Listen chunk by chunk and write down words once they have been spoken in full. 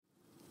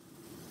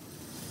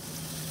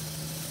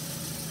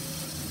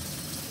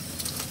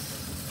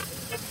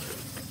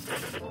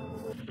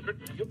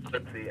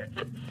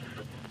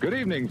Good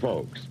evening,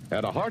 folks,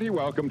 and a hearty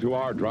welcome to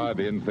our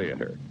drive-in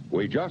theater.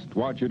 We just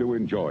want you to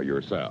enjoy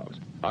yourselves.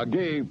 A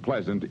gay,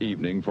 pleasant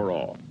evening for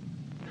all.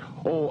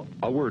 Oh,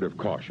 a word of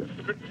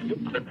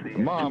caution.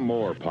 Mom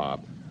or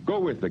Pop, go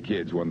with the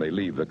kids when they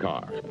leave the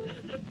car.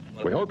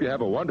 We hope you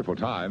have a wonderful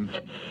time.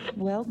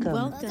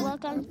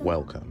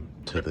 Welcome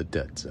to the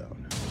Dead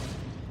Zone.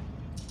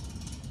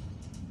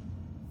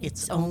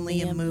 It's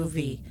only a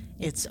movie.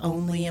 It's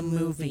only a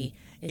movie.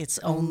 It's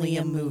only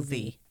a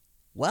movie.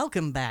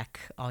 Welcome back,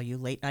 all you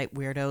late night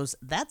weirdos.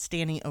 That's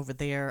Danny over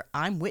there.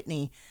 I'm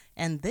Whitney,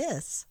 and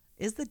this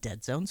is the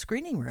Dead Zone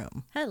Screening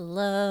Room.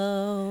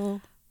 Hello.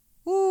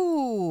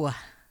 Ooh,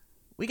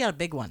 we got a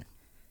big one.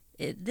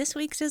 This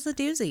week's is a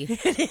doozy.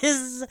 It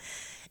is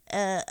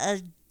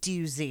a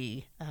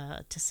doozy,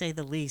 to say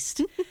the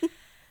least.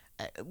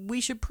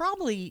 We should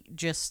probably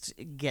just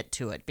get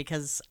to it,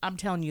 because I'm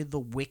telling you, the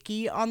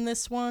wiki on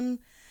this one,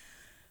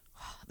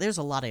 there's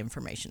a lot of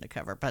information to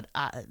cover, but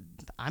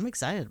I'm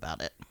excited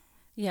about it.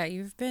 Yeah,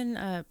 you've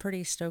been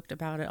pretty stoked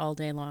about it all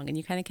day long, and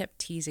you kind of kept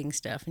teasing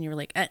stuff, and you were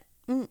like,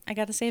 I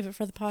got to save it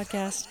for the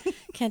podcast.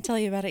 Can't tell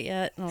you about it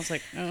yet. And I was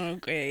like,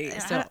 okay.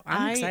 So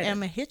I'm excited. I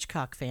am a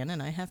Hitchcock fan,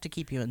 and I have to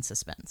keep you in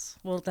suspense.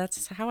 Well,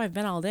 that's how I've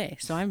been all day,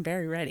 so I'm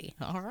very ready.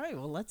 All right,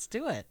 well, let's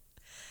do it.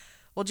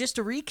 Well, just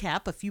to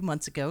recap, a few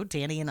months ago,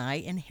 Danny and I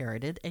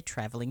inherited a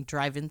traveling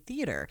drive-in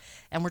theater,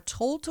 and were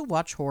told to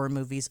watch horror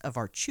movies of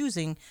our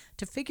choosing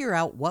to figure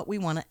out what we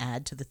want to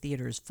add to the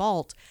theater's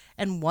vault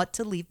and what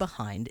to leave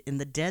behind in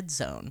the dead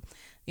zone.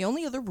 The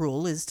only other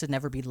rule is to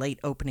never be late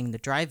opening the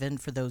drive-in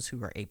for those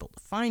who are able to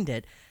find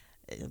it,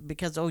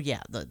 because,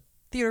 the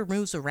theater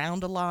moves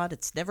around a lot,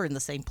 it's never in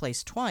the same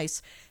place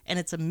twice, and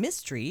it's a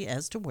mystery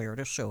as to where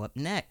it'll show up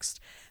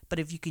next. But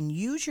if you can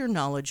use your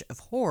knowledge of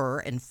horror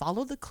and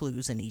follow the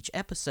clues in each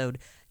episode,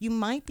 you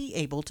might be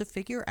able to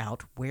figure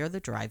out where the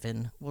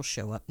drive-in will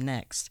show up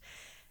next.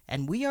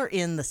 And we are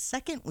in the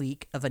second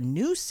week of a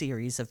new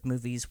series of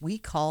movies we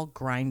call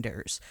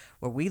Grinders,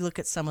 where we look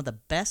at some of the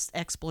best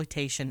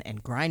exploitation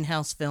and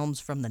grindhouse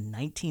films from the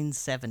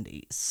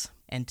 1970s.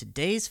 And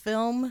today's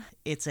film,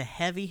 it's a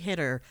heavy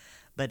hitter,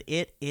 but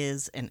it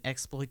is an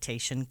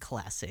exploitation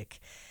classic.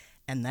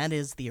 And that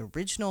is the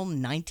original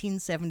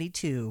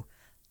 1972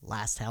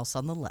 Last House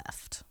on the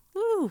Left.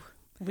 Woo!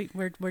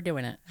 We're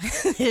doing it.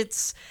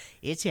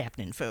 It's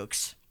happening,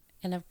 folks.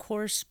 And of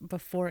course,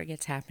 before it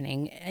gets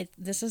happening,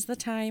 this is the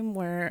time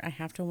where I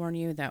have to warn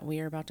you that we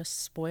are about to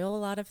spoil a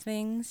lot of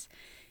things.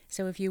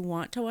 So if you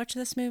want to watch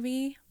this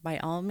movie, by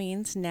all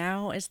means,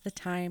 now is the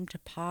time to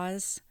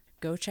pause.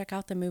 Go check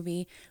out the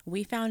movie.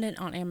 We found it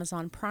on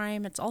Amazon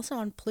Prime. It's also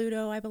on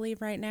Pluto, I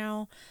believe, right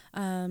now.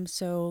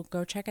 So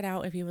go check it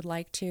out if you would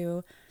like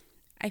to.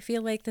 I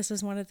feel like this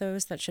is one of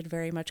those that should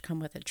very much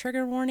come with a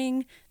trigger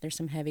warning. There's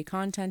some heavy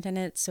content in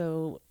it,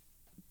 so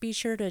be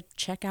sure to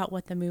check out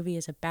what the movie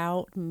is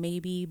about,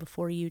 maybe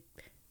before you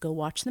go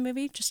watch the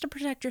movie, just to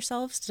protect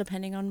yourselves,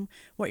 depending on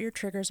what your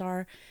triggers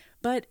are.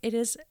 But it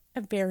is a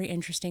very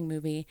interesting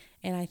movie,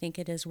 and I think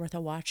it is worth a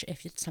watch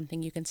if it's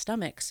something you can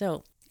stomach.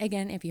 So,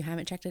 again, if you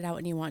haven't checked it out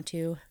and you want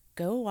to,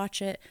 go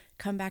watch it,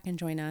 come back and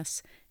join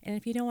us. And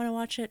if you don't want to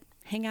watch it,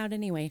 hang out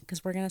anyway,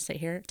 because we're going to sit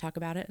here, talk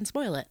about it, and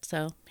spoil it.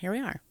 So, here we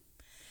are.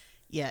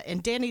 Yeah,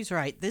 and Danny's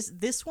right.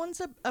 This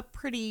one's a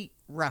pretty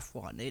rough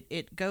one.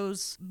 It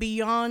goes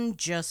beyond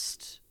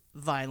just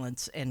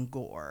violence and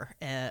gore.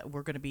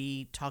 We're going to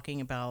be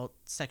talking about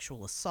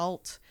sexual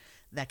assault.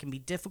 That can be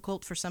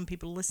difficult for some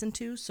people to listen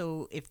to.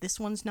 So if this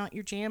one's not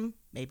your jam,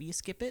 maybe you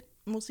skip it,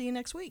 and we'll see you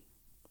next week.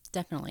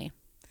 Definitely.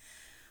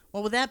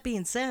 Well, with that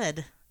being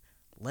said,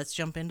 let's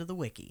jump into the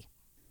wiki.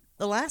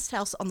 The Last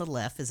House on the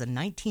Left is a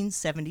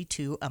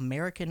 1972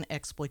 American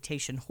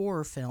exploitation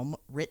horror film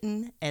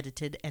written,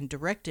 edited, and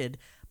directed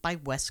by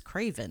Wes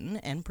Craven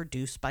and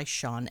produced by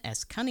Sean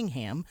S.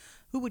 Cunningham,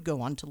 who would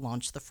go on to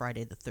launch the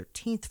Friday the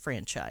 13th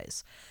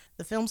franchise.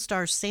 The film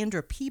stars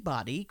Sandra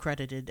Peabody,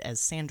 credited as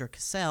Sandra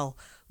Cassell,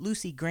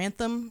 Lucy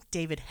Grantham,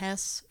 David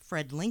Hess,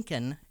 Fred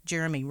Lincoln,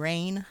 Jeremy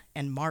Rain,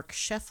 and Mark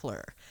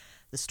Scheffler.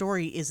 The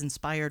story is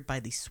inspired by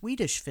the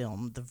Swedish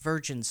film The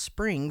Virgin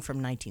Spring from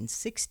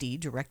 1960,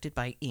 directed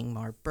by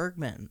Ingmar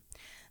Bergman.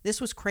 This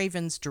was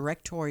Craven's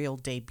directorial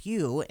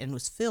debut and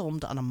was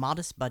filmed on a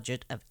modest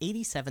budget of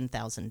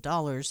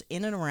 $87,000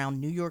 in and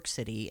around New York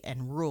City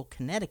and rural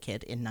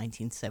Connecticut in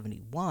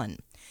 1971.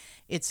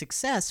 Its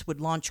success would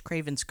launch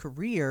Craven's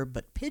career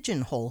but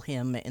pigeonhole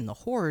him in the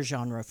horror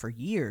genre for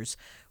years,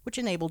 which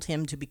enabled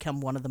him to become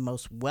one of the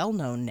most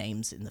well-known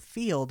names in the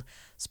field,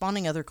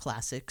 spawning other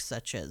classics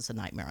such as A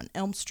Nightmare on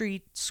Elm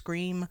Street,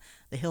 Scream,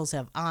 The Hills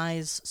Have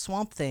Eyes,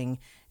 Swamp Thing,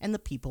 and The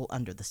People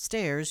Under the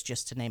Stairs,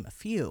 just to name a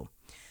few.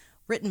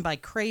 Written by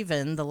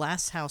Craven, The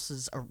Last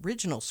House's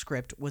original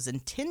script was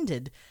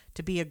intended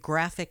to be a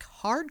graphic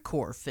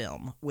hardcore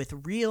film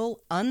with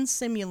real,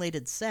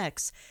 unsimulated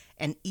sex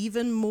and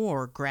even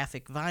more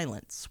graphic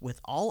violence,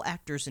 with all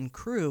actors and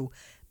crew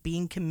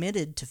being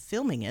committed to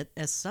filming it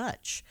as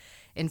such.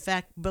 In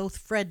fact, both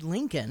Fred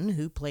Lincoln,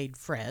 who played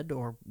Fred,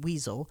 or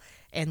Weasel,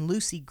 and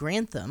Lucy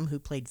Grantham, who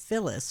played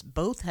Phyllis,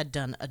 both had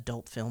done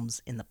adult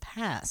films in the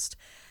past.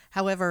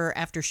 However,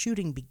 after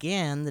shooting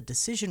began, the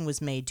decision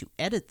was made to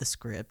edit the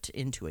script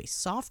into a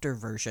softer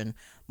version,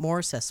 more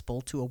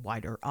accessible to a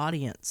wider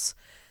audience.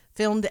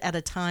 Filmed at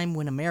a time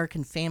when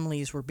American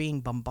families were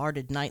being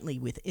bombarded nightly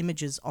with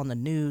images on the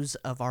news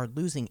of our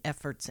losing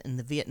efforts in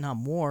the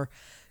Vietnam War,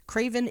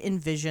 Craven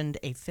envisioned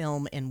a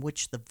film in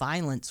which the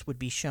violence would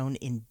be shown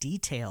in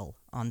detail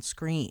on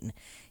screen.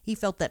 He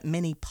felt that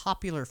many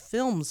popular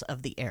films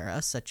of the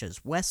era, such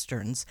as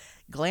westerns,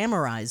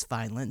 glamorized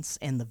violence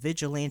and the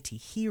vigilante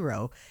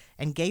hero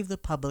and gave the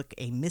public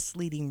a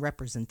misleading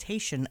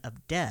representation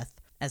of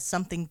death as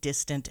something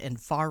distant and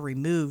far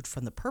removed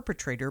from the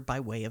perpetrator by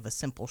way of a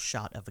simple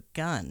shot of a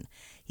gun.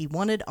 He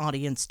wanted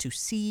audience to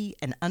see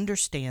and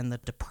understand the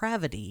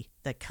depravity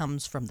that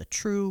comes from the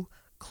true,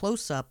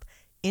 close-up,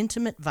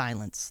 intimate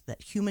violence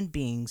that human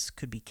beings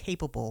could be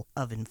capable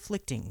of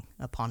inflicting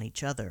upon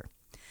each other.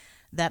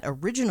 That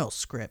original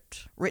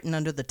script, written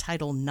under the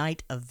title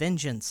Night of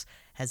Vengeance,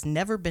 has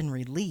never been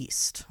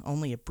released.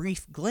 Only a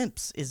brief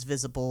glimpse is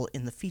visible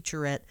in the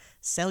featurette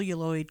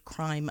Celluloid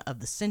Crime of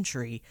the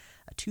Century,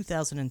 a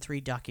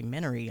 2003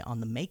 documentary on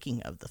the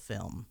making of the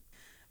film.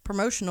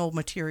 Promotional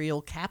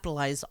material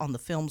capitalized on the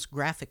film's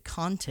graphic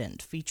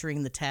content,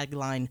 featuring the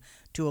tagline,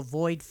 "To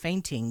avoid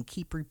fainting,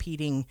 keep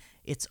repeating,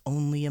 'It's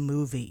only a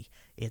movie,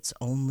 it's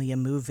only a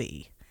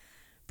movie.'"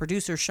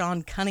 Producer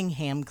Sean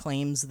Cunningham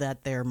claims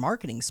that their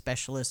marketing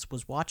specialist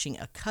was watching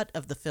a cut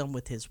of the film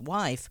with his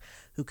wife,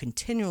 who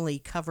continually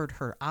covered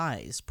her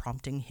eyes,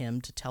 prompting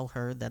him to tell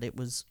her that it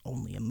was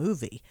only a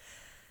movie.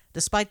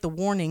 Despite the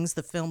warnings,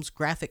 the film's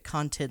graphic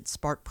content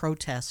sparked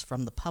protests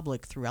from the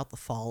public throughout the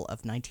fall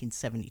of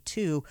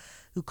 1972,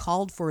 who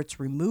called for its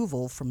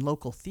removal from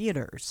local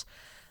theaters.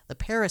 The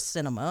Paris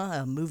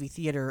Cinema, a movie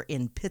theater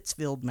in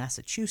Pittsfield,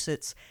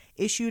 Massachusetts,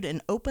 issued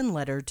an open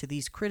letter to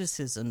these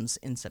criticisms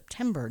in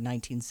September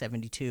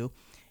 1972,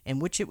 in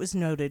which it was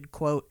noted,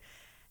 quote,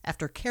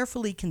 "After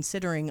carefully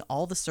considering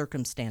all the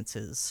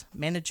circumstances,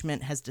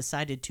 management has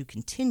decided to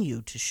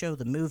continue to show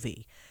the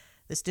movie.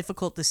 This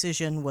difficult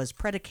decision was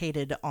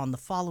predicated on the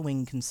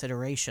following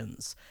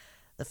considerations.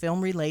 The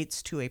film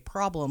relates to a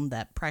problem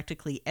that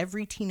practically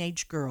every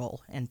teenage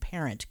girl and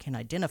parent can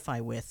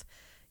identify with,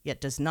 yet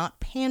does not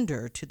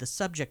pander to the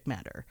subject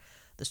matter.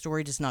 The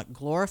story does not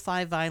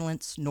glorify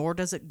violence, nor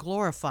does it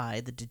glorify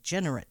the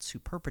degenerates who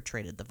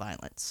perpetrated the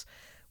violence.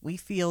 We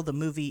feel the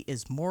movie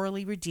is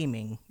morally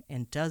redeeming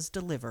and does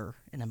deliver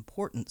an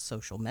important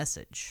social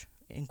message."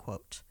 End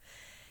quote.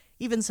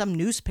 Even some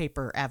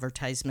newspaper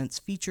advertisements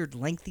featured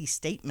lengthy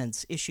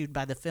statements issued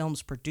by the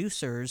film's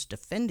producers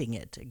defending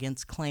it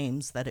against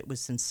claims that it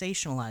was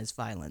sensationalized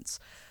violence,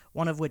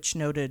 one of which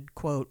noted,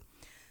 quote,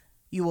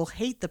 "You will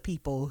hate the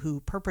people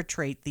who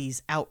perpetrate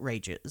these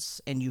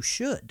outrages, and you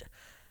should.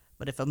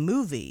 But if a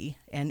movie,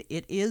 and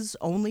it is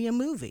only a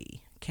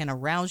movie, can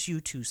arouse you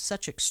to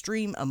such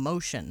extreme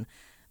emotion,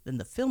 then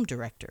the film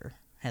director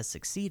has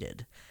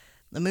succeeded.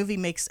 The movie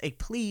makes a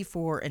plea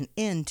for an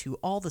end to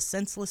all the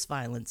senseless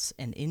violence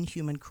and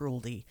inhuman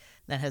cruelty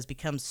that has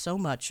become so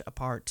much a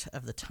part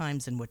of the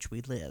times in which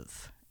we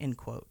live." End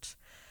quote.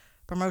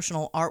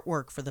 Promotional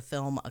artwork for the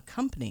film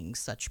accompanying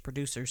such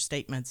producer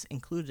statements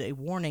included a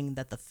warning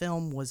that the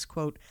film was,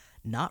 quote,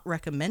 "not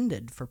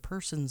recommended for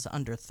persons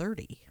under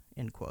 30,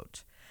 end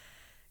quote.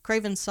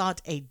 Craven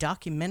sought a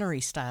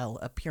documentary-style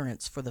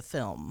appearance for the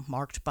film,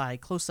 marked by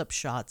close-up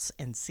shots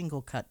and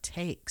single-cut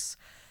takes.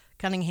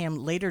 Cunningham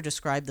later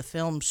described the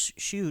film's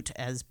shoot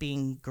as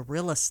being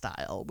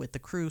guerrilla-style, with the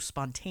crew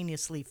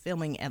spontaneously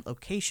filming at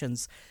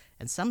locations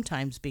and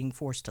sometimes being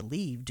forced to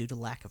leave due to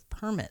lack of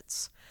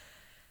permits.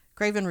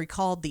 Craven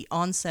recalled the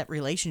on-set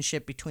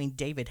relationship between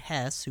David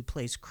Hess, who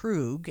plays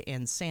Krug,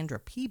 and Sandra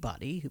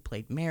Peabody, who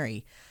played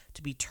Mary,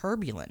 to be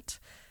turbulent.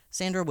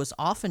 Sandra was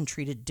often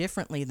treated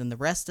differently than the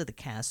rest of the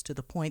cast, to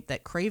the point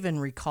that Craven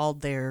recalled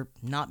there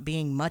not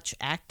being much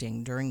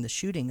acting during the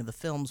shooting of the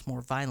film's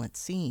more violent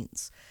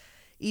scenes.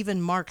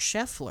 Even Mark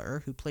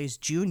Scheffler, who plays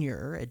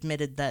Junior,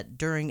 admitted that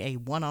during a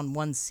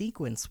one-on-one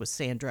sequence with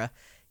Sandra,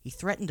 he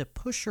threatened to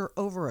push her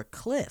over a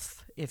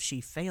cliff if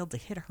she failed to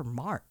hit her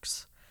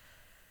marks.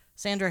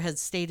 Sandra had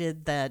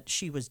stated that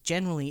she was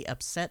genuinely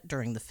upset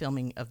during the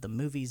filming of the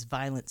movie's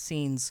violent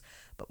scenes,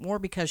 but more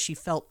because she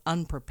felt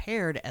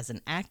unprepared as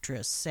an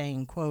actress,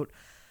 saying, quote,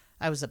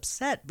 "I was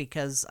upset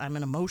because I'm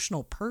an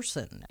emotional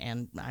person,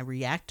 and I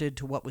reacted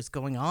to what was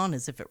going on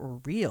as if it were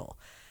real.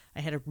 I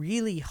had a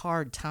really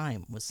hard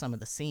time with some of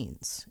the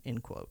scenes,"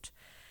 end quote.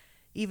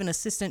 Even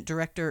assistant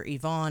director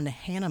Yvonne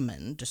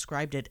Hanneman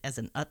described it as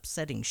an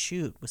upsetting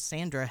shoot, with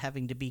Sandra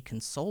having to be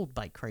consoled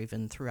by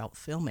Craven throughout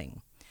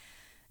filming.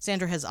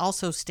 Sandra has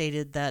also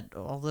stated that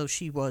although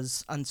she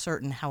was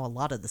uncertain how a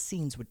lot of the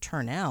scenes would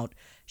turn out,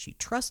 she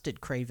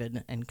trusted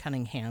Craven and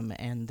Cunningham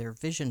and their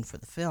vision for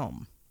the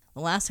film. The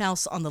Last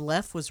House on the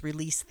Left was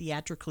released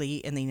theatrically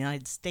in the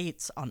United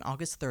States on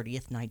August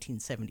 30th,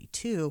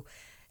 1972,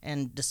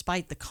 and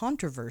despite the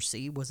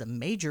controversy, was a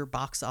major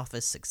box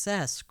office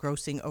success,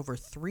 grossing over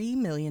 $3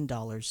 million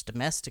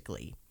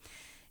domestically.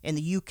 In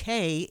the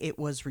UK, it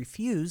was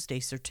refused a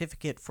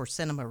certificate for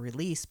cinema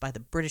release by the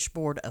British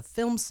Board of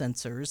Film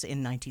Censors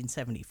in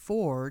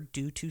 1974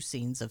 due to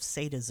scenes of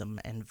sadism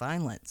and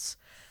violence.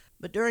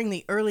 But during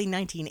the early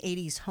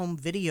 1980s home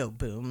video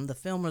boom, the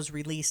film was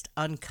released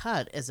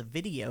uncut as a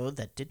video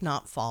that did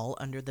not fall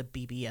under the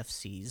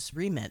BBFC's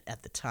remit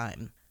at the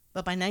time.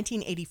 But by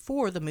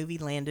 1984, the movie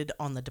landed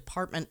on the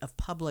Department of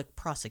Public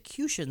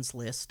Prosecution's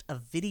list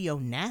of video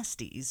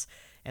nasties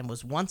and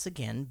was once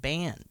again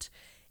banned.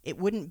 It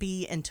wouldn't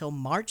be until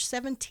March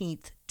 17,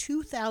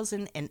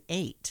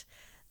 2008,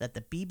 that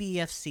the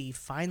BBFC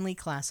finally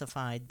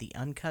classified the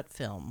uncut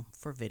film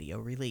for video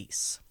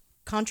release.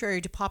 Contrary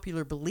to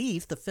popular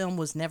belief, the film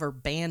was never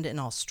banned in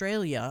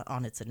Australia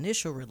on its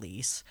initial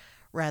release.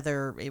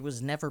 Rather, it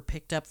was never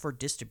picked up for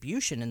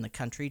distribution in the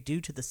country due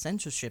to the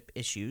censorship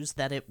issues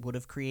that it would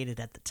have created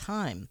at the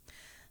time.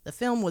 The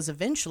film was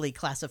eventually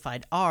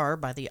classified R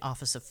by the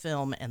Office of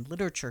Film and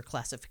Literature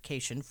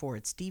Classification for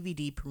its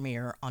DVD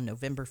premiere on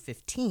November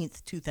 15,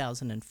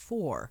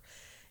 2004.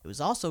 It was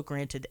also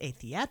granted a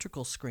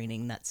theatrical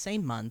screening that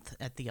same month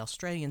at the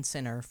Australian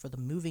Centre for the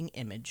Moving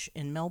Image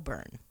in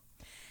Melbourne.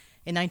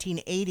 In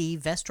 1980,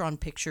 Vestron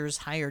Pictures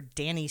hired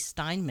Danny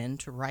Steinman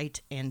to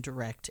write and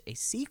direct a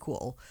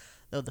sequel,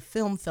 though the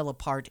film fell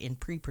apart in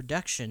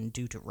pre-production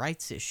due to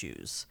rights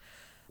issues.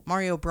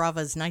 Mario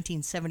Bava's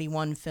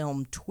 1971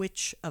 film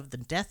Twitch of the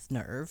Death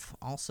Nerve,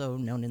 also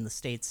known in the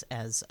States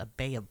as A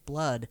Bay of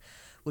Blood,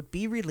 would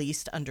be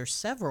released under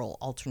several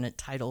alternate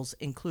titles,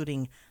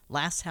 including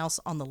Last House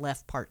on the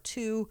Left Part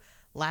 2,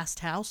 Last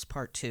House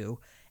Part 2,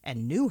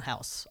 and New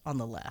House on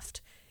the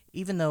Left,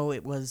 even though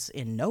it was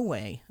in no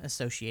way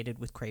associated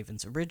with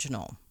Craven's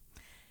original.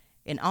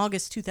 In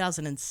August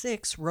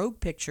 2006, Rogue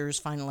Pictures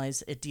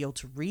finalized a deal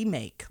to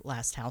remake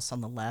Last House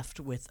on the Left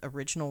with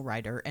original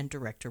writer and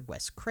director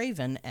Wes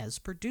Craven as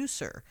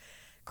producer.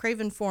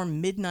 Craven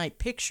formed Midnight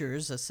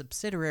Pictures, a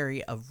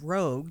subsidiary of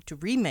Rogue, to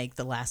remake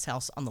The Last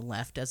House on the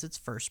Left as its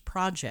first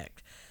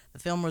project. The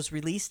film was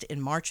released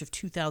in March of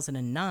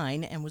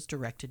 2009 and was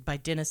directed by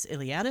Dennis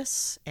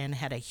Iliadis and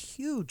had a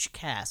huge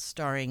cast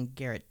starring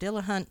Garrett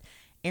Dillahunt,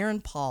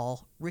 Aaron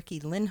Paul, Ricky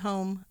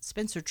Lindholm,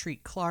 Spencer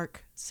Treat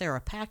Clark, Sarah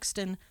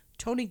Paxton,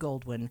 Tony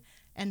Goldwyn,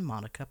 and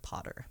Monica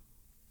Potter.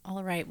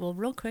 All right, well,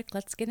 real quick,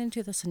 let's get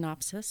into the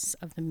synopsis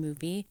of the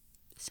movie.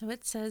 So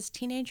it says,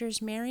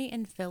 teenagers Mary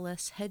and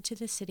Phyllis head to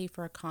the city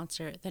for a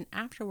concert, then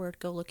afterward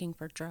go looking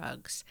for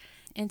drugs.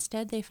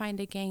 Instead, they find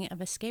a gang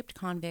of escaped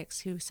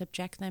convicts who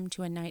subject them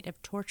to a night of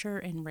torture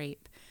and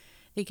rape.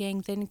 The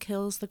gang then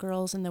kills the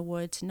girls in the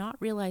woods, not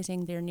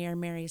realizing they're near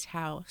Mary's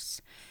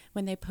house.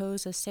 When they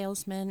pose as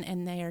salesmen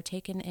and they are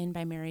taken in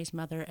by Mary's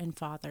mother and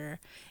father,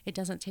 it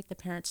doesn't take the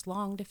parents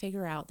long to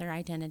figure out their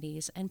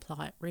identities and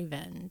plot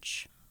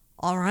revenge.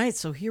 All right,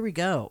 so here we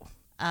go.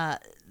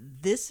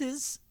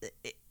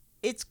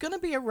 It's going to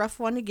be a rough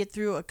one to get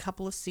through a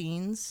couple of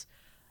scenes,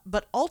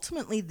 but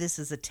ultimately this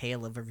is a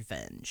tale of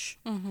revenge.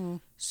 Mm-hmm.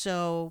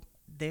 So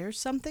there's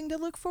something to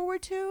look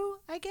forward to,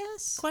 I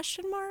guess?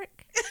 Question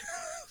mark?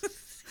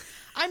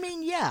 I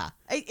mean, yeah.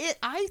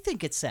 I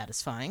think it's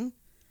satisfying.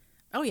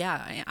 Oh,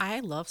 yeah. I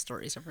love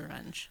stories of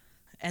revenge.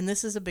 And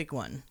this is a big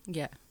one.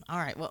 Yeah. All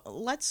right, well,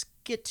 let's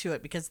get to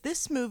it, because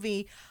this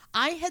movie,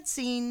 I had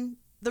seen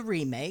the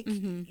remake.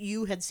 Mm-hmm.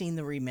 You had seen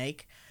the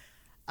remake.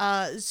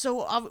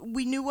 So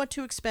we knew what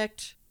to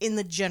expect in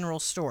the general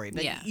story,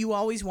 but you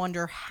always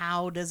wonder,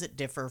 how does it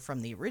differ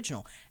from the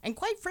original? And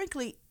quite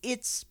frankly,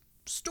 it's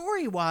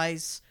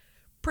story-wise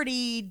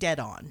pretty dead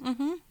on.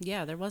 Mm-hmm.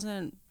 Yeah, there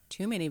wasn't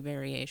too many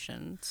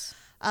variations.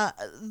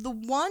 The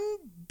one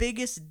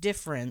biggest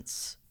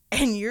difference,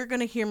 and you're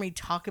going to hear me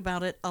talk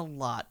about it a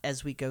lot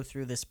as we go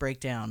through this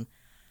breakdown,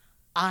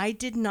 I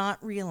did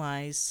not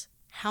realize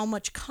how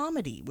much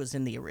comedy was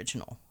in the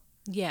original.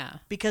 Yeah.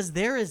 Because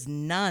there is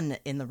none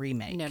in the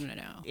remake. No.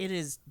 It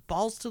is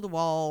balls to the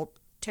wall,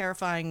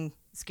 terrifying,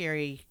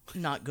 scary,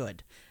 not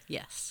good.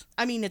 Yes.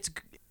 I mean,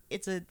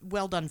 it's a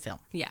well-done film.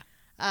 Yeah.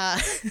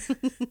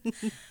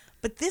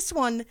 But this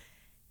one,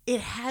 it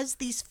has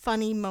these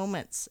funny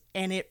moments,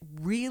 and it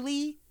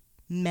really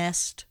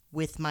messed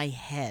with my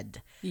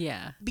head.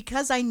 Yeah.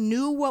 Because I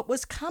knew what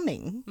was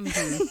coming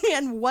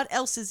and what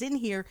else is in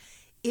here,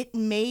 it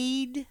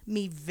made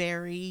me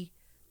very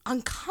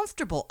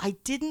uncomfortable. I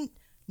didn't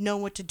know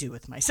what to do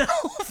with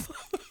myself.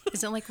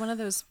 Is it like one of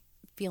those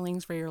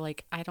feelings where you're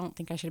like, I don't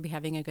think I should be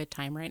having a good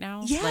time right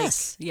now?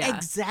 Yes,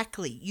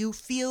 exactly. You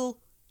feel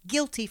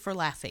guilty for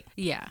laughing.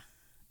 Yeah.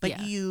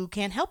 But you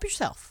can't help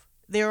yourself.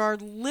 There are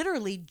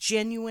literally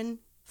genuine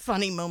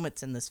funny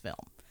moments in this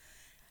film.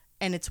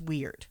 And it's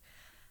weird.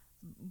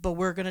 But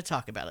we're going to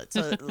talk about it.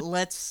 So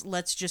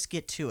let's just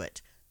get to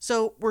it.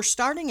 So we're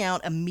starting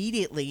out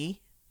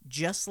immediately,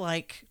 just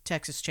like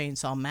Texas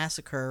Chainsaw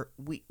Massacre,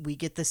 we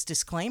get this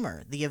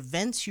disclaimer. The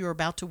events you're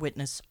about to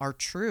witness are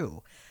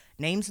true.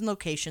 Names and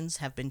locations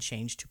have been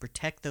changed to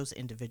protect those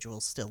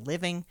individuals still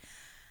living.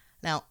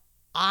 Now,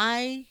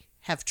 I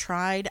have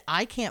tried.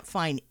 I can't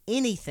find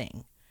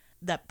anything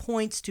that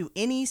points to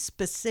any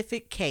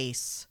specific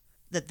case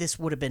that this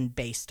would have been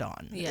based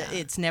on. Yeah.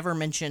 It's never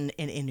mentioned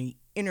in any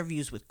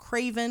interviews with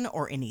Craven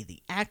or any of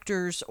the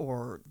actors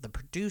or the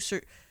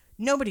producer.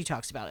 Nobody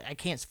talks about it. I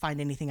can't find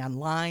anything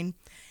online.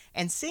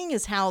 And seeing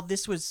as how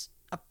this was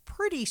a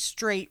pretty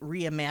straight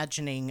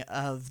reimagining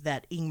of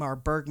that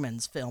Ingmar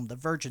Bergman's film, The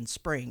Virgin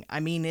Spring. I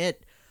mean,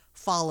 it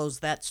follows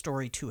that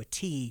story to a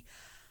T.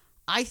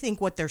 I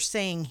think what they're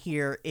saying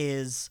here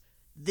is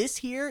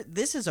this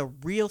is a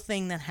real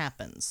thing that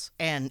happens,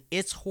 and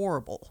it's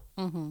horrible.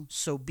 Mm-hmm.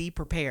 So be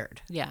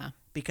prepared. Yeah.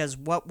 Because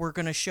what we're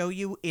going to show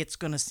you, it's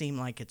going to seem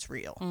like it's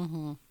real.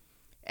 Mm-hmm.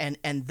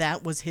 And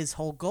that was his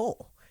whole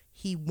goal.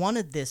 He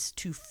wanted this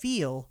to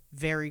feel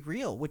very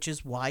real, which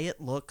is why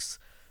it looks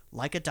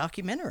like a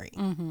documentary.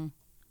 Mm-hmm.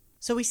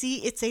 So we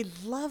see it's a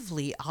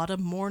lovely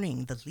autumn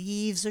morning. The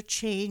leaves are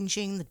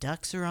changing. The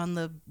ducks are on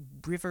the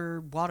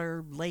river,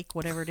 water, lake,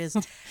 whatever it is.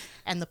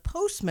 And the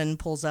postman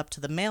pulls up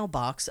to the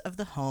mailbox of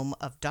the home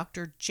of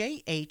Dr.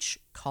 J.H.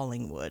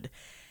 Collingwood.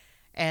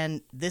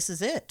 And this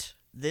is it.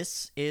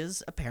 This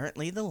is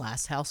apparently the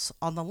last house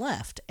on the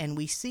left. And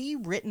we see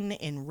written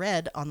in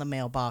red on the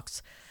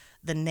mailbox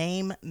the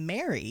name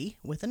Mary,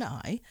 with an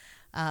I,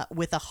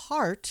 with a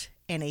heart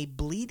and a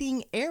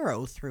bleeding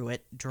arrow through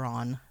it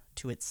drawn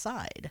to its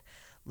side.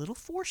 Little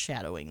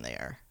foreshadowing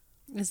there.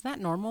 Is that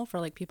normal for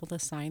like people to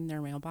sign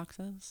their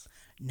mailboxes?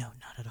 No,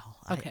 not at all.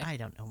 Okay. I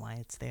don't know why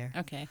it's there.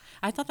 Okay.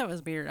 I thought that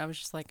was weird. I was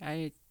just like,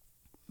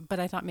 but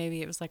I thought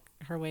maybe it was like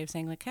her way of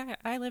saying like, hey,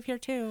 I live here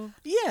too.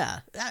 Yeah.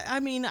 I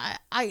mean,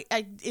 I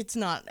it's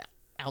not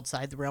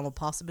outside the realm of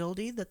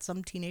possibility that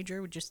some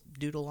teenager would just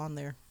doodle on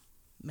their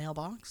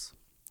mailbox.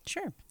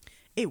 Sure.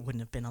 It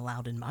wouldn't have been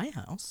allowed in my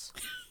house.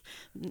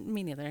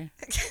 Me neither.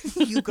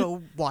 You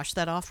go wash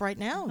that off right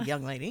now,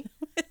 young lady.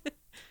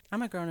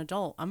 I'm a grown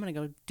adult. I'm going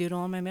to go doodle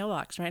on my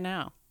mailbox right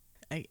now.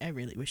 I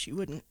really wish you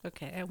wouldn't.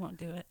 Okay, I won't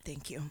do it.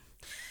 Thank you.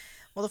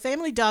 Well, the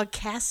family dog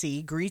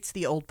Cassie greets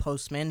the old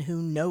postman,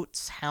 who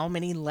notes how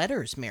many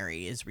letters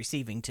Mary is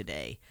receiving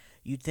today.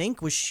 You'd think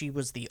she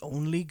was the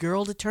only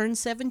girl to turn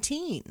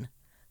 17.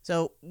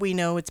 So we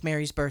know it's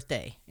Mary's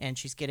birthday, and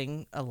she's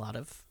getting a lot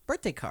of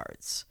birthday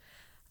cards.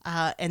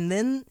 And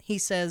then he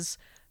says,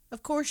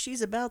 of course,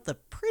 she's about the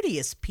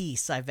prettiest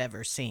piece I've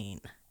ever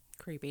seen.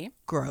 Creepy.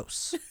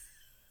 Gross.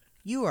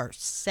 You are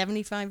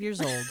 75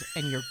 years old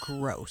and you're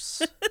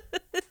gross.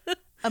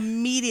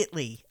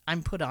 Immediately,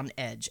 I'm put on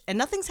edge. And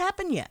nothing's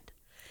happened yet.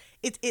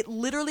 It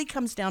literally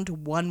comes down to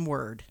one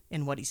word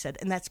in what he said,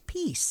 and that's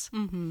peace.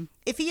 Mm-hmm.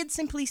 If he had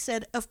simply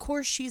said, of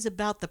course, she's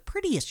about the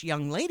prettiest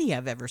young lady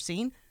I've ever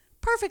seen,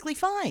 perfectly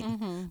fine.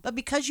 Mm-hmm. But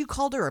because you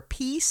called her a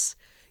piece,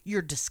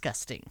 you're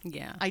disgusting.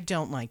 Yeah. I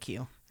don't like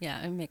you.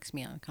 Yeah, it makes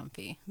me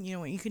uncomfy. You know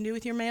what you can do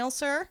with your mail,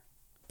 sir?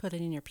 Put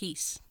it in your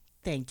piece.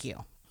 Thank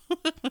you.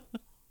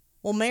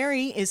 Well,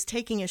 Mary is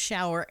taking a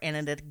shower, and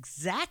at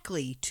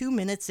exactly 2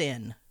 minutes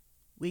in,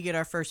 we get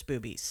our first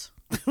boobies.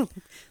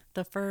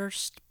 The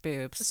first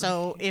boobs.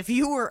 So if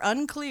you were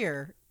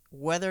unclear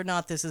whether or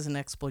not this is an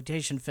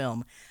exploitation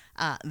film,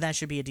 that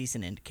should be a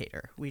decent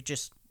indicator. We're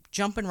just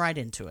jumping right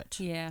into it.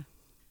 Yeah.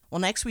 Well,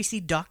 next we see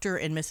Dr.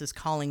 and Mrs.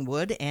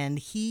 Collingwood, and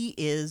he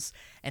is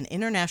an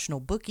international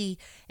bookie,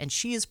 and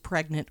she is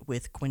pregnant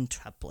with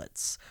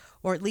quintuplets.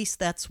 Or at least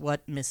that's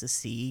what Mrs.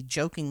 C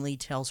jokingly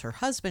tells her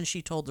husband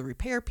she told the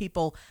repair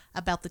people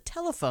about the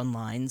telephone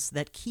lines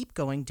that keep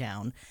going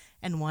down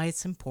and why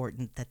it's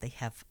important that they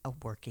have a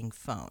working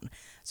phone.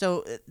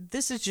 So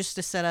this is just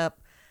to set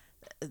up,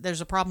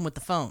 there's a problem with the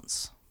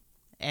phones,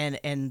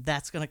 and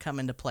that's going to come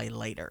into play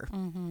later.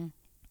 Mm-hmm.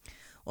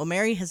 Well,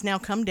 Mary has now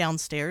come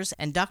downstairs,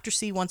 and Dr.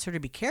 C wants her to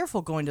be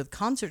careful going to the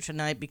concert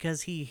tonight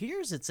because he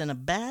hears it's in a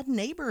bad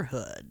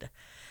neighborhood.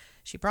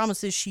 She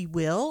promises she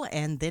will,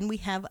 and then we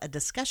have a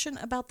discussion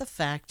about the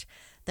fact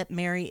that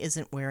Mary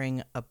isn't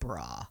wearing a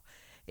bra.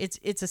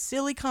 It's a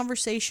silly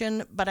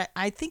conversation, but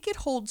I think it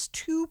holds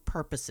two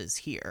purposes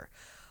here.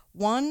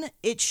 One,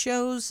 it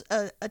shows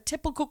a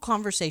typical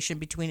conversation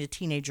between a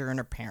teenager and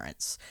her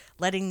parents,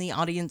 letting the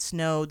audience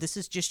know this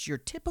is just your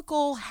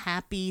typical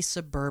happy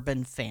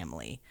suburban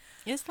family.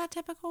 Is that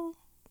typical?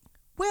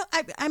 Well,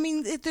 I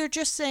mean, they're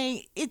just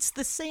saying it's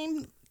the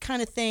same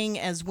kind of thing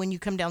as when you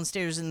come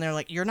downstairs and they're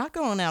like, you're not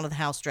going out of the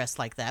house dressed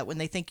like that, when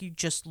they think you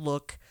just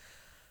look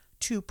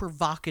too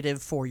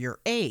provocative for your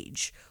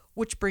age,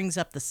 which brings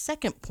up the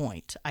second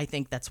point. I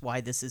think that's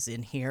why this is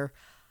in here.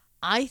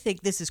 I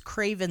think this is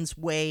Craven's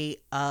way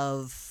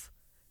of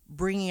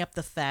bringing up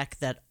the fact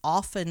that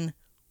often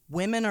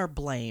women are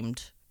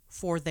blamed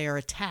for their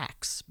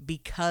attacks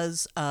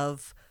because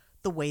of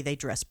the way they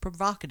dress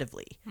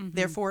provocatively. Mm-hmm.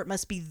 Therefore, it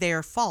must be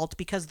their fault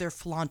because they're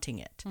flaunting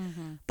it.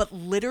 Mm-hmm. But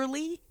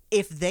literally,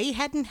 if they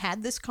hadn't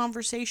had this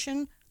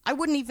conversation, I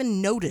wouldn't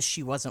even notice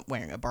she wasn't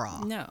wearing a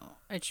bra. No,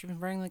 she was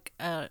wearing like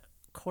a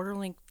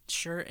quarter-length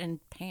shirt and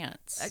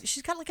pants.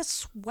 She's got like a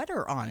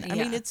sweater on. Yeah. I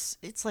mean,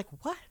 it's like,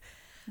 what?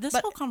 This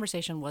whole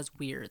conversation was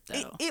weird,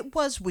 though. It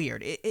was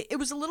weird. It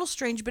was a little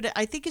strange, but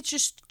I think it's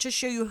just to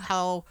show you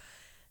how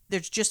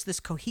there's just this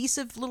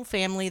cohesive little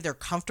family. They're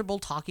comfortable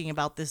talking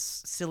about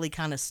this silly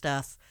kind of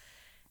stuff.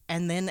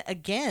 And then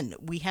again,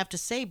 we have to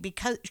say,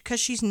 because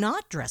she's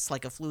not dressed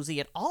like a floozy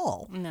at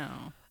all.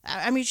 No.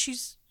 I mean,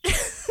 she's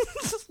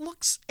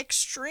looks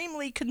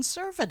extremely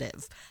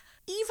conservative.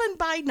 Even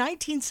by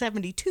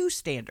 1972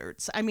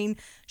 standards. I mean,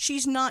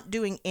 she's not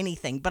doing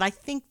anything. But I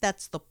think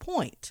that's the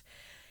point,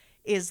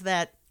 is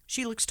that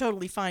she looks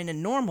totally fine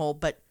and normal,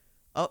 but,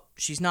 oh,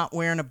 she's not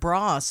wearing a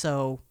bra,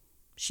 so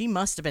she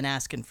must have been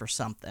asking for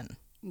something.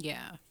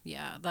 Yeah.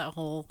 That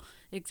whole,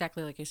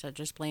 exactly like you said,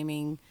 just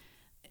blaming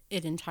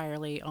it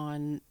entirely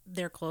on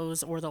their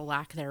clothes or the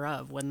lack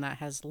thereof, when that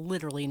has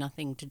literally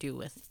nothing to do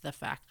with the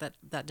fact that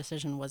that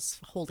decision was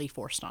wholly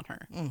forced on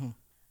her. Mm-hmm.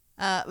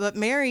 But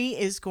Mary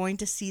is going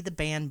to see the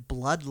band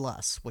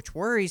Bloodlust, which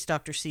worries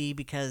Dr. C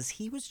because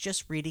he was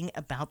just reading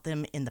about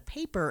them in the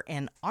paper,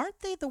 and aren't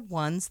they the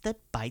ones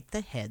that bite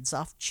the heads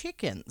off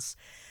chickens?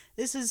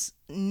 This is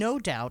no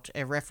doubt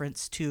a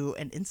reference to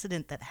an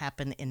incident that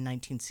happened in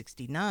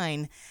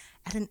 1969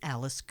 at an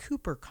Alice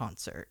Cooper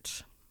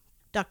concert.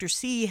 Dr.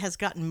 C has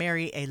gotten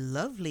Mary a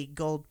lovely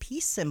gold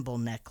peace symbol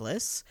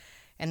necklace,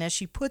 and as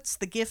she puts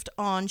the gift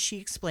on, she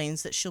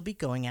explains that she'll be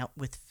going out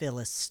with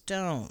Phyllis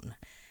Stone.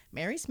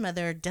 Mary's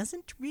mother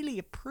doesn't really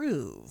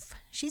approve.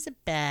 She's a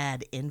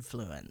bad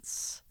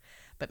influence.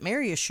 But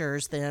Mary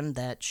assures them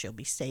that she'll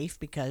be safe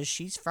because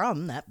she's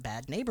from that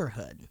bad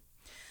neighborhood.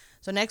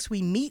 So next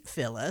we meet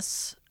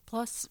Phyllis.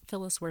 Plus,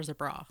 Phyllis wears a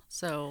bra,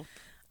 so...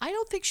 I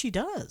don't think she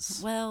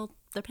does. Well,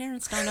 the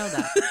parents don't know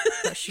that.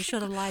 But she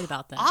should have lied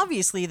about that.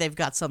 Obviously, they've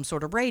got some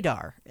sort of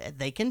radar.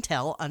 They can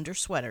tell under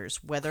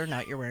sweaters whether or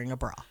not you're wearing a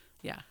bra.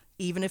 Yeah.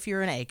 Even if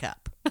you're an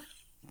A-cup.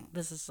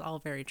 This is all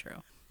very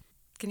true.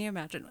 Can you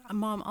imagine?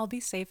 Mom, I'll be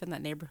safe in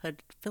that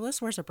neighborhood.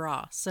 Phyllis wears a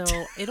bra, so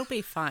it'll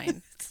be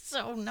fine.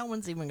 So no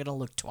one's even going to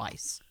look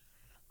twice.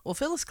 Well,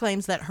 Phyllis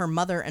claims that her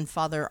mother and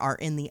father are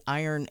in the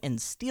iron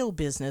and steel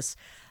business,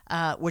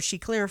 which she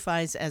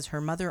clarifies as her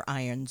mother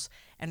irons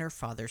and her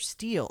father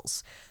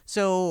steels.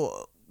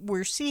 So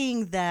we're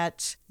seeing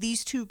that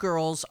these two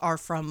girls are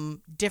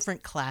from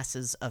different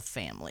classes of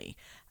family.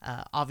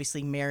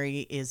 Obviously,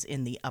 Mary is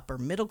in the upper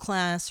middle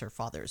class. Her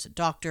father is a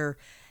doctor.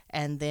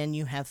 And then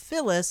you have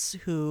Phyllis,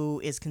 who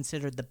is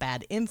considered the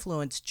bad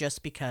influence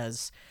just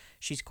because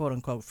she's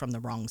quote-unquote from the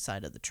wrong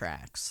side of the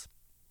tracks.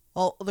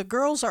 Well, the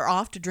girls are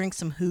off to drink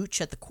some hooch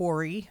at the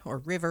quarry or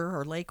river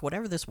or lake,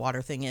 whatever this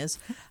water thing is.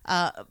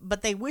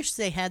 But they wish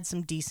they had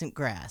some decent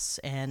grass,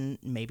 and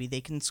maybe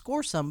they can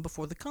score some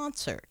before the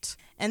concert.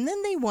 And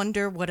then they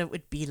wonder what it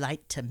would be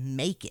like to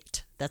make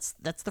it. That's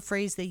the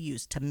phrase they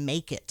use, to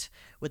make it,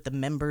 with the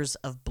members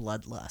of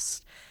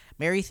Bloodlust.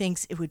 Mary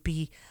thinks it would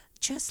be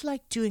just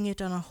like doing it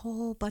on a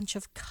whole bunch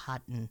of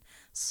cotton,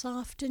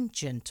 soft and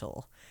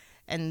gentle.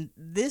 And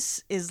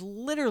this is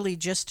literally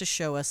just to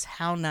show us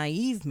how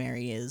naive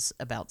Mary is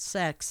about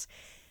sex,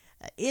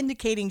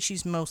 indicating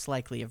she's most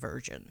likely a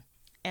virgin.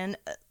 And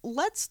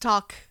let's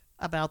talk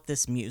about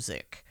this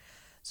music.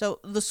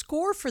 So the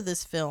score for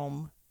this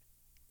film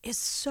is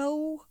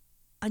so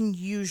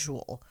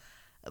unusual,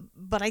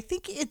 but I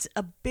think it's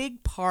a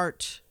big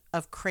part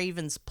of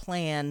Craven's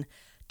plan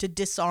to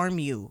disarm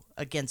you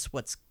against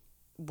what's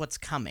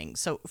coming.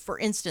 So, for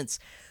instance,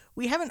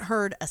 we haven't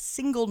heard a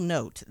single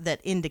note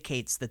that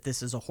indicates that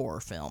this is a horror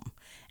film.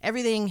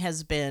 Everything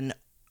has been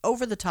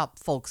over-the-top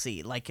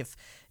folksy, like if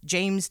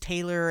James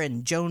Taylor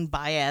and Joan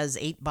Baez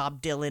ate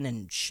Bob Dylan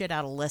and shit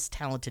out a less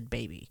talented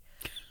baby.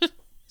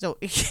 So,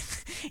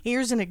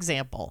 here's an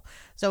example.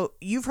 So,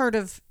 you've heard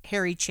of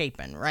Harry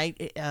Chapin,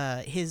 right?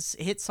 His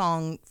hit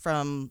song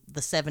from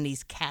the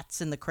 70s,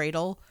 Cats in the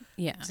Cradle,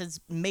 has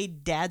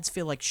made dads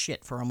feel like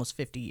shit for almost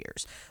 50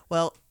 years.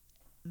 Well,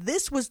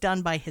 this was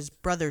done by his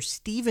brother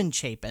Stephen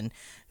Chapin,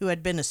 who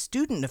had been a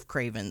student of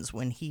Craven's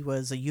when he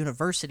was a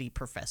university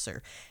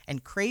professor,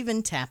 and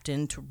Craven tapped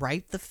in to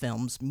write the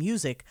film's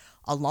music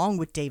along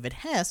with David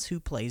Hess, who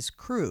plays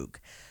Krug.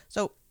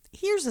 So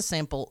here's a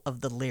sample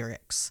of the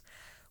lyrics.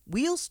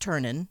 Wheels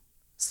turnin',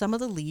 some of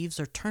the leaves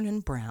are turnin'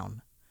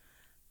 brown.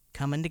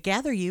 Comin' to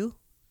gather you,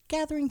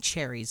 gathering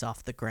cherries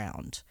off the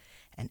ground.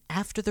 And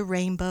after the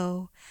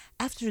rainbow,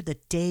 after the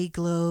day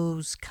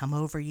glows come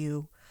over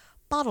you,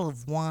 bottle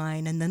of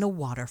wine and then a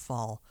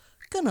waterfall.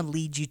 Gonna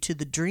lead you to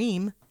the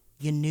dream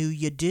you knew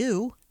you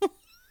do.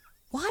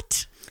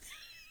 What?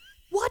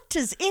 What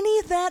does any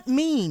of that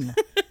mean?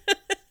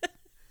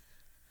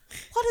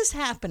 What is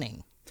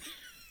happening?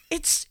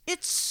 It's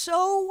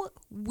so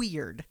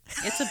weird.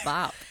 It's a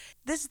bop.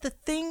 This the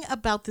thing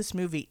about this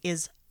movie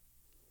is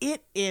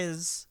it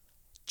is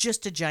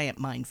just a giant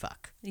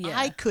mindfuck. Yeah.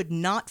 I could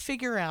not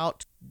figure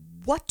out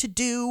what to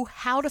do,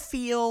 how to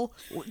feel,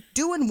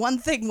 doing one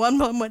thing one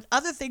moment,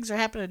 other things are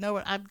happening. No,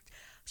 I'm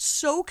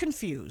so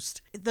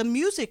confused. The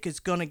music is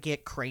going to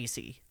get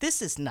crazy.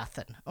 This is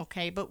nothing,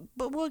 okay? But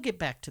we'll get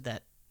back to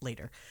that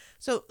later.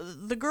 So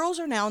the girls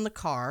are now in the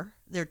car.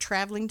 They're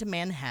traveling to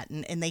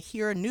Manhattan, and they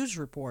hear a news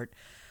report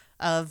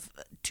of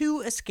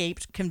 2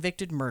 escaped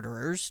convicted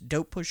murderers,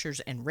 dope pushers,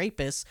 and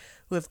rapists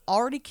who have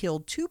already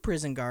killed 2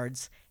 prison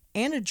guards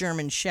and a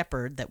German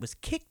shepherd that was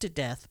kicked to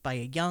death by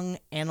a young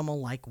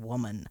animal-like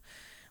woman.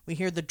 We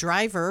hear the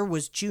driver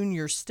was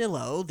Junior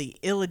Stillo, the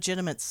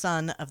illegitimate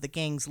son of the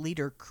gang's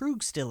leader,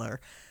 Krug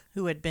Stiller,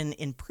 who had been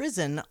in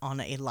prison on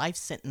a life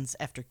sentence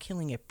after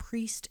killing a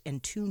priest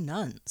and 2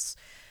 nuns.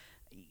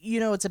 You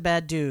know it's a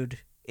bad dude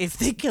if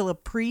they kill a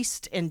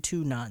priest and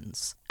 2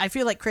 nuns. I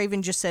feel like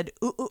Craven just said,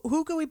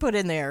 who could we put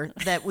in there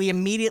that we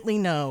immediately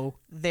know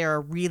they're a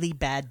really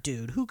bad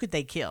dude? Who could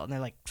they kill? And they're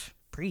like,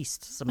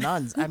 priest, some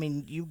nuns. I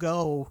mean, you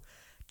go,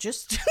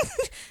 just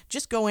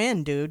go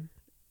in, dude.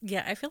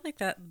 Yeah, I feel like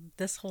that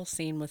this whole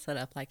scene was set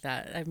up like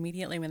that.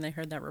 Immediately when they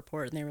heard that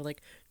report and they were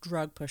like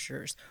drug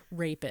pushers,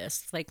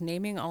 rapists, like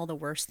naming all the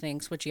worst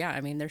things, which, yeah,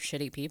 I mean, they're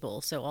shitty people.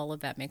 So all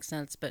of that makes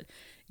sense. But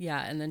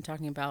yeah, and then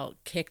talking about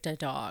kicked a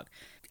dog,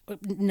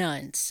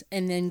 nuns,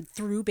 and then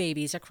threw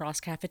babies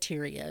across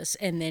cafeterias,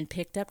 and then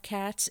picked up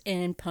cats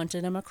and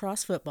punted them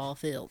across football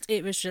fields.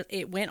 It was just,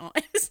 it went on.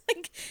 It was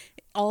like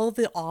all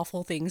the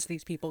awful things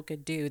these people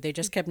could do. They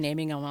just kept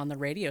naming them on the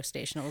radio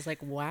station. I was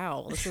like,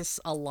 wow, this is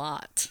a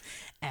lot.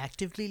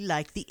 Actively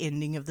like the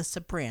ending of The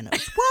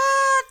Sopranos.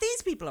 What?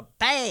 These people are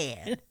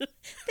bad.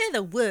 They're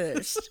the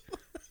worst.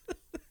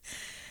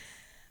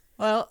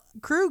 Well,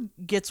 Krug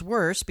gets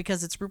worse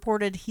because it's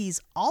reported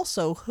he's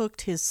also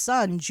hooked his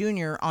son,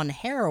 Junior, on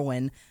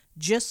heroin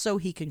just so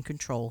he can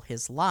control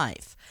his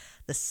life.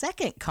 The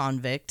second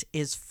convict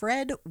is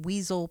Fred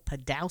Weasel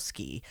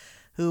Podowski,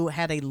 who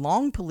had a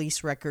long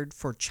police record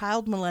for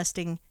child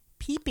molesting,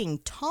 peeping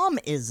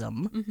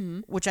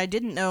Tomism, which I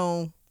didn't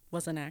know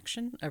Was an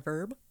action, a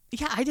verb?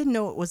 Yeah, I didn't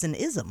know it was an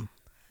ism.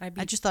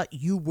 I just thought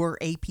you were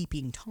a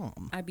peeping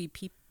Tom. I'd be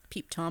peep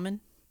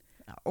Tomin.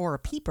 Or a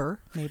peeper,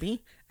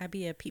 maybe. I'd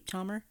be a peep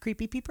Tomer.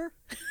 Creepy peeper?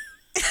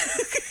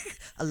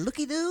 A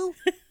looky-doo?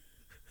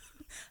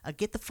 A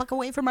get the fuck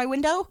away from my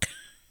window?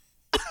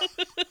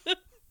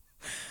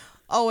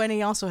 Oh, and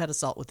he also had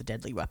assault with a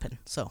deadly weapon.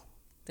 So,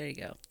 there you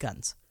go.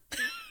 Guns.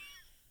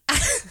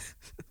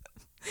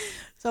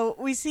 So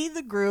we see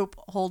the group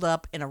hold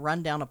up in a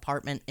rundown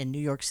apartment in New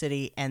York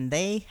City, and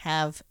they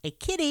have a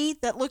kitty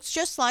that looks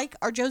just like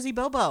our Josie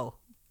Bobo.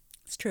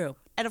 It's true.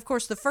 And of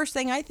course, the first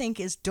thing I think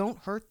is, don't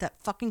hurt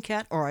that fucking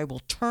cat or I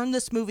will turn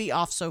this movie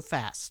off so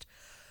fast.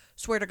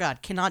 Swear to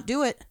God, cannot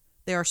do it.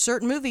 There are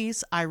certain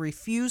movies I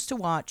refuse to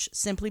watch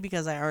simply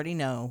because I already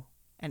know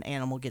an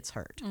animal gets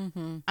hurt.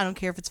 Mm-hmm. I don't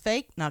care if it's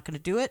fake, not going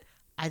to do it.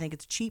 I think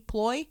it's a cheap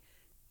ploy.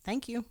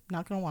 Thank you,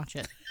 not going to watch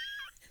it.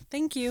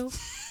 Thank you.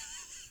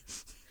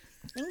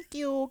 Thank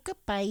you.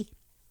 Goodbye.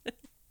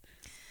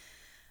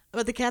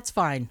 But the cat's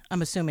fine.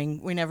 I'm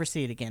assuming we never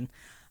see it again.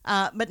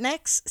 But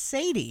next,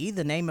 Sadie,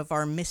 the name of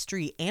our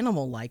mystery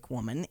animal-like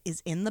woman,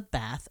 is in the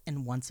bath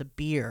and wants a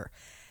beer.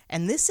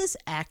 And this is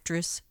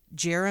actress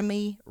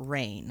Jeremy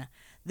Rain.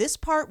 This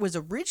part was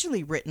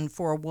originally written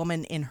for a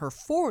woman in her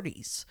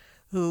 40s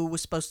who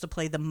was supposed to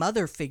play the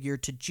mother figure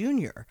to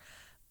Junior.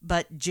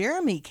 But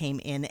Jeremy came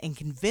in and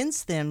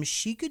convinced them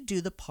she could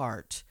do the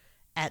part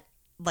at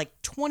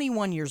like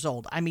 21 years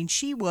old. I mean,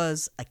 she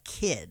was a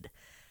kid,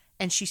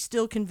 and she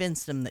still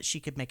convinced them that she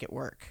could make it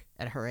work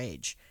at her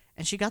age.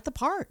 And she got the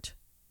part.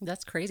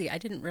 That's crazy. I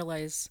didn't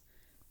realize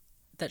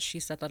that she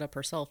set that up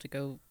herself to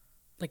go,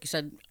 like you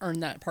said, earn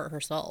that part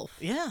herself.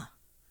 Yeah.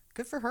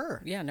 Good for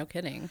her. Yeah, no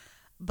kidding.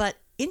 But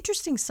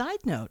interesting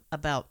side note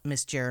about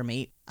Miss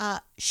Jeremy,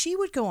 she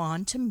would go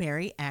on to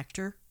marry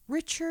actor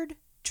Richard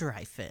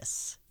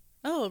Dreyfuss.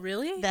 Oh,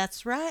 really?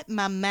 That's right,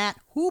 my Matt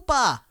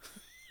Hooper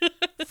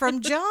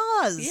from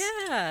Jaws.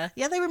 Yeah.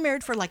 Yeah, they were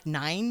married for like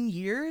 9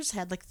 years,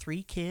 had like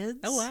 3 kids.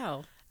 Oh,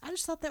 wow. I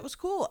just thought that was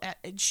cool.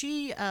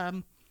 She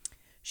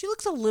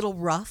looks a little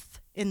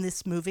rough in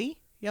this movie.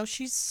 You know,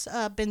 she's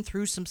been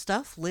through some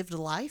stuff, lived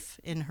a life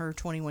in her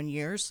 21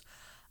 years.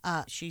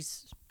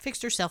 She's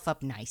fixed herself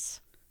up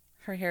nice.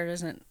 Her hair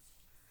isn't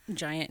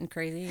giant and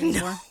crazy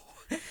anymore?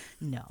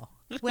 No.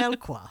 Well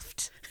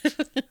coiffed.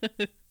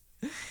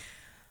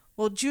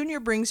 Well, Junior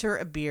brings her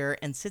a beer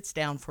and sits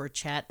down for a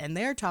chat, and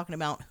they're talking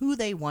about who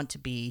they want to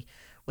be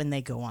when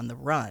they go on the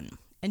run.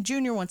 And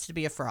Junior wants to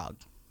be a frog.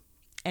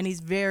 And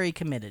he's very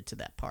committed to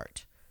that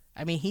part.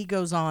 I mean, he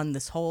goes on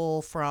this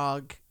whole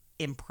frog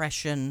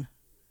impression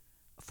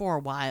for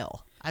a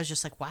while. I was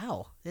just like,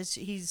 wow,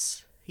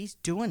 he's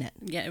doing it.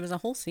 Yeah, it was a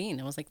whole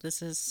scene. I was like,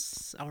 this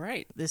is all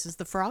right. This is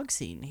the frog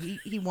scene.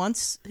 He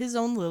wants his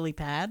own lily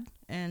pad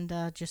and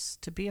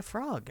just to be a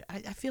frog.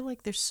 I feel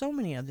like there's so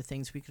many other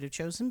things we could have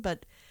chosen,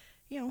 but,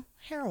 you know,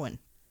 heroin.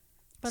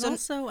 But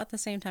also, at the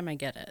same time, I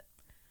get it.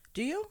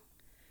 Do you?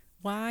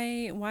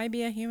 Why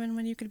be a human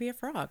when you could be a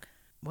frog?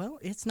 Well,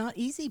 it's not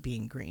easy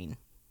being green.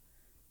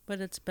 But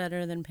it's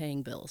better than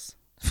paying bills.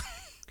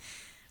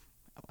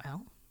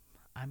 Well,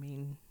 I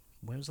mean,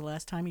 when was the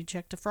last time you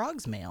checked a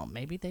frog's mail?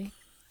 Maybe they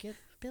get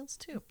bills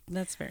too.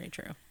 That's very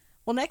true.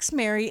 Well, next,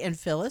 Mary and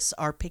Phyllis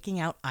are picking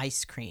out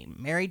ice cream.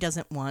 Mary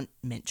doesn't want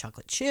mint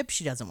chocolate chip.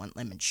 She doesn't want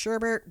lemon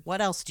sherbet.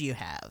 What else do you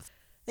have?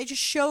 They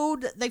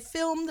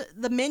filmed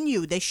the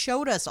menu. They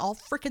showed us all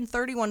freaking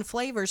 31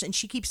 flavors, and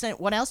she keeps saying,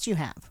 what else do you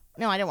have?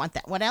 No, I don't want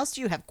that. What else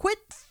do you have? Quit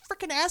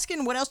freaking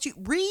asking what else do you...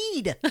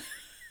 Read!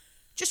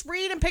 Just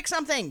read and pick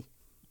something.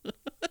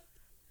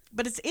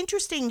 But it's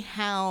interesting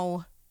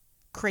how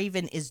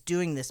Craven is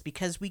doing this,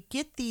 because we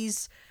get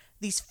these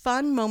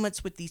fun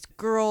moments with these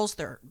girls.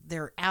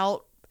 They're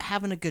out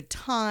having a good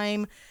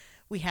time.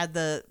 We had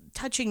the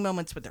touching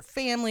moments with their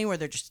family where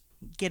they're just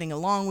getting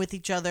along with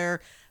each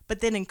other. But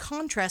then in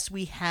contrast,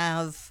 we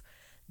have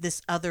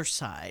this other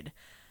side.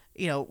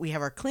 You know, we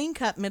have our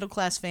clean-cut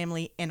middle-class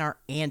family and our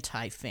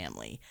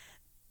anti-family.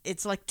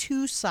 It's like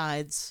two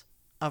sides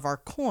of our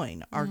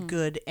coin, our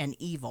good and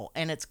evil,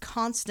 and it's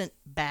constant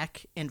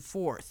back and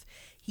forth.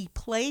 He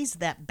plays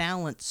that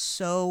balance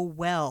so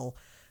well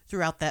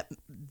throughout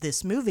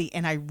this movie,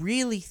 and I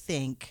really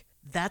think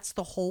that's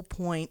the whole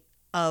point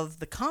of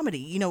the comedy.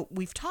 You know,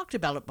 we've talked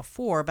about it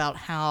before, about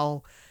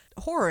how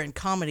horror and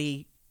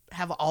comedy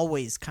have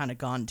always kind of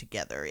gone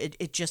together.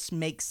 It just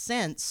makes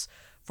sense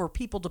for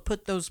people to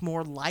put those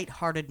more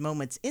lighthearted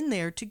moments in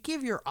there to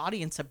give your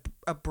audience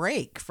a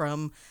break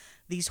from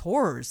these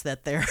horrors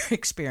that they're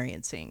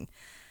experiencing.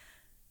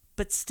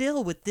 But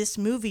still, with this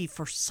movie,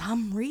 for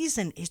some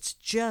reason, it's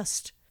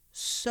just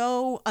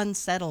so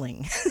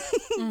unsettling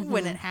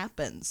when it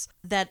happens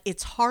that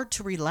it's hard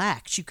to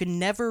relax. You can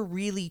never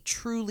really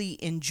truly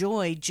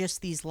enjoy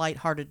just these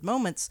lighthearted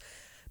moments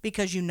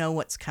because you know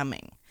what's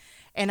coming.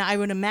 And I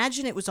would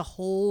imagine it was a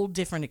whole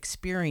different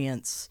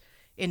experience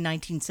in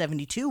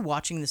 1972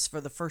 watching this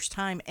for the first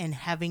time and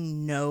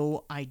having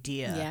no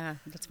idea. Yeah,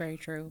 that's very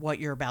true. What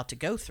you're about to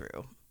go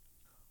through.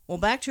 Well,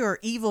 back to our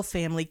evil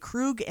family,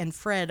 Krug and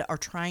Fred are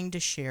trying to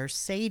share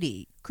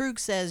Sadie. Krug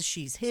says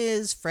she's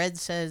his, Fred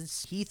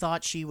says he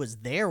thought she was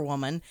their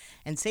woman,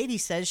 and Sadie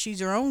says she's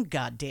her own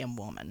goddamn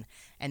woman.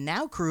 And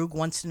now Krug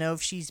wants to know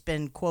if she's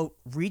been, quote,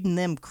 reading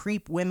them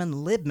creep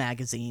women lib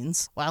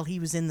magazines while he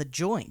was in the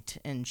joint.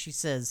 And she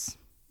says,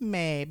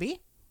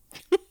 maybe.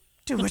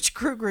 To which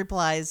Krug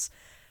replies,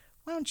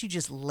 why don't you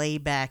just lay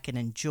back and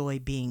enjoy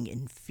being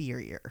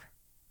inferior?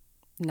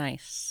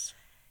 Nice.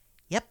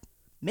 Yep.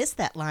 Missed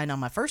that line on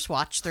my first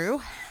watch through.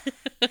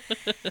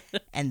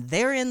 And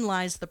therein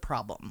lies the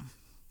problem.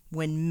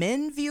 When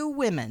men view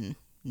women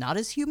not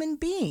as human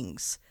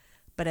beings,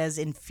 but as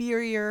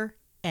inferior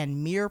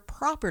and mere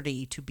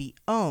property to be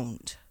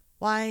owned,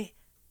 why,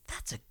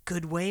 that's a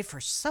good way for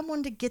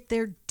someone to get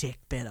their dick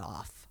bit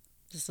off.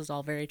 This is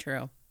all very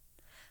true.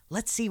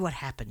 Let's see what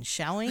happens,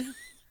 shall we?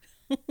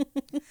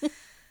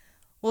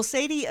 Well,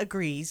 Sadie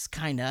agrees,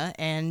 kinda,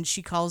 and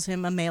she calls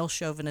him a male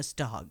chauvinist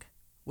dog,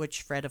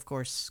 which Fred, of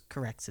course,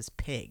 corrects as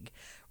pig.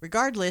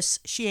 Regardless,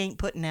 she ain't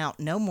putting out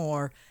no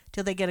more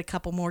till they get a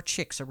couple more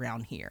chicks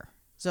around here.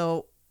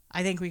 So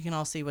I think we can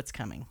all see what's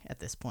coming at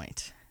this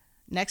point.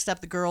 Next up,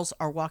 the girls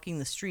are walking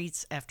the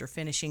streets after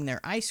finishing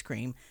their ice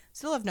cream.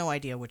 Still have no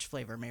idea which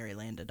flavor Mary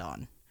landed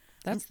on.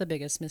 That's the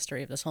biggest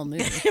mystery of this whole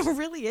movie. It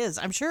really is.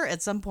 I'm sure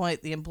at some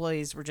point the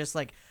employees were just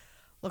like,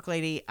 look,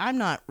 lady, I'm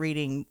not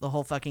reading the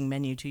whole fucking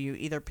menu to you.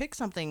 Either pick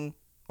something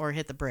or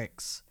hit the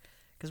bricks.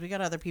 Because we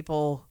got other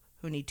people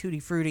who need Tutti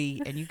Frutti,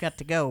 and you got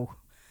to go.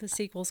 The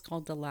sequel's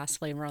called The Last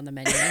Flavor on the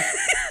Menu.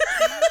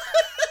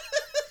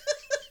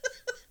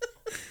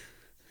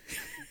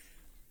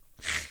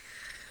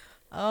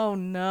 Oh,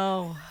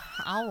 no.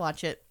 I'll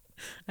watch it.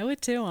 I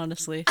would too,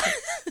 honestly.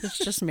 It's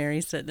just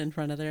Mary sitting in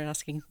front of there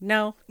asking,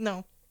 no.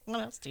 No.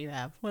 What else do you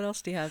have? What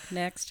else do you have?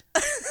 Next.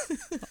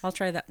 I'll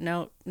try that.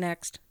 No,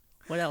 next.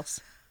 What else?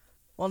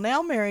 Well,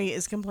 now Mary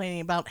is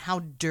complaining about how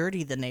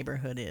dirty the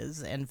neighborhood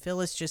is, and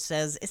Phyllis just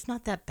says, it's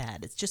not that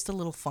bad. It's just a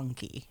little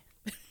funky.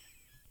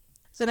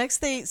 So next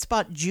they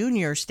spot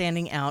Junior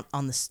standing out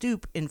on the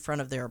stoop in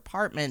front of their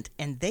apartment,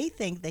 and they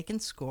think they can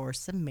score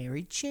some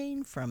Mary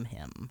Jane from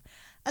him.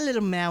 A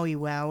little Maui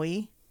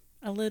Wowie.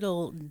 A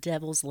little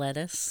devil's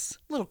lettuce.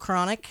 A little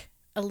chronic.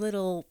 A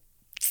little...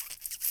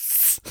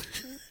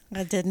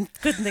 couldn't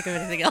think of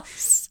anything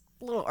else.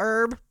 A little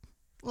herb.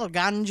 A little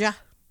ganja. A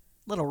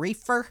little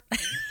reefer.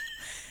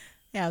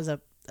 Yeah, I was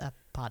a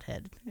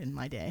pothead in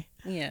my day.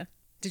 Yeah.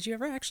 Did you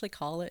ever actually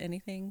call it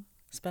anything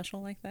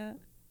special like that?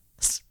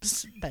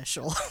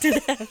 Special. Did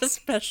it have a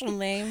special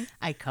name?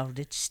 I called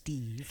it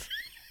Steve.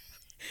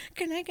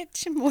 Can I get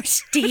some more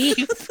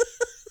Steve?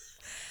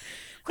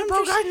 Quit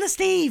bogarting the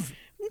Steve.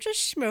 I'm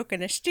just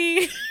smoking a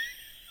Steve.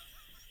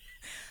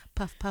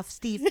 Puff, puff,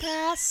 Steve,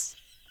 pass.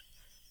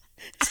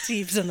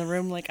 Steve's in the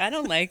room like, I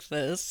don't like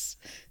this.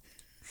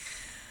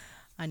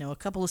 I know a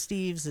couple of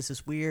Steves. This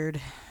is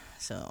weird.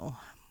 So,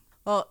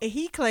 well,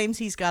 he claims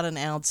he's got an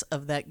ounce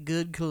of that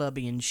good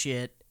Colombian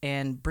shit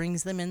and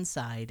brings them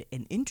inside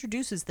and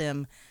introduces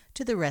them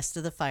to the rest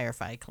of the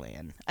Firefly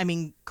clan. I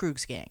mean,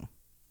 Krug's gang.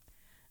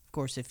 Of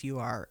course, if you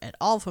are at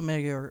all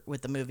familiar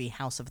with the movie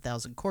House of a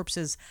Thousand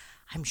Corpses,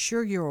 I'm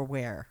sure you're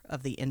aware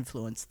of the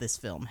influence this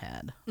film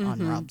had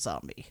on Rob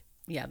Zombie.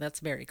 Yeah, that's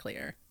very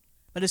clear.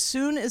 But as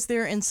soon as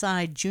they're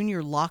inside,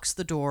 Junior locks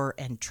the door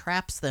and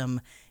traps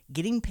them,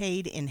 getting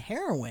paid in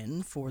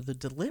heroin for the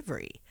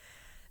delivery.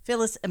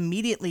 Phyllis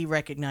immediately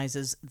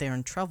recognizes they're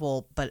in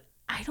trouble, but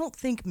I don't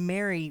think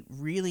Mary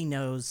really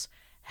knows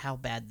how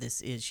bad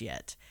this is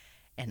yet.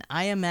 And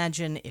I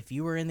imagine if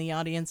you were in the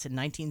audience in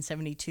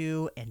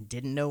 1972 and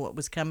didn't know what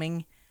was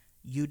coming,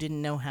 you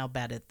didn't know how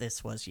bad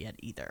this was yet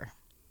either.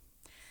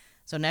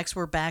 So next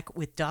we're back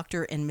with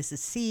Dr. and Mrs.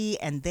 C,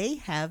 and they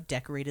have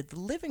decorated the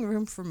living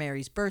room for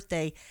Mary's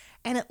birthday,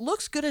 and it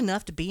looks good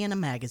enough to be in a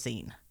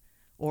magazine.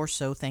 Or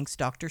so thinks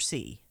Dr.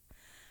 C.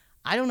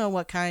 I don't know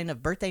what kind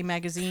of birthday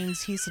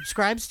magazines he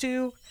subscribes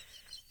to.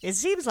 It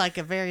seems like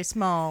a very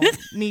small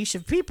niche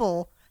of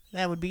people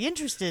that would be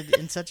interested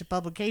in such a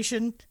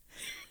publication.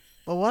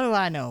 But what do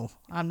I know?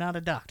 I'm not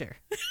a doctor.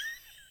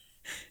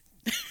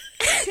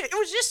 It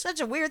was just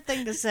such a weird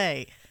thing to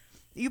say.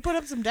 You put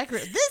up some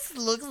decorations. This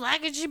looks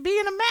like it should be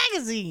in a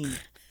magazine.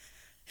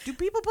 Do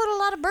people put a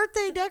lot of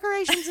birthday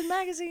decorations in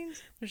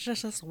magazines? There's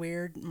just this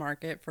weird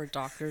market for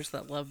doctors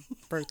that love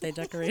birthday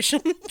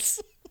decorations.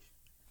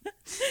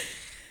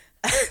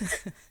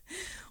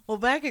 Well,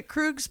 back at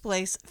Krug's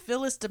place,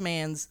 Phyllis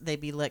demands they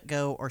be let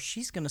go or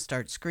she's going to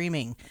start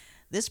screaming.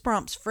 This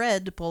prompts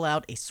Fred to pull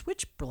out a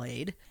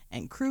switchblade,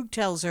 and Krug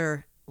tells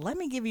her, let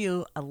me give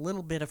you a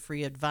little bit of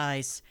free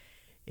advice.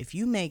 If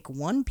you make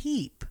one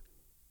peep,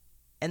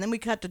 and then we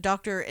cut to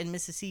Dr. and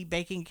Mrs. C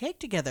baking cake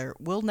together,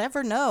 we'll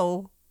never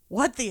know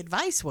what the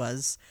advice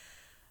was.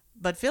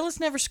 But Phyllis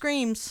never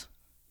screams.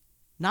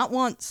 Not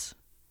once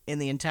in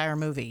the entire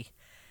movie.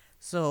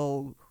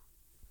 So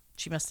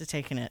she must have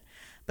taken it.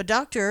 But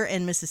Dr.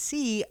 and Mrs.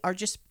 C are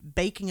just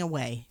baking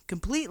away,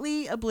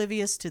 completely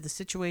oblivious to the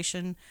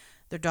situation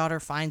their daughter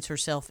finds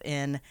herself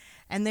in.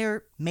 And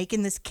they're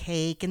making this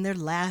cake, and they're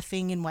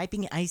laughing and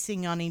wiping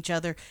icing on each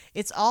other.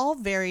 It's all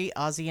very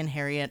Ozzie and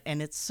Harriet,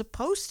 and it's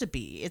supposed to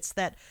be. It's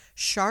that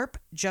sharp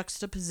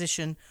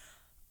juxtaposition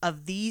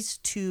of these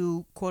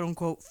two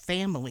quote-unquote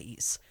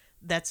families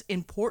that's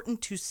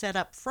important to set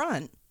up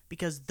front,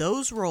 because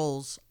those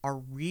roles are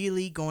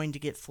really going to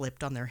get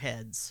flipped on their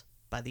heads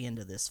by the end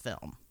of this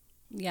film.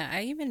 Yeah,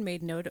 I even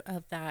made note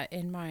of that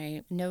in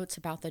my notes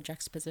about the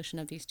juxtaposition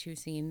of these two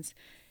scenes,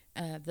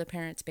 the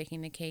parents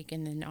baking the cake,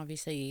 and then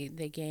obviously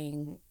the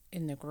gang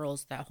and the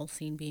girls, that whole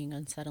scene being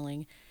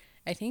unsettling.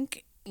 I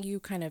think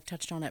you kind of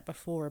touched on it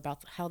before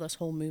about how this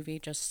whole movie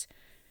just,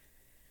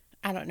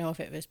 I don't know if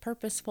it was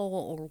purposeful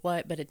or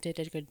what, but it did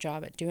a good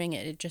job at doing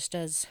it. It just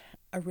does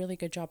a really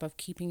good job of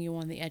keeping you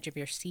on the edge of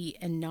your seat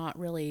and not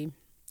really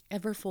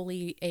ever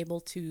fully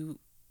able to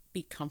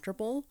be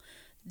comfortable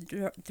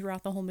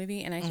throughout the whole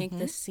movie. And I think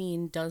this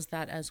scene does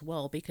that as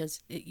well,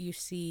 because you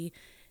see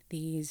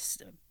these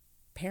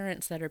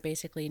parents that are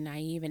basically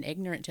naive and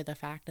ignorant to the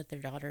fact that their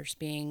daughter's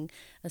being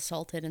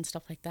assaulted and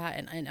stuff like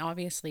that. And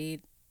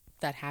obviously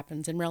that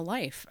happens in real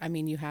life. I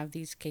mean, you have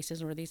these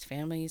cases where these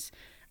families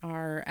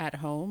are at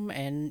home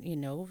and, you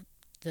know,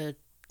 the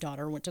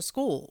daughter went to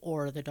school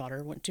or the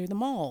daughter went to the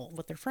mall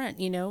with their friend.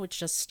 You know, it's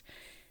just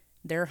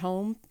their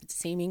home,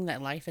 seeming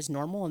that life is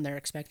normal, and they're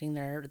expecting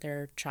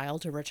their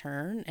child to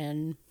return,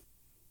 and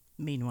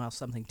meanwhile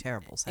something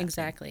terrible's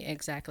happening.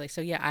 Exactly. So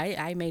yeah,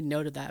 I made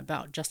note of that,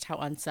 about just how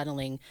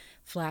unsettling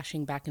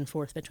flashing back and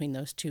forth between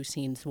those two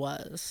scenes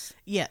was.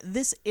 Yeah,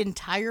 this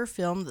entire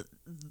film,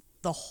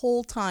 the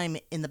whole time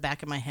in the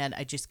back of my head,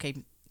 I just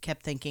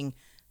kept thinking,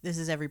 this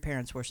is every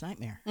parent's worst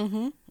nightmare.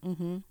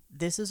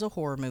 This is a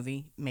horror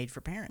movie made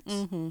for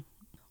parents.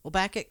 Well,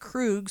 back at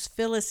Krug's,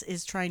 Phyllis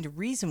is trying to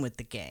reason with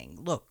the gang.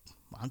 Look,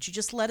 why don't you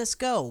just let us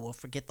go? We'll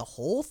forget the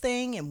whole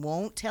thing and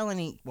won't tell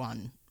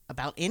anyone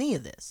about any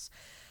of this.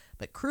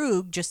 But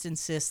Krug just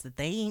insists that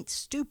they ain't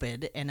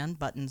stupid and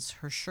unbuttons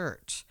her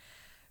shirt.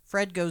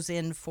 Fred goes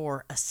in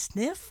for a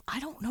sniff.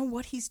 I don't know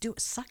what he's doing,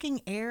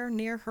 sucking air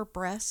near her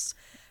breasts.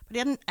 But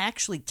he doesn't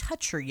actually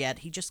touch her yet.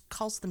 He just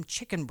calls them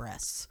chicken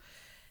breasts.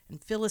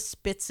 And Phyllis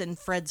spits in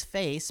Fred's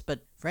face,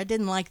 but Fred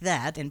didn't like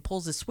that and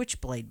pulls his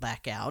switchblade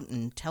back out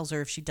and tells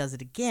her if she does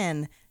it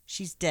again,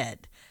 she's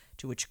dead.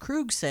 To which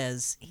Krug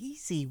says,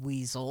 easy,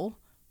 weasel.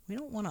 We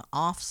don't want to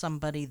off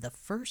somebody the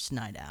first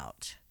night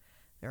out.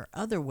 There are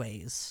other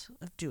ways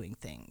of doing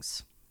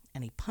things.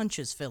 And he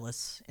punches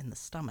Phyllis in the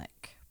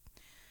stomach.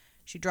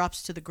 She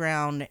drops to the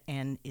ground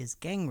and is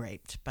gang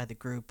raped by the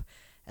group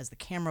as the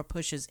camera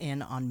pushes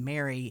in on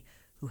Mary,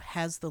 who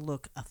has the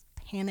look of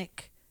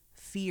panic,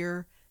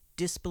 fear,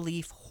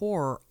 disbelief,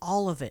 horror,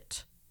 all of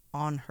it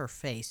on her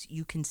face.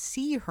 You can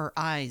see her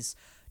eyes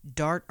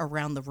dart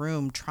around the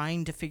room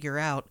trying to figure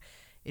out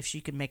if she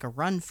can make a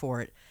run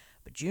for it.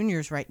 But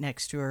Junior's right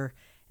next to her,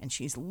 and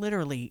she's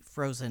literally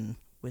frozen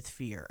with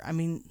fear. I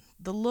mean,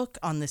 the look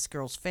on this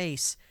girl's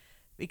face,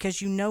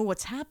 because you know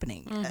what's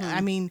happening.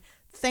 I mean,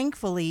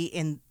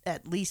 thankfully,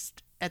 at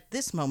least at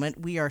this moment,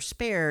 we are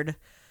spared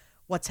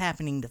what's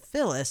happening to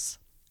Phyllis,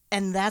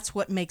 and that's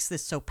what makes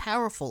this so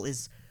powerful,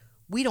 is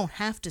we don't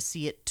have to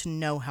see it to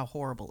know how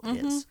horrible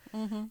it is.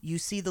 You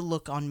see the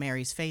look on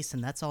Mary's face,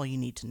 and that's all you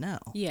need to know.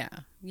 Yeah.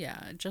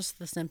 Just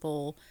the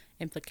simple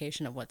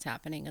implication of what's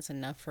happening is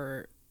enough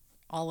for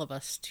all of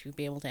us to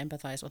be able to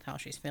empathize with how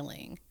she's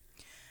feeling.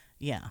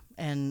 Yeah,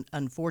 and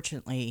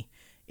unfortunately,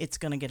 it's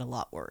going to get a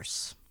lot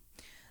worse.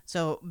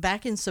 So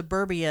back in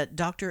suburbia,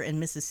 Dr.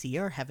 and Mrs. C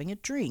are having a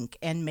drink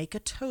and make a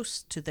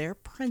toast to their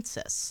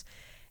princess.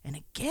 And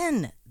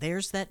again,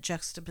 there's that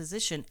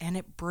juxtaposition, and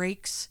it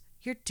breaks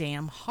your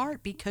damn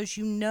heart, because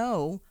you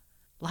know,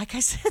 like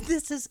I said,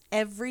 this is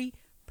every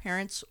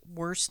parent's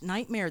worst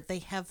nightmare. They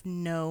have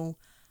no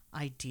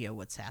idea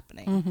what's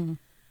happening.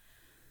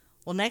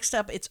 Well, next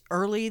up, it's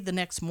early the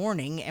next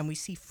morning, and we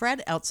see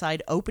Fred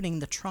outside opening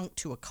the trunk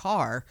to a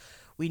car.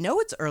 We know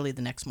it's early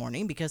the next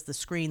morning because the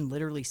screen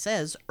literally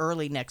says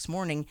early next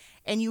morning,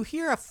 and you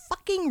hear a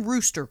fucking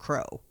rooster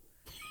crow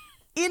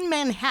in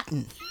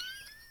Manhattan.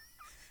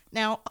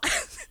 Now,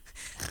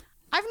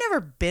 I've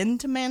never been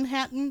to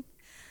Manhattan,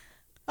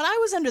 but I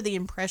was under the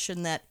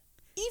impression that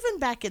even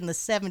back in the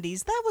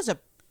 70s, that was a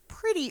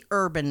pretty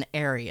urban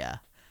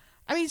area.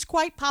 I mean, it's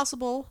quite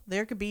possible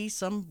there could be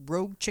some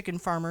rogue chicken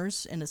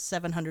farmers in a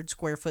 700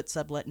 square foot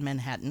sublet in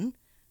Manhattan.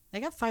 They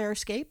got fire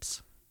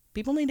escapes.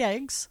 People need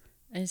eggs.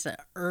 It's an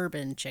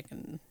urban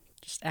chicken,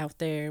 just out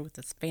there with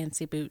its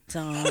fancy boots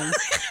on.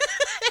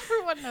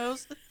 Everyone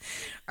knows.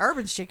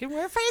 Urban chicken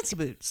wear fancy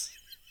boots.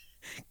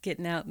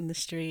 Getting out in the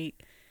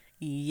street,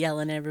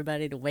 yelling at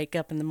everybody to wake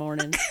up in the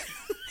morning.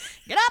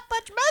 Get up,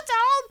 put your boots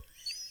on.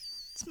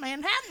 It's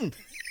Manhattan.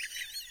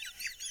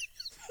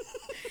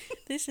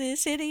 This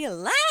is City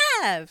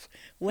Alive.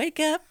 Wake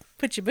up,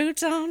 put your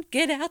boots on,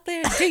 get out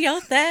there, do your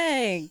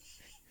thing.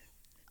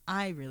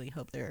 I really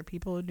hope there are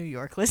people in New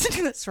York listening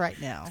to this right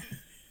now.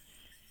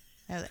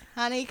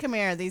 Honey, come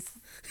here. These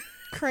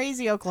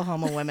crazy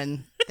Oklahoma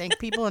women think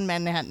people in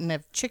Manhattan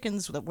have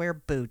chickens that wear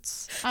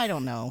boots. I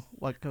don't know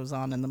what goes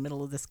on in the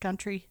middle of this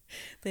country.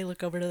 They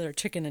look over to their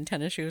chicken and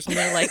tennis shoes and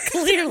they're like,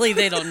 clearly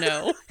they don't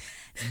know.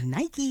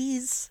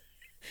 Nikes.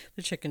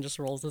 The chicken just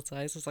rolls its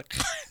eyes. It's like,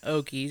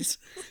 Okies.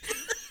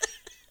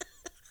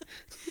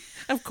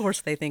 Of course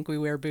they think we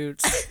wear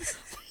boots.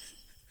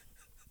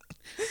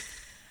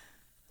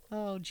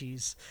 Oh,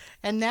 geez.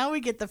 And now we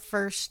get the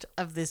first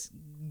of this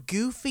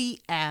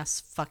goofy-ass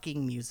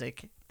fucking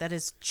music that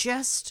is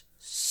just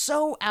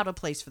so out of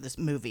place for this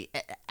movie.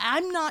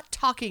 I'm not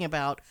talking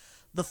about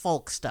the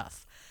folk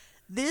stuff.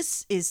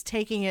 This is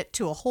taking it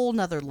to a whole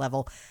nother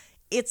level.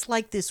 It's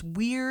like this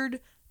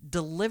weird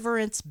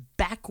Deliverance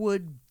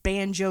backwood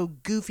banjo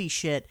goofy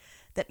shit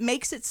that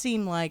makes it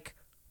seem like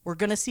we're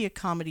going to see a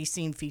comedy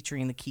scene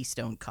featuring the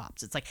Keystone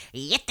Cops. It's like,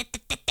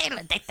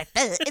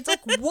 it's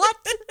like, what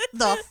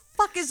the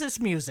fuck is this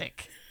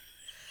music?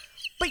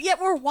 But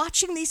yet we're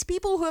watching these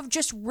people who have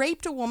just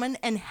raped a woman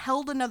and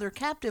held another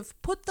captive,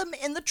 put them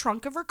in the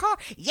trunk of her car.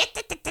 Is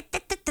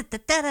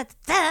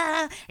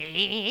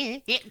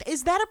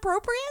that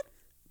appropriate?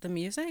 The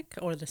music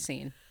or the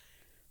scene?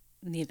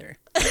 Neither.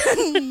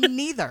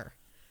 Neither.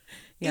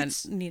 Yeah,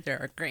 neither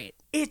are great.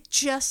 It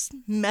just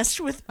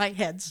messed with my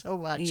head so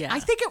much. Yeah.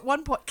 I think at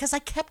one point, because I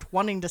kept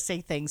wanting to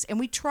say things, and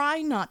we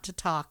try not to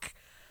talk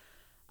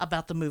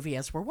about the movie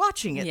as we're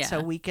watching it,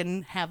 so we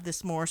can have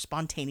this more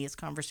spontaneous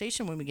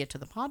conversation when we get to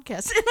the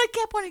podcast. And I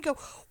kept wanting to go,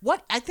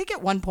 what? I think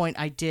at one point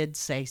I did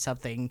say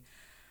something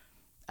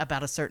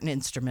about a certain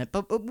instrument,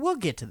 but we'll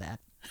get to that.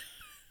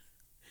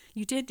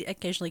 You did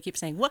occasionally keep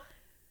saying, what?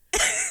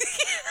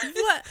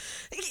 What?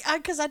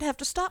 Because I'd have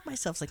to stop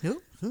myself. It's like,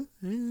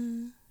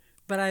 no.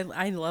 But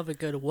I love a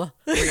good what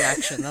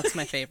reaction. That's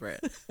my favorite.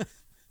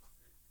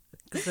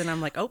 Because then I'm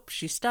like, oh,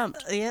 she's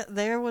stumped. Yeah,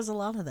 there was a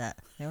lot of that.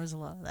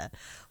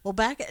 Well,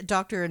 back at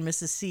Dr. and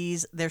Mrs.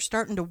 C's, they're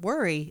starting to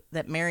worry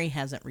that Mary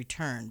hasn't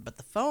returned, but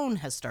the phone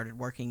has started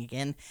working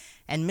again,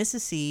 and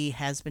Mrs. C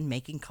has been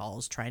making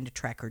calls trying to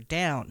track her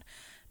down.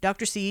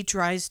 Dr. C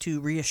tries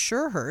to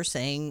reassure her,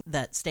 saying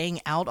that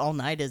staying out all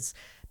night is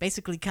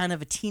basically kind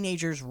of a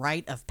teenager's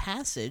rite of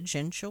passage,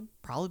 and she'll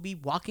probably be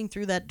walking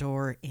through that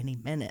door any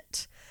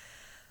minute.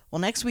 Well,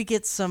 next we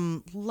get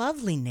some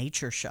lovely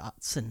nature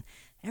shots, and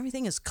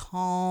everything is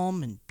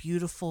calm and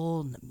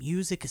beautiful, and the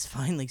music is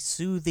finally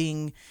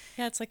soothing.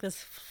 Yeah, it's like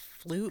this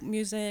flute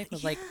music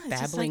with like it's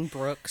just babbling like,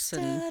 brooks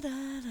and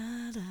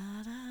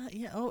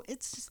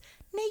it's just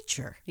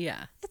nature.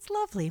 yeah. It's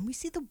lovely, and we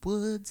see the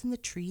woods and the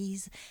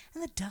trees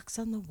and the ducks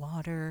on the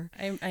water.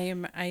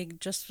 I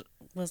just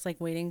was like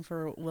waiting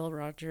for Will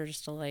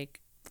Rogers to like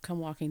come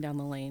walking down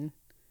the lane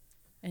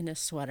in his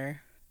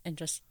sweater and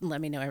just let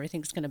me know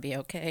everything's gonna be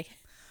okay.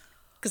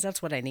 Because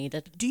that's what I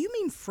needed. Do you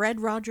mean Fred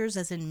Rogers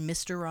as in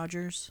Mr.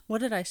 Rogers?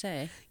 What did I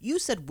say? You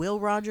said Will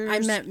Rogers. I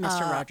meant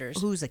Mr.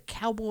 Rogers. Who's a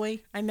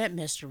cowboy. I meant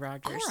Mr.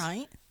 Rogers. All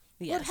right.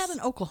 Yes. Well, it had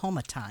an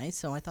Oklahoma tie,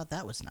 so I thought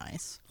that was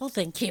nice. Well,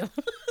 thank you.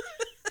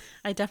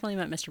 I definitely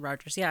meant Mr.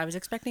 Rogers. Yeah, I was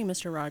expecting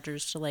Mr.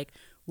 Rogers to like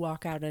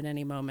walk out at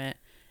any moment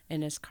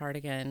in his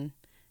cardigan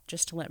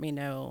just to let me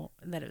know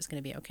that it was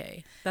going to be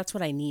okay. That's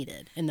what I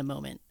needed in the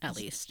moment, at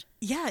least.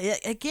 Yeah,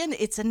 again,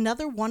 it's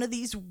another one of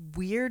these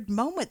weird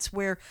moments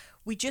where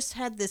we just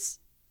had this,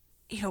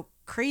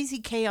 crazy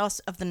chaos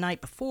of the night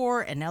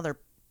before, and now they're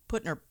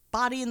putting her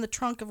body in the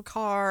trunk of a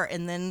car,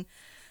 and then,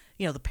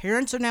 the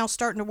parents are now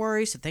starting to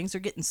worry, so things are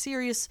getting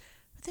serious.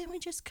 But then we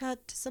just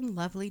cut to some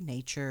lovely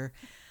nature.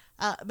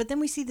 But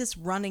then we see this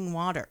running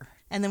water,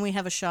 and then we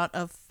have a shot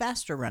of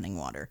faster running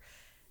water,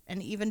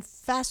 and even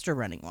faster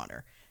running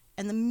water.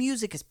 And the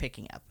music is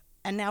picking up,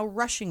 and now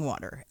rushing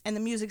water, and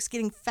the music's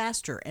getting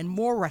faster, and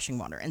more rushing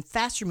water, and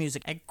faster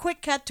music, and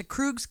quick cut to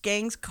Krug's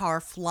gang's car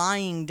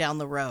flying down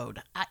the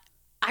road.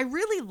 I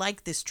really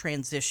like this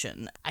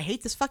transition. I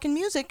hate this fucking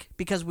music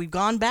because we've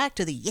gone back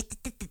to the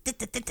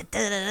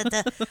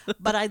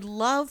but I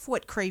love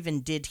what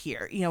Craven did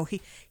here. You know,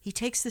 he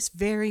takes this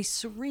very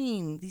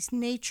serene, these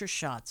nature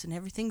shots, and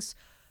everything's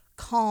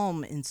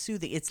calm and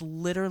soothing. It's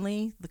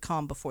literally the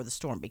calm before the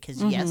storm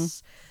because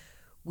yes,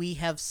 we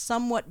have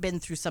somewhat been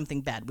through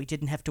something bad. We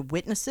didn't have to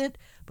witness it,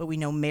 but we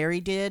know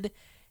Mary did,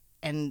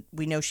 and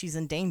we know she's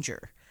in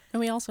danger. And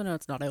we also know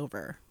it's not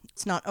over.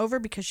 It's not over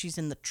because she's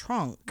in the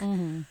trunk.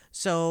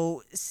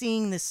 So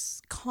seeing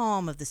this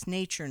calm of this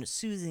nature and it's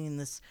soothing and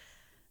this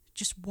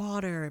just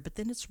water, but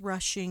then it's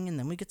rushing and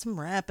then we get some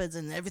rapids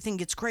and everything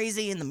gets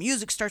crazy and the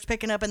music starts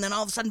picking up and then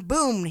all of a sudden,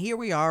 boom, here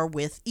we are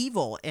with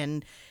evil.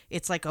 And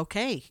it's like,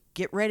 okay,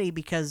 get ready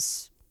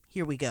because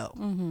here we go.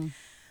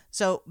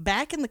 So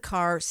back in the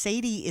car,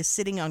 Sadie is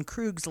sitting on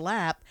Krug's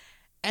lap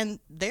and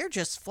they're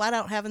just flat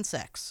out having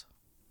sex.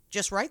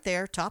 Just right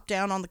there, top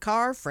down on the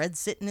car. Fred's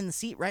sitting in the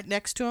seat right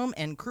next to him,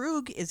 and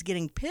Krug is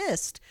getting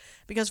pissed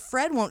because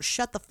Fred won't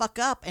shut the fuck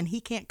up and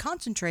he can't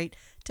concentrate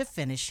to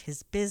finish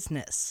his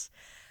business.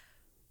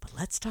 But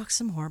let's talk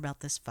some more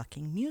about this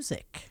fucking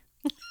music.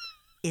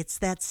 It's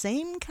that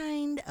same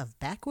kind of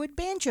backwood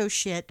banjo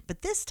shit,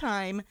 but this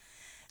time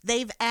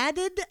they've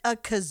added a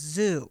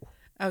kazoo.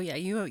 Oh, yeah,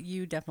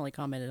 you definitely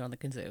commented on the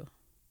kazoo.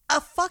 A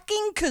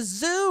fucking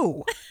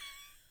kazoo!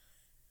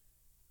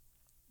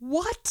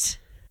 What?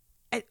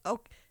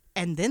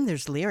 And then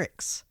there's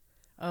lyrics.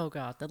 Oh,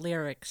 God, the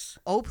lyrics.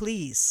 Oh,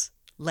 please,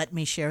 let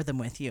me share them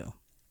with you.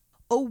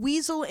 Oh,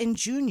 Weasel and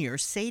Junior,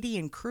 Sadie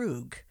and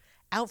Krug,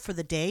 out for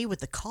the day with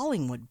the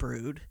Collingwood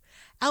brood.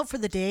 Out for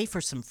the day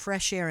for some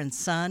fresh air and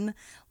sun.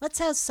 Let's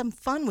have some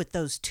fun with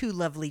those two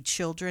lovely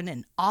children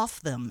and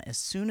off them as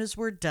soon as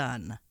we're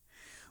done.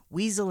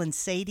 Weasel and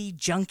Sadie,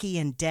 Junkie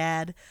and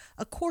Dad,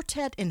 a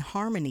quartet in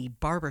harmony,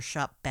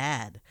 barbershop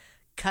bad.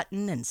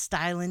 Cuttin' and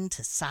stylin'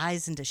 to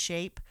size and to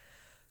shape.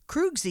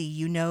 Krugsy,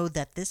 you know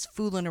that this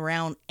fooling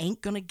around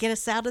ain't gonna get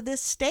us out of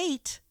this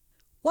state.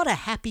 What a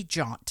happy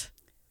jaunt.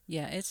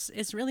 Yeah,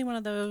 it's really one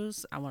of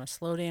those, I want to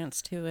slow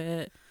dance to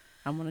it.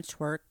 I want to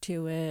twerk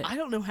to it. I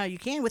don't know how you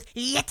can with...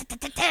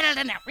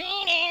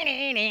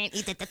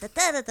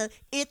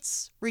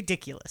 It's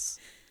ridiculous.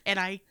 And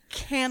I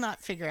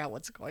cannot figure out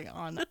what's going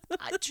on.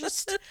 I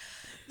just...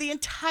 The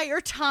entire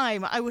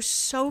time, I was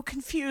so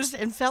confused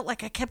and felt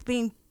like I kept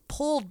being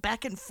pulled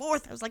back and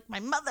forth. I was like, my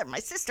mother, my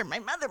sister, my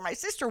mother, my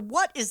sister.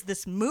 What is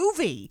this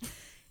movie?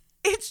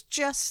 It's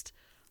just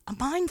a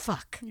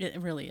mindfuck. It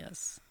really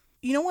is.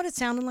 You know what it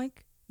sounded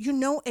like? You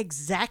know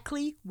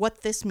exactly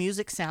what this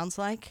music sounds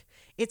like?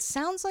 It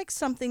sounds like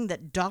something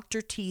that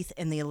Dr. Teeth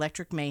and the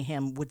Electric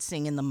Mayhem would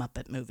sing in the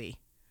Muppet movie.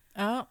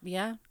 Oh,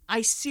 yeah.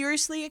 I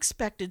seriously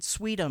expected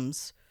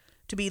Sweetums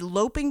to be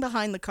loping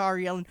behind the car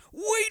yelling,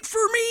 "Wait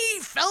for me,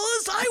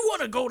 fellas, I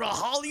want to go to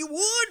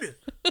Hollywood."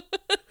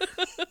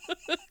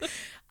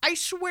 I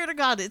swear to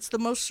God, it's the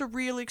most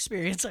surreal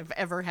experience I've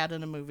ever had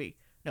in a movie.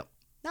 No,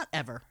 not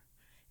ever.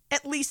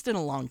 At least in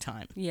a long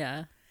time.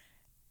 Yeah.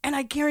 And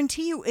I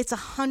guarantee you it's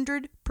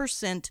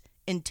 100%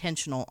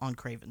 intentional on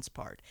Craven's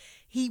part.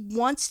 He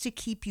wants to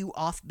keep you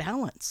off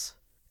balance.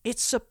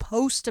 It's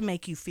supposed to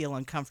make you feel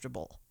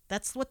uncomfortable.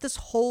 That's what this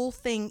whole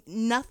thing,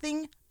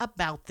 nothing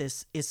about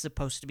this is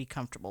supposed to be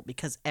comfortable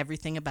because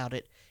everything about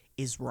it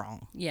is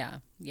wrong. Yeah,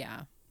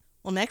 yeah.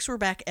 Well, next we're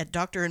back at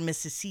Dr. and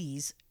Mrs.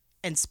 C's.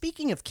 And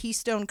speaking of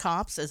Keystone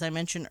Cops, as I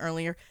mentioned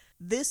earlier,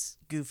 this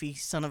goofy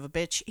son of a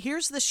bitch,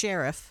 here's the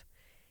sheriff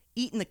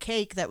eating the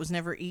cake that was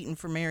never eaten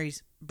for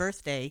Mary's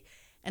birthday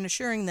and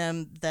assuring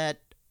them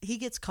that he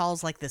gets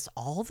calls like this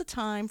all the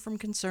time from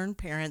concerned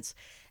parents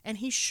and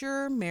he's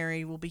sure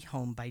Mary will be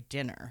home by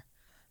dinner.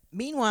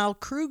 Meanwhile,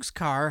 Krug's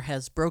car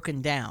has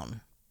broken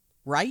down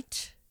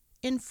right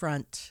in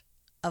front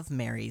of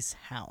Mary's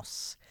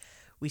house.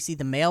 We see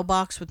the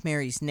mailbox with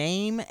Mary's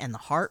name and the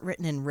heart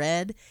written in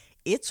red.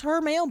 It's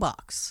her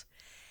mailbox.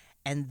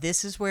 And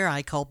this is where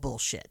I call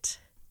bullshit.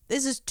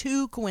 This is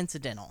too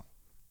coincidental.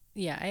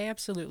 Yeah, I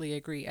absolutely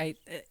agree.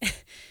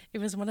 It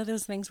was one of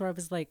those things where I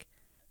was like,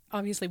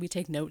 obviously we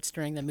take notes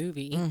during the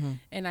movie,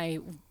 and I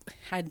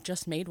had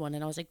just made one,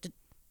 and I was like,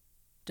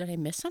 did I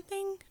miss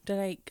something?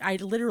 I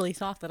literally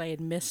thought that I had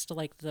missed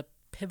like the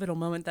pivotal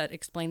moment that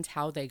explains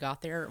how they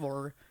got there,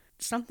 or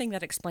something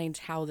that explains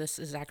how this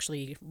is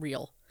actually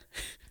real.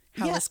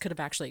 How this could have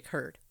actually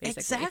occurred, basically.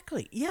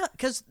 Exactly. Yeah,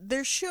 because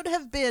there should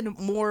have been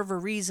more of a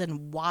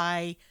reason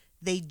why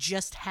they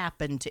just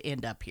happened to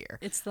end up here.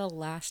 It's the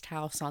last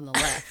house on the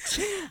left.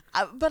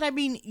 But I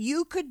mean,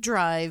 you could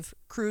drive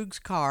Krug's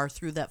car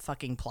through that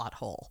fucking plot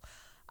hole.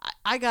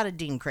 I got a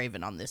Dean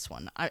Craven on this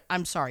one.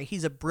 I'm sorry.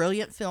 He's a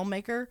brilliant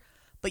filmmaker,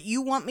 but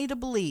you want me to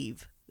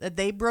believe that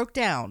they broke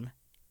down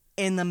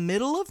in the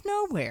middle of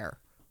nowhere,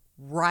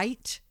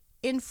 right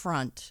in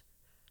front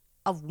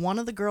of one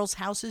of the girls'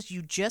 houses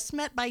you just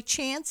met by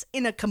chance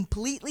in a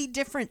completely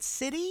different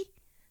city?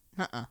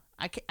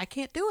 I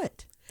can't do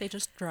it. They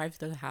just drive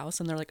through the house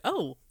and they're like,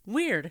 oh,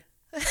 weird.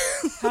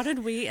 How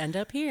did we end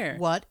up here?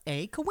 What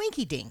a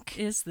coinky dink.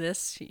 Is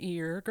this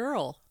your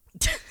girl?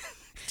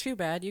 Too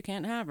bad you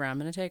can't have her. I'm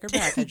going to take her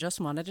back. I just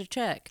wanted to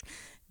check.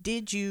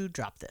 Did you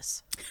drop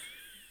this?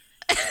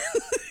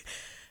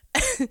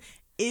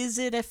 Is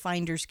it a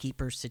finders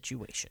keepers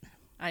situation?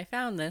 I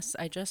found this.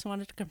 I just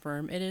wanted to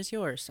confirm it is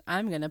yours.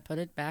 I'm going to put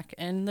it back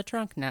in the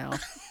trunk now.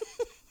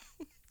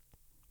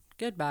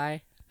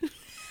 Goodbye.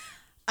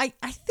 I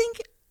think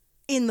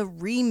in the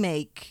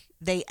remake,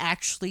 they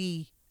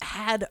actually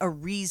had a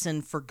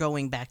reason for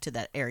going back to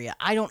that area.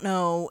 I don't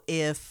know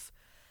if...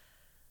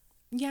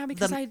 Yeah,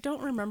 because I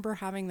don't remember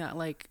having that,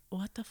 like,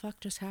 what the fuck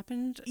just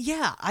happened?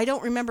 Yeah, I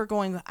don't remember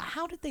going,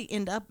 how did they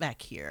end up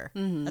back here?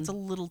 Mm-hmm. That's a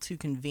little too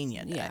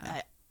convenient.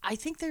 Yeah. I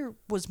think there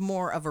was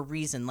more of a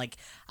reason. Like,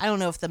 I don't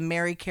know if the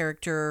Mary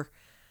character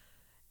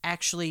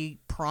actually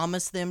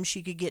promised them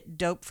she could get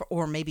dope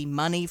or maybe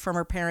money from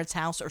her parents'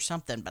 house or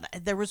something.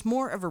 But there was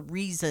more of a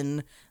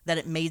reason that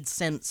it made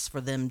sense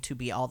for them to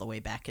be all the way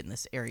back in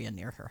this area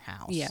near her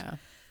house. Yeah.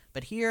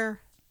 But here,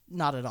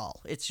 not at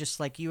all. It's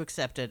just like, you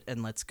accept it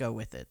and let's go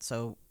with it.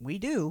 So we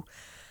do.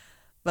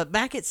 But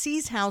back at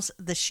C's house,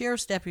 the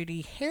sheriff's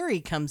deputy, Harry,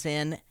 comes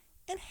in.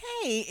 And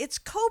hey, it's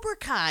Cobra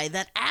Kai,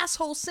 that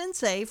asshole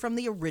sensei from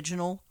the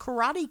original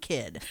Karate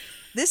Kid.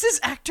 This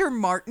is actor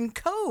Martin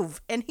Kove,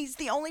 and he's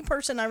the only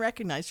person I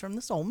recognize from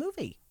this whole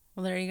movie.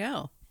 Well, there you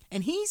go.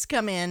 And he's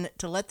come in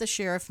to let the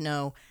sheriff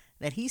know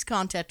that he's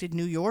contacted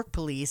New York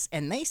police,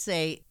 and they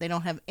say they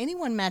don't have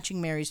anyone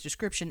matching Mary's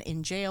description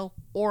in jail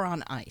or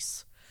on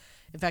ice.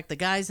 In fact, the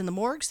guys in the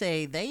morgue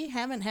say they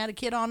haven't had a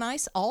kid on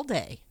ice all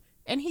day.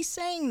 And he's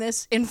saying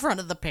this in front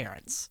of the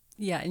parents.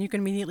 Yeah, and you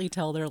can immediately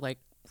tell they're like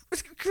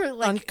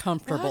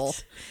uncomfortable.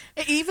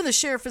 What? Even the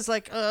sheriff is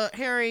like,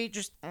 Harry,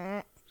 just...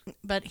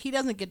 But he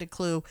doesn't get a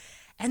clue.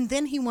 And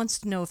then he wants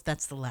to know if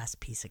that's the last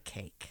piece of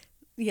cake.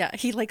 Yeah,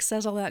 he like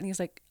says all that and he's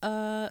like,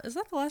 is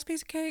that the last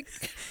piece of cake?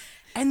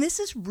 And this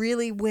is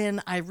really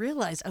when I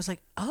realized, I was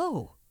like,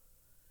 oh,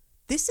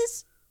 this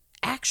is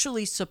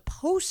actually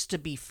supposed to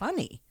be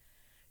funny.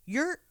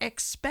 You're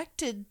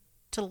expected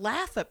to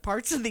laugh at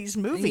parts of these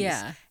movies.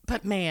 Yeah.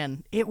 But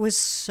man, it was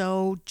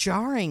so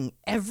jarring.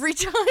 Every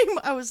time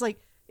I was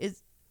like,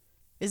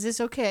 is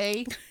this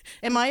okay?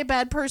 Am I a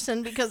bad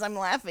person because I'm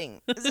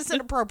laughing? Is this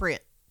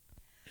inappropriate?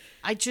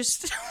 I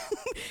just,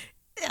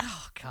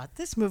 oh God,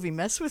 this movie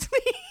messed with me.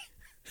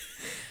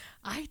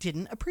 I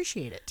didn't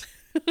appreciate it.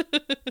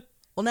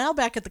 Well, now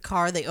back at the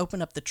car, they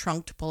open up the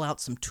trunk to pull out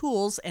some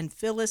tools, and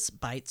Phyllis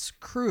bites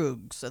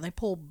Krug. So they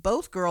pull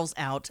both girls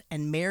out,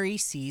 and Mary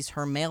sees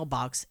her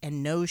mailbox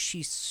and knows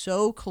she's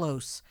so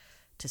close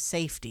to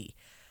safety.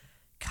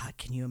 God,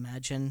 can you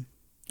imagine?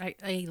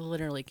 I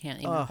literally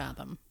can't even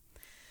fathom.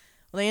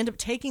 Well, they end up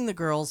taking the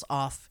girls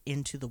off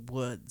into the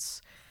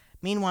woods.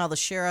 Meanwhile, the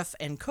sheriff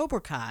and Cobra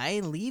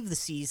Kai leave the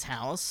C's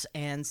house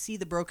and see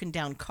the broken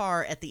down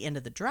car at the end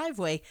of the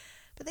driveway,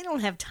 but they don't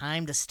have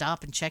time to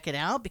stop and check it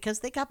out because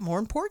they got more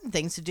important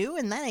things to do,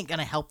 and that ain't going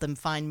to help them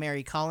find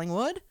Mary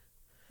Collingwood.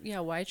 Yeah,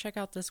 why check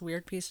out this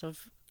weird piece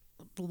of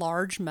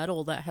large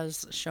metal that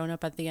has shown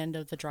up at the end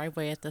of the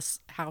driveway at this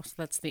house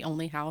that's the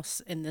only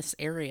house in this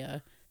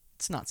area?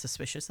 It's not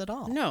suspicious at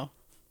all. No,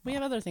 we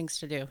have other things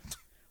to do.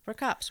 We're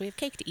cops. We have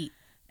cake to eat.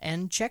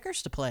 And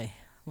checkers to play,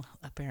 well,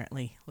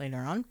 apparently, later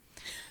on.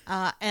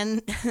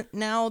 And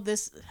now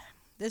this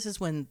is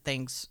when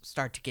things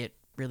start to get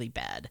really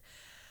bad.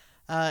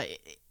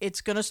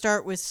 It's going to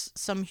start with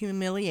some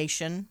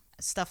humiliation.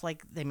 Stuff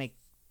like they make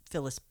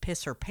Phyllis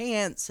piss her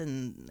pants,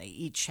 and they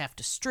each have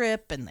to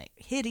strip, and they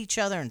hit each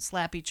other and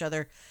slap each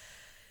other.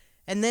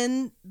 And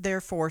then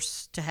they're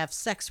forced to have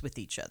sex with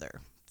each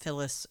other,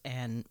 Phyllis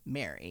and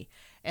Mary.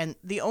 And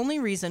the only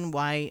reason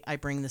why I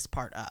bring this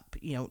part up,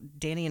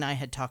 Danny and I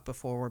had talked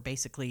before, we're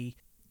basically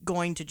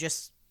going to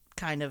just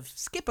kind of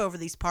skip over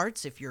these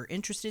parts. If you're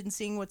interested in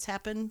seeing what's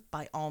happened,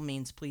 by all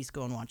means, please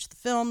go and watch the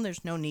film.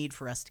 There's no need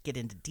for us to get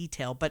into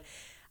detail. But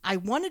I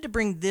wanted to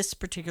bring this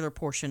particular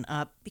portion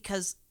up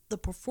because the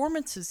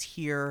performances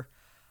here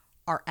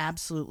are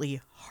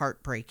absolutely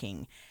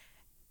heartbreaking.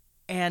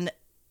 And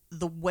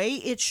the way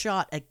it's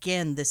shot,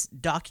 again, this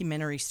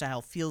documentary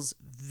style feels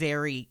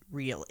very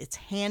real. It's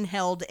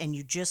handheld, and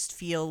you just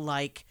feel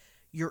like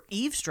you're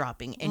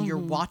eavesdropping and you're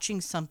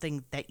watching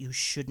something that you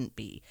shouldn't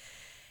be.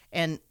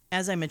 And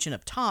as I mentioned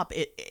up top,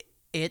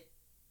 it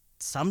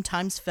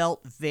sometimes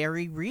felt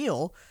very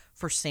real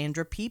for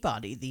Sandra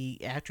Peabody,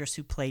 the actress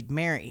who played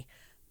Mary.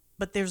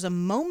 But there's a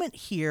moment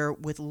here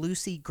with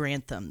Lucy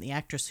Grantham, the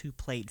actress who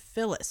played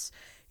Phyllis.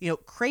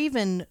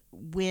 Craven,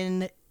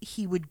 when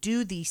he would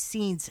do these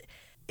scenes,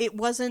 it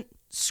wasn't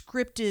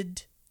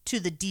scripted to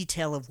the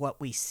detail of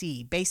what we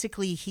see.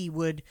 Basically, he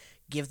would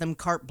give them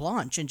carte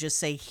blanche and just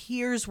say,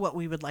 here's what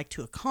we would like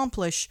to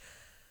accomplish,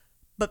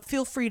 but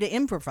feel free to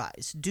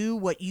improvise. Do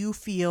what you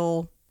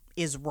feel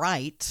is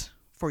right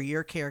for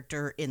your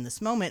character in this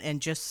moment and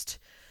just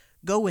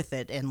go with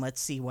it and let's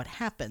see what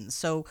happens.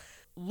 So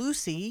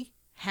Lucy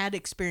had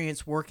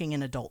experience working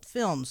in adult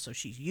films, so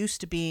she's used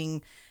to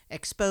being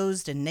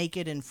exposed and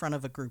naked in front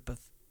of a group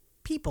of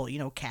people,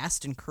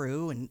 cast and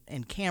crew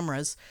and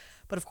cameras.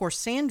 But of course,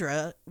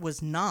 Sandra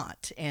was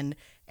not. And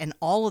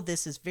all of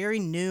this is very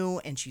new,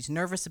 and she's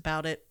nervous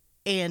about it.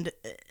 And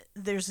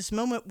there's this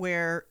moment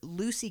where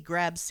Lucy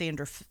grabs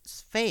Sandra's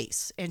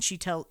face, and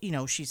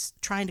she's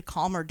trying to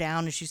calm her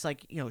down, and she's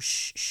like,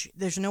 shh, shh,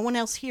 there's no one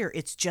else here.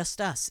 It's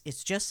just us.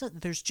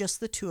 There's just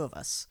the two of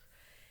us.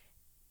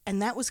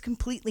 And that was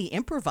completely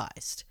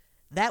improvised.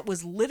 That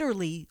was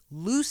literally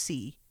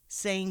Lucy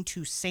saying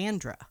to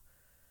Sandra,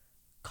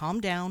 calm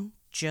down.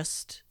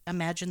 Just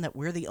imagine that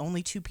we're the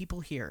only two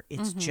people here.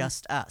 It's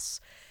just us.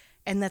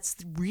 And that's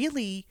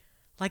really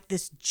like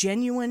this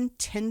genuine,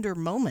 tender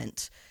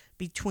moment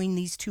between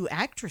these two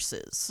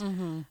actresses.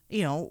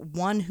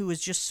 One who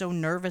is just so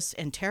nervous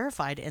and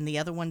terrified, and the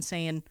other one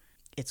saying,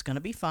 it's going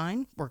to be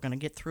fine. We're going to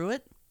get through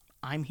it.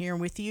 I'm here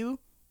with you.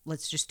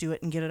 Let's just do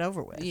it and get it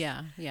over with.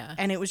 Yeah.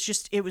 And it was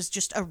just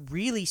a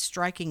really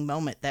striking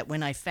moment that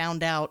when I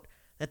found out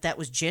that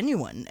was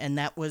genuine and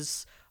that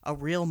was a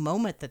real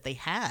moment that they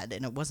had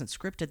and it wasn't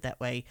scripted that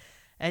way,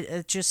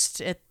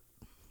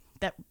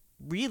 that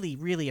really,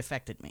 really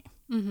affected me.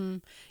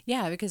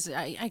 Yeah, because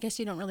I guess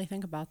you don't really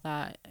think about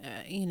that,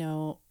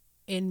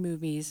 in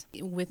movies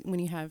when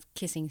you have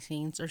kissing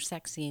scenes or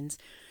sex scenes.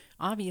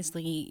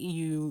 Obviously,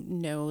 you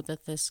know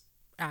that this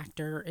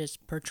actor is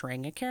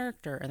portraying a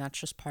character and that's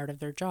just part of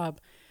their job.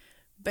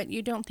 But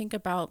you don't think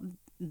about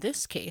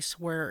this case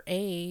where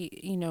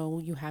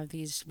you have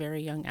these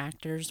very young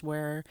actors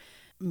where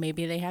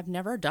maybe they have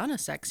never done a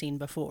sex scene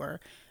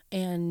before.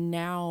 And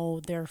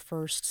now their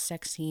first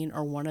sex scene,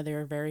 or one of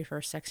their very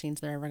first sex scenes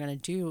they're ever going to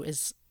do,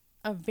 is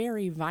a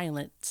very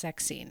violent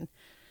sex scene.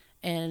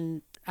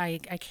 And I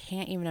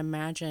can't even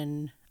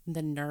imagine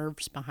the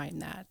nerves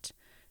behind that,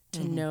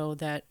 to know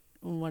that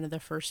one of the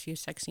first few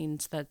sex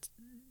scenes that,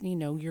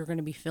 you're going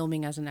to be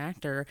filming as an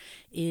actor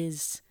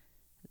is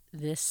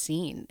this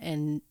scene.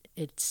 And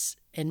it's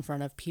in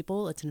front of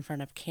people, it's in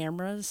front of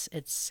cameras,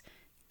 it's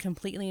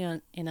completely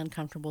an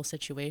uncomfortable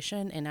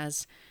situation. And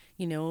as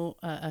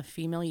a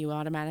female, you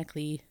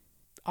automatically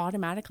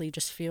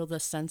just feel the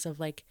sense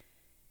of like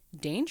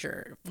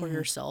danger for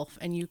yourself,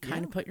 and you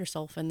kind of put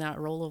yourself in that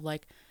role of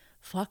like,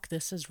 fuck,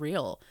 this is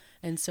real.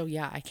 And so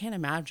yeah, I can't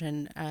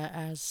imagine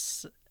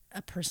as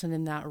a person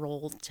in that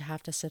role to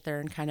have to sit there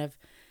and kind of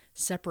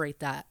separate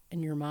that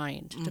in your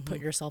mind, to put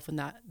yourself in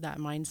that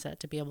mindset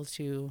to be able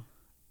to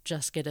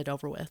just get it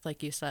over with,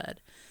 like you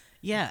said.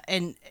 Yeah,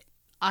 and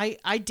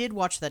I did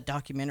watch that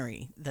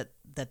documentary that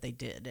they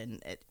did,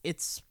 and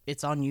it's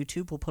on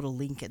YouTube. We'll put a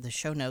link in the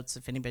show notes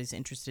if anybody's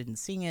interested in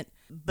seeing it.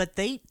 But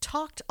they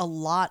talked a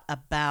lot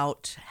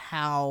about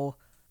how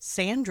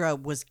Sandra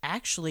was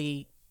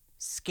actually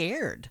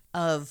scared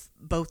of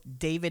both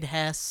David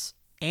Hess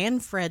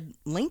and Fred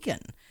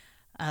Lincoln,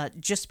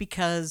 just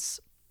because,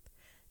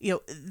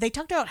 they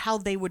talked about how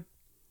they would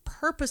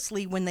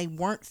purposely, when they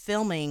weren't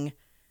filming,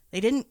 they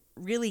didn't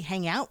really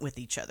hang out with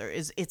each other.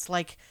 It's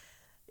like,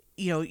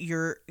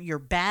 your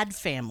bad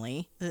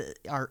family,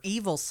 our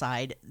evil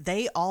side,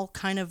 they all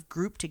kind of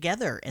grouped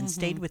together and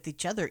stayed with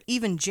each other.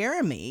 Even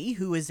Jeremy,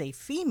 who is a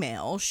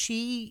female,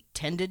 she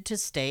tended to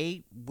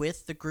stay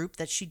with the group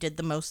that she did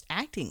the most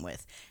acting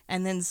with.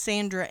 And then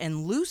Sandra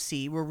and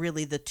Lucy were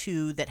really the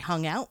two that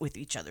hung out with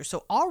each other.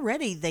 So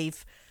already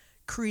they've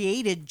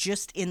created,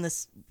 just in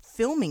this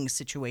filming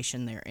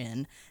situation they're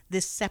in,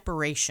 this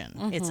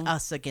separation. It's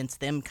us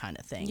against them kind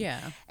of thing.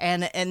 Yeah.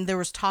 And there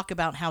was talk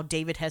about how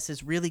David Hess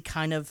is really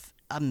kind of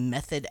a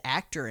method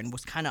actor and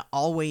was kind of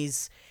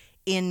always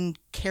in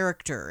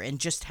character and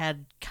just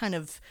had kind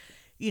of,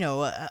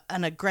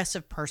 an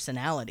aggressive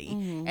personality.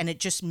 And it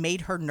just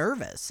made her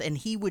nervous. And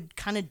he would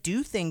kind of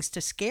do things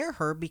to scare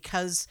her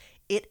because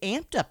it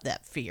amped up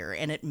that fear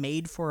and it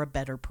made for a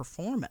better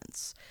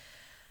performance.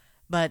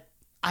 But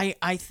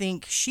I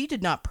think she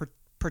did not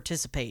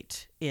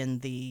participate in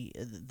the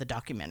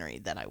documentary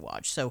that I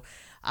watched. So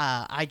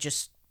I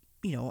just,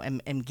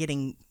 am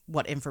getting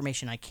what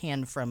information I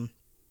can from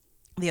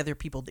the other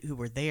people who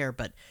were there.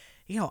 But,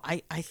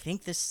 I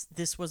think this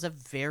was a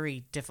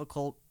very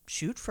difficult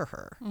shoot for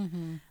her.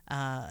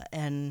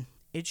 And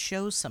it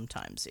shows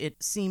sometimes.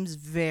 It seems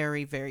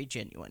very, very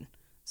genuine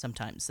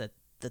sometimes that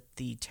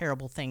the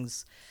terrible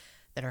things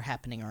that are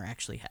happening are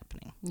actually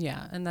happening.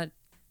 Yeah, and that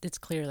it's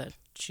clear that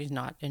she's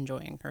not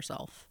enjoying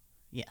herself.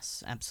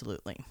 Yes,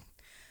 absolutely.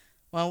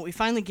 Well, we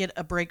finally get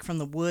a break from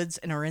the woods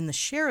and are in the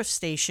sheriff's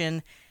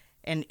station.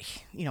 And,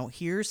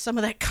 here's some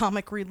of that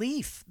comic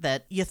relief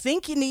that you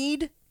think you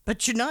need,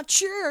 but you're not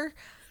sure.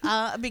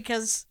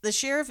 Because the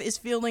sheriff is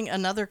fielding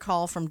another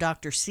call from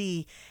Dr.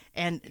 C.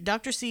 And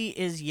Dr. C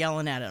is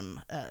yelling at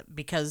him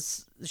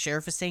because the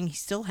sheriff is saying he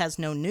still has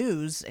no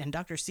news. And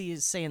Dr. C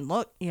is saying,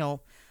 look,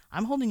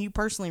 I'm holding you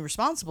personally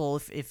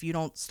responsible if you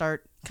don't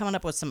start coming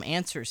up with some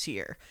answers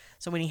here.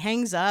 So when he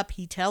hangs up,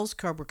 he tells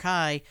Cobra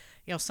Kai,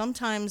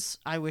 sometimes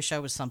I wish I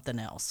was something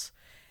else.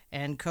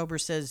 And Cobra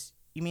says,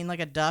 you mean like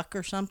a duck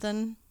or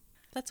something?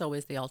 That's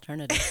always the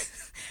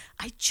alternative.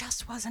 I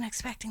just wasn't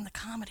expecting the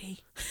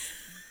comedy.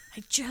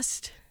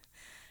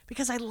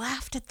 Because I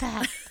laughed at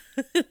that.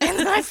 And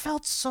then I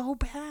felt so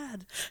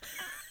bad.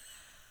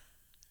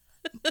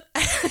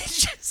 I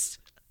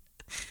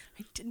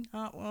did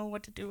not know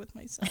what to do with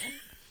myself.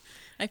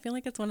 I feel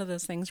like it's one of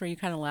those things where you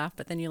kind of laugh,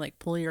 but then you like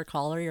pull your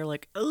collar. You're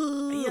like,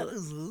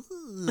 oh.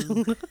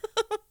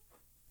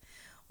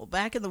 Well,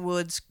 back in the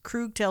woods,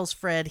 Krug tells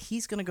Fred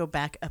he's going to go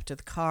back up to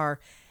the car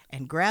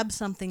and grab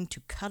something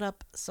to cut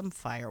up some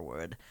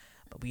firewood.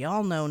 But we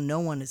all know no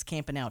one is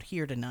camping out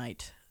here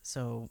tonight,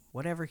 so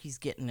whatever he's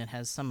getting, it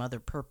has some other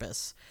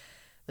purpose.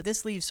 But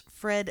this leaves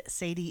Fred,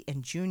 Sadie,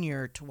 and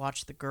Junior to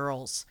watch the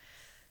girls.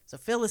 So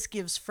Phyllis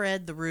gives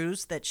Fred the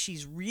ruse that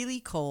she's really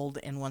cold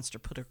and wants to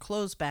put her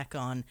clothes back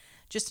on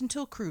just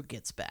until Krug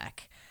gets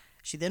back.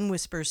 She then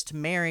whispers to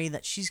Mary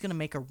that she's going to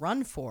make a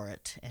run for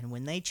it, and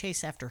when they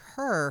chase after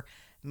her,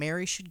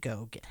 Mary should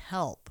go get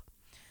help.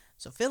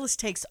 So Phyllis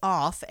takes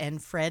off,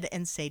 and Fred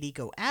and Sadie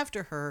go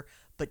after her,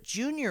 but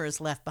Junior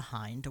is left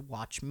behind to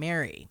watch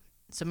Mary.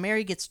 So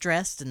Mary gets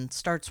dressed and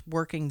starts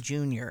working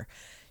Junior.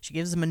 She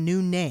gives him a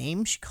new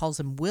name. She calls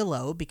him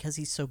Willow because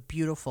he's so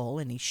beautiful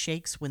and he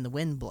shakes when the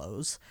wind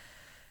blows.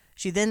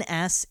 She then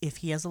asks if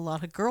he has a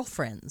lot of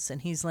girlfriends,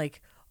 and he's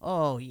like,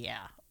 oh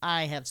yeah,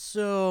 I have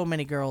so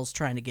many girls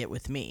trying to get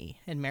with me.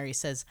 And Mary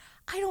says,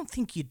 I don't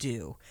think you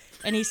do.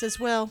 And he says,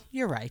 well,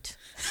 you're right.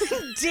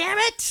 Damn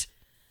it!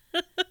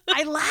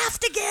 I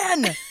laughed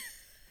again!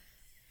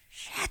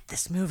 Shit,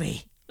 this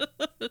movie.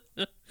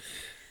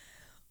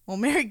 Well,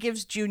 Mary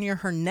gives Junior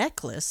her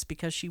necklace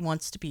because she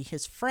wants to be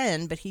his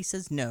friend, but he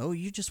says, no,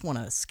 you just want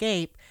to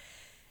escape.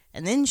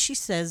 And then she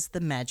says the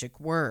magic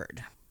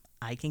word,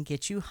 I can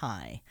get you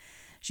high.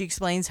 She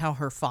explains how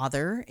her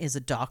father is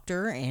a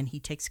doctor and he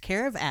takes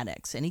care of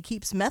addicts and he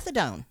keeps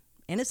methadone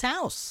in his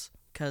house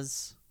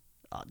because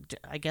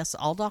I guess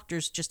all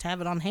doctors just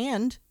have it on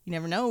hand. You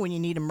never know when you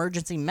need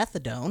emergency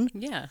methadone.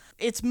 Yeah.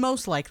 It's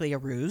most likely a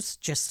ruse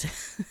just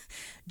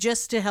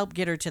to help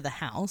get her to the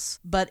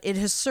house, but it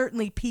has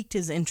certainly piqued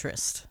his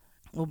interest.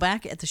 Well,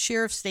 back at the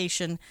sheriff's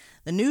station,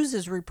 the news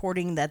is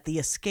reporting that the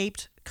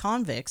escaped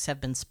convicts have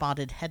been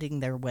spotted heading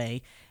their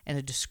way, and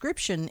a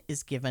description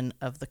is given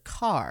of the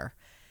car.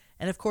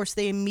 And of course,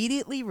 they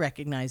immediately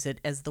recognize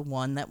it as the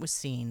one that was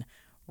seen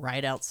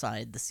right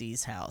outside the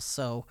C's house.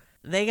 So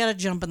they got to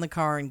jump in the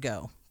car and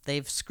go.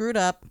 They've screwed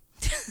up.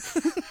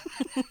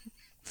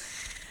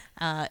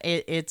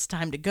 It's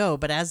time to go.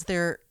 But as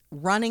they're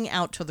running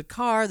out to the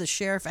car, the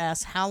sheriff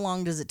asks, how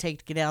long does it take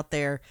to get out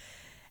there?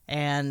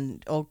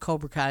 And old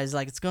Cobra Kai is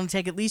like, it's going to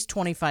take at least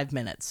 25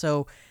 minutes.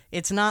 So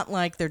it's not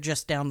like they're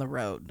just down the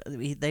road.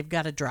 They've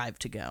got a drive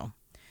to go.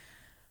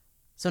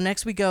 So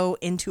next we go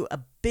into a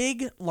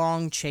big,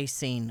 long chase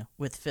scene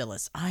with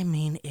Phyllis. I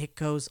mean, it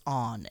goes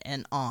on.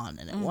 And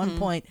at one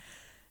point,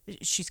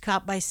 she's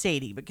caught by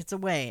Sadie, but gets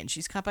away. And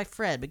she's caught by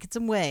Fred, but gets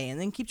away. And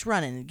then keeps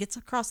running and gets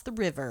across the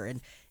river. And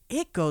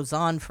it goes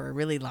on for a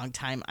really long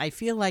time. I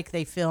feel like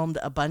they filmed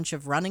a bunch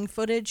of running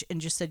footage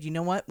and just said, you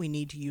know what? We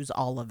need to use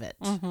all of it.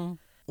 Mm-hmm.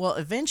 Well,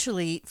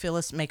 eventually,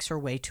 Phyllis makes her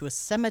way to a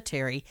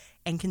cemetery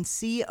and can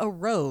see a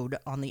road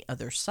on the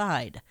other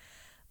side.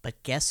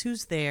 But guess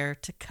who's there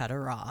to cut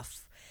her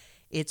off?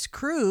 It's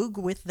Krug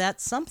with that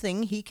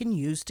something he can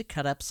use to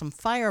cut up some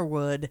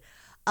firewood,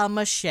 a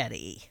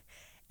machete.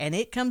 And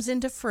it comes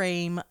into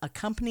frame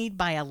accompanied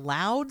by a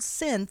loud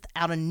synth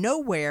out of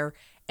nowhere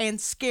and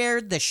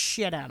scared the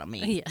shit out of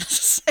me.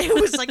 Yes.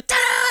 It was like, da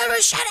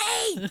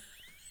machete!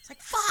 It's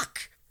like,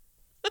 fuck!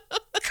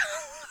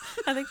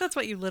 I think that's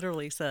what you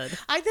literally said.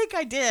 I think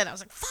I did. I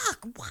was like,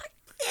 fuck, what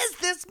is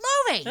this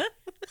movie?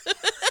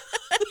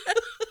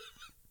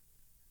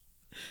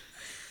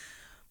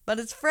 But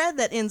it's Fred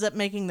that ends up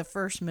making the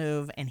first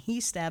move, and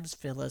he stabs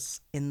Phyllis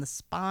in the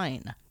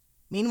spine.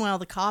 Meanwhile,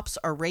 the cops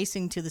are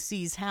racing to the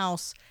C's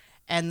house,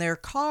 and their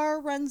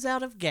car runs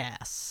out of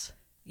gas.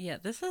 Yeah,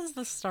 this is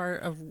the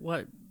start of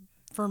what,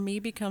 for me,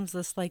 becomes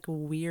this, like,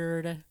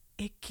 weird...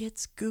 It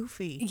gets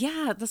goofy.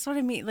 Yeah, that's what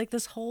I mean. Like,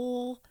 this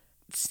whole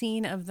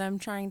scene of them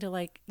trying to,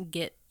 like,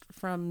 get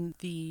from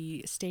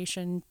the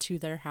station to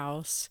their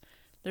house.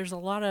 There's a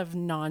lot of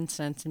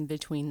nonsense in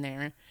between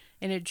there,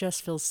 and it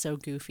just feels so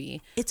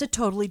goofy. It's a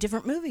totally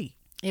different movie.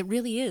 It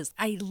really is.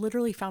 I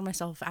literally found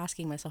myself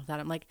asking myself that.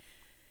 I'm like,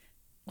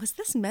 was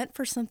this meant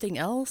for something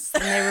else?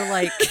 And they were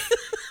like,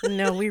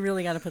 no, we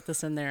really got to put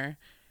this in there.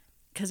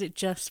 Because it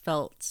just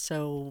felt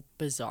so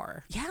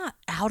bizarre. Yeah,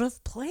 out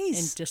of place.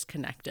 And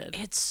disconnected.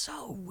 It's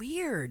so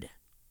weird.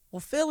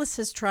 Well, Phyllis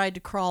has tried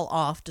to crawl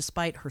off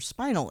despite her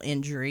spinal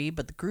injury,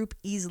 but the group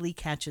easily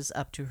catches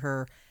up to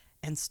her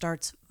and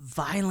starts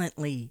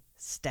violently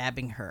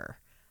stabbing her.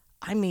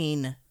 I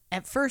mean,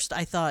 at first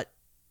I thought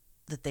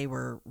that they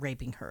were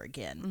raping her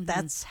again. Mm-hmm.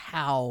 That's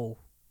how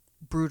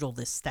brutal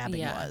this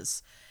stabbing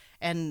was.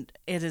 And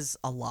it is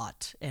a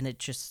lot, and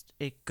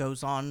it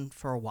goes on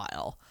for a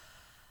while.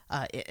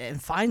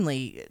 And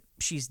finally,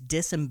 she's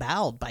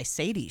disemboweled by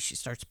Sadie. She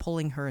starts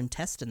pulling her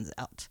intestines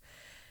out.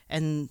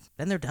 And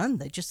then they're done.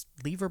 They just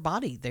leave her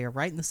body there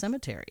right in the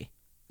cemetery.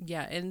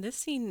 Yeah, and this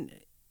scene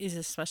is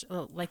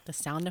especially, like, the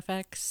sound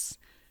effects,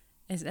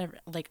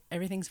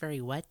 everything's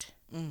very wet.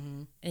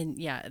 Mm-hmm. And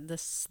yeah,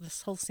 this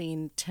whole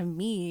scene, to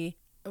me,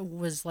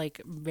 was,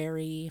 like,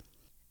 very...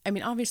 I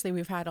mean, obviously,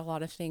 we've had a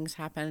lot of things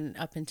happen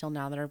up until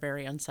now that are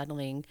very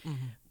unsettling.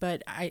 Mm-hmm.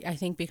 But I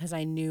think because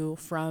I knew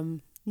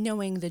from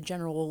knowing the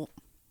general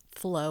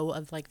flow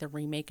of like the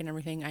remake and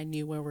everything, I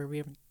knew where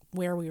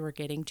we were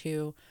getting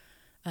to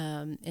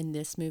in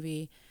this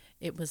movie.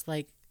 It was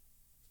like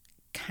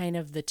kind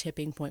of the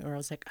tipping point where I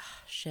was like,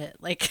 oh, shit,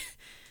 like,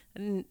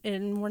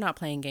 and we're not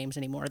playing games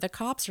anymore. The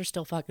cops are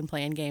still fucking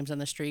playing games on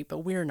the street, but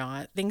we're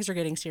not. Things are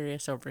getting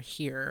serious over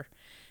here.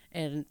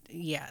 And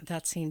yeah,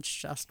 that scene's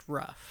just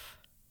rough.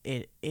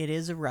 It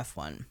is a rough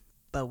one,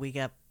 but we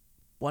got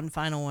one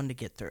final one to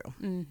get through.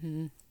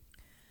 Mm-hmm.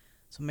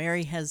 So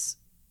Mary has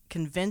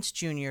convinced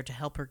Junior to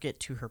help her get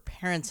to her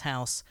parents'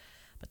 house,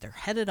 but they're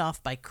headed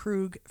off by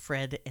Krug,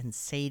 Fred, and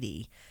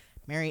Sadie.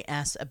 Mary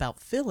asks about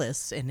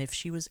Phyllis and if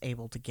she was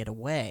able to get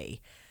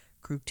away.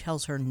 Krug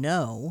tells her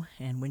no,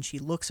 and when she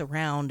looks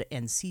around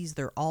and sees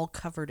they're all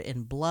covered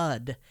in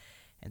blood,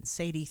 and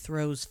Sadie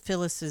throws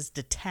Phyllis's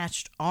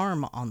detached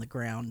arm on the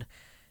ground,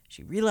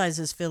 she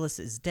realizes Phyllis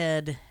is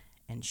dead,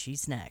 and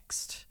she's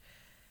next.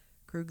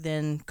 Krug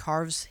then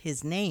carves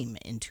his name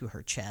into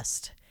her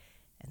chest,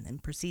 and then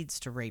proceeds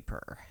to rape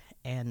her.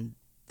 And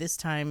this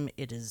time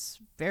it is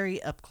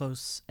very up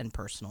close and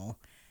personal,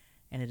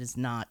 and it is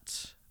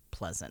not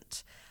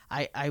pleasant.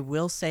 I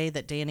will say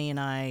that Danny and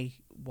I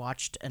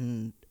watched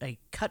a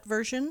cut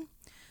version,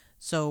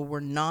 so we're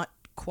not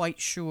quite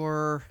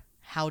sure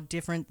how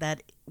different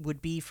that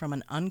would be from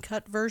an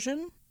uncut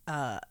version,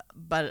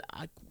 but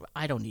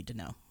I don't need to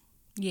know.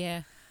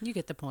 Yeah, you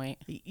get the point.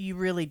 You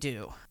really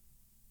do.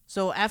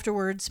 So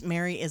afterwards,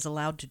 Mary is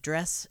allowed to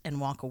dress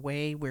and walk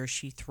away, where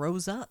she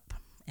throws up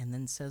and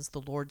then says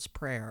the Lord's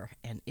Prayer,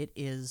 and it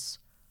is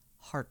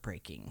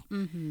heartbreaking.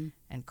 Mm-hmm.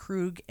 And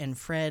Krug and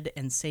Fred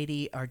and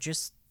Sadie are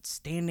just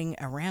standing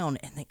around,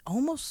 and they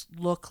almost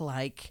look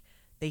like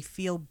they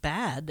feel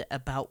bad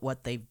about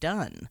what they've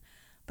done,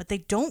 but they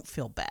don't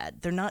feel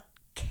bad. They're not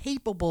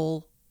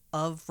capable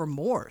of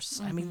remorse.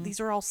 Mm-hmm. I mean, these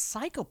are all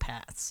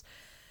psychopaths.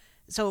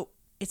 So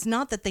it's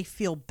not that they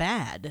feel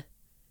bad.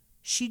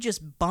 She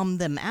just bummed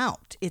them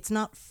out. It's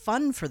not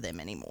fun for them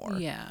anymore.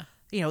 Yeah.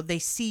 You know, they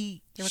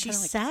see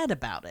she's sad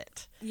about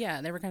it.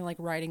 Yeah, they were kind of like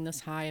riding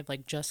this high of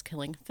like just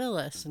killing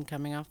Phyllis and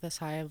coming off this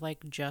high of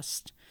like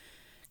just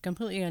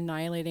completely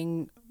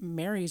annihilating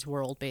Mary's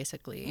world,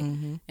 basically.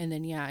 Mm-hmm. And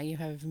then, yeah, you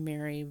have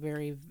Mary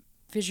very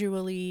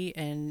visually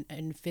and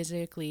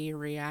physically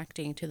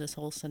reacting to this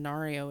whole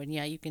scenario. And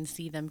yeah, you can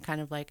see them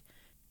kind of like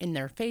in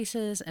their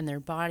faces and their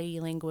body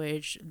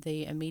language,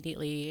 they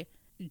immediately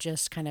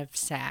just kind of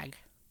sag.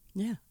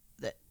 Yeah.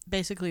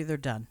 Basically, they're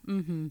done.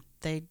 Mm-hmm.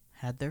 They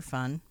had their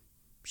fun.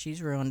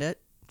 She's ruined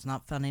it. It's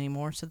not fun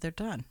anymore, so they're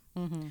done.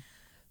 Mm-hmm.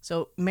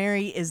 So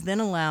Mary is then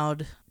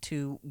allowed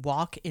to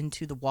walk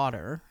into the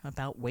water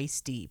about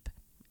waist deep,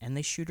 and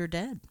they shoot her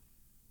dead.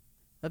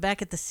 But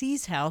back at the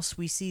C's house,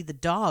 we see the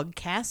dog,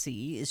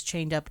 Cassie, is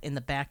chained up in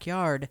the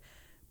backyard,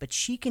 but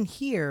she can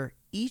hear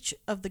each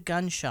of the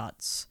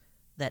gunshots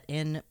that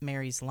end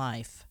Mary's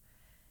life.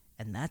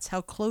 And that's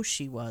how close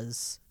she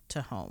was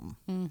to home.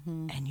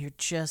 Mm-hmm. And you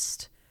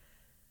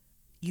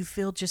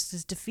feel just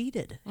as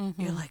defeated.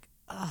 Mm-hmm. You're like,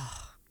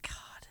 oh,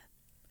 God.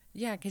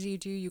 Yeah, because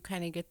you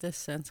kind of get this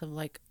sense of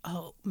like,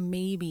 oh,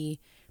 maybe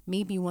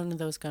one of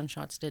those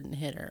gunshots didn't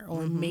hit her,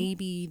 or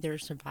maybe they're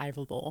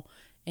survivable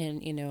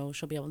and, you know,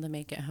 she'll be able to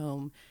make it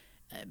home.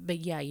 But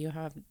yeah, you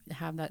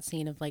have that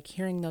scene of like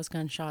hearing those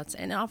gunshots,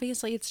 and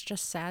obviously it's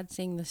just sad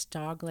seeing this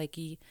dog like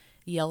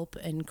yelp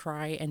and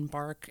cry and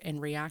bark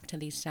and react to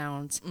these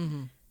sounds,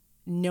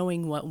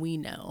 knowing what we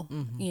know.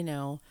 You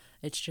know,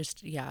 it's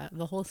just, yeah,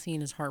 the whole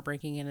scene is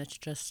heartbreaking, and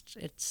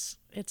it's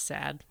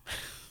sad.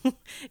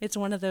 It's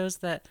one of those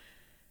that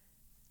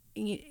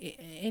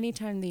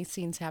anytime these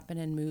scenes happen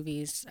in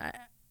movies,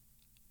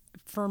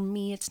 for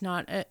me, it's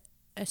not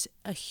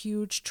a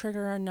huge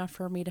trigger enough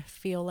for me to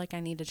feel like I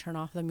need to turn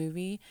off the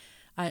movie.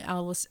 I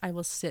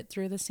will sit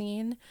through the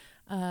scene,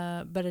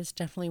 but it's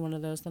definitely one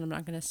of those that I'm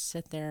not going to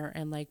sit there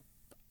and like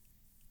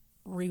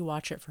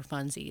rewatch it for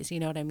funsies. You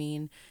know what I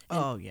mean?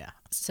 Oh, yeah.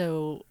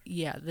 So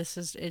yeah,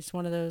 it's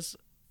one of those.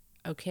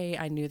 Okay,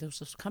 I knew this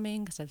was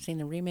coming because I've seen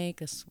the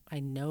remake. I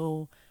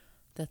know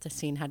that the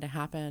scene had to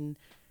happen,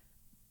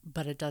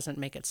 but it doesn't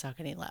make it suck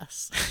any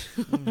less.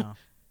 No.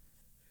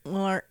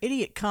 Well, our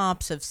idiot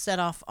cops have set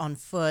off on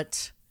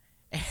foot,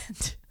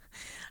 and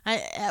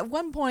at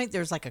one point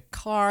there's like a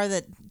car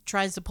that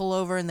tries to pull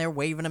over, and they're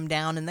waving them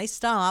down, and they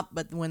stop,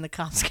 but when the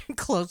cops get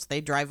close,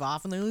 they drive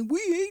off, and they're like, we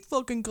hate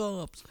fucking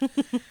cops.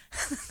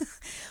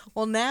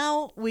 Well,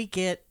 now we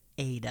get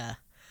Ada,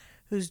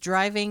 who's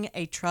driving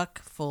a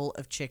truck full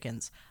of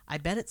chickens. I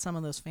bet it's some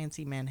of those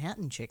fancy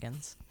Manhattan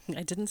chickens.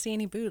 I didn't see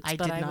any boots. I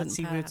but did I not wouldn't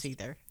see pass. boots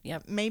either.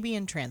 Yep. Maybe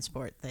in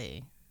transport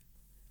they,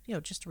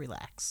 just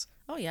relax.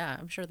 Oh yeah,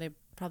 I'm sure they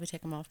probably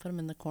take them off, put them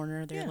in the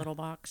corner of their little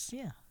box.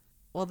 Yeah.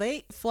 Well,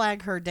 they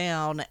flag her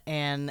down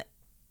and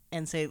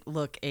say,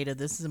 look, Ada,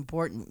 this is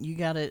important.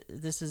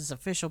 This is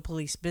official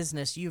police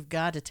business. You've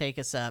got to take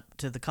us up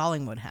to the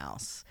Collingwood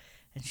house.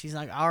 And she's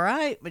like, all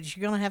right, but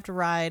you're going to have to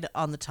ride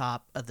on the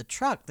top of the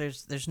truck.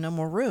 There's no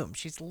more room.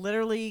 She's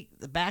literally,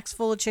 the back's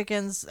full of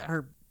chickens.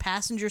 Her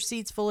passenger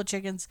seat's full of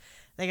chickens.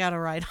 They got to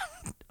ride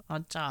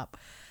on top.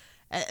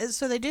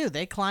 So they do.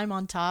 They climb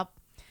on top.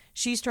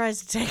 She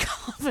tries to take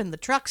off and the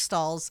truck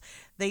stalls.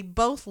 They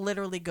both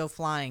literally go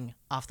flying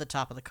off the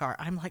top of the car.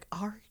 I'm like,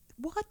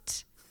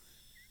 what?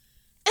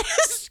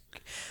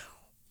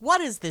 What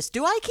is this?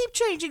 Do I keep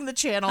changing the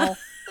channel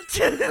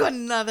to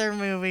another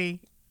movie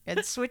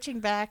and switching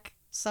back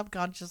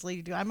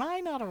subconsciously? Am I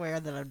not aware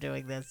that I'm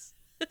doing this?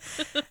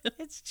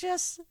 It's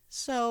just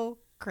so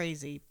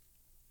crazy.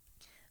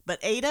 But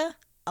Ada,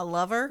 I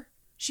love her.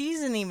 She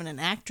isn't even an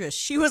actress.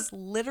 She was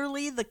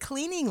literally the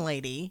cleaning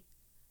lady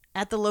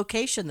at the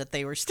location that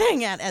they were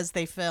staying at as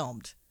they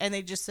filmed. And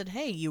they just said,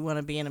 hey, you want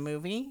to be in a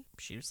movie?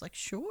 She was like,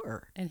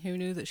 sure. And who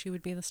knew that she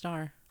would be the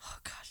star? Oh,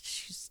 God,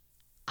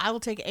 I will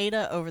take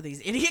Ada over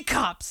these idiot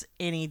cops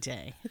any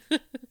day.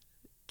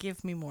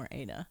 Give me more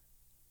Ada.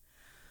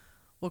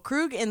 Well,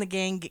 Krug and the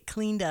gang get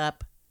cleaned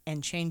up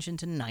and change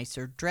into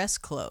nicer dress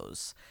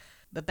clothes.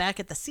 But back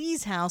at the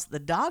C's house, the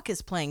doc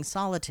is playing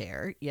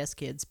solitaire. Yes,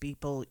 kids,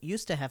 people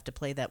used to have to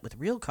play that with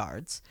real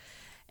cards.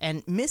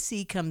 And Miss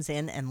C comes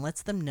in and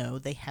lets them know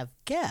they have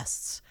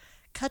guests.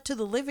 Cut to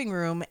the living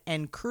room,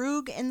 and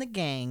Krug and the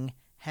gang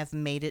have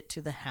made it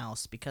to the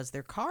house because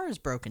their car is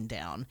broken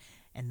down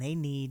and they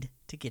need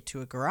to get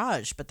to a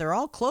garage. But they're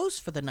all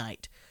closed for the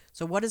night.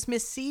 So what does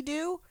Miss C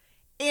do?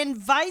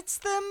 Invites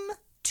them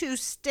to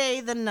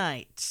stay the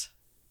night.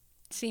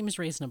 Seems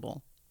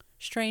reasonable.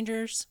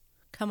 Strangers,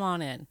 come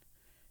on in.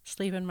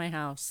 Sleep in my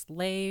house.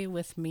 Lay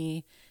with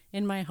me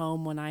in my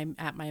home when I'm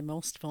at my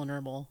most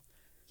vulnerable.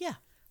 Yeah.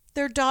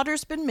 Their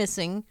daughter's been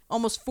missing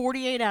almost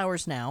 48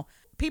 hours now.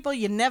 People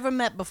you never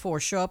met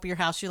before show up at your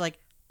house. You're like,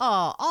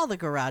 oh, all the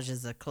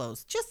garages are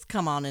closed. Just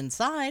come on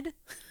inside.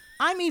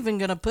 I'm even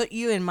going to put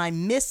you in my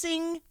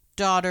missing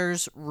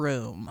daughter's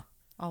room.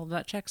 All of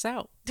that checks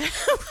out.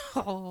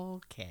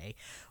 Okay.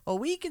 Well,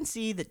 we can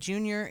see that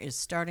Junior is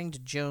starting to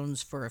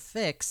Jones for a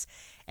fix,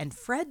 and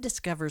Fred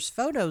discovers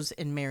photos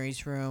in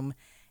Mary's room,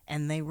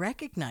 and they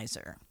recognize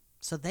her.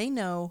 So they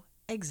know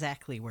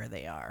exactly where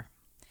they are.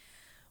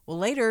 Well,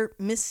 later,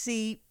 Miss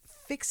C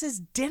fixes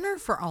dinner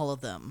for all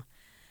of them.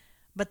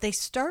 But they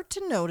start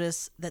to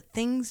notice that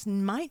things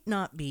might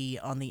not be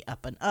on the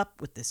up and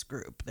up with this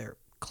group. Their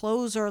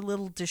clothes are a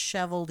little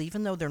disheveled,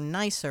 even though they're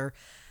nicer.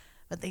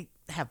 But they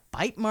have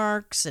bite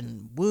marks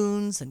and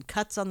wounds and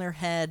cuts on their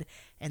head.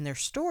 And their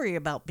story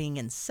about being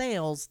in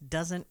sales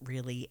doesn't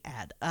really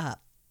add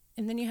up.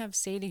 And then you have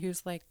Sadie,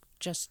 who's like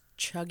just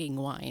chugging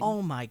wine.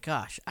 Oh my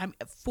gosh. I'm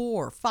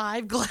 4,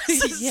 5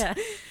 glasses. Yeah.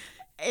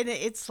 And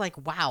it's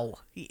like, wow,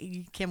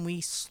 can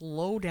we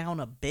slow down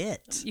a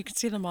bit? You can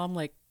see the mom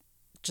like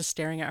just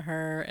staring at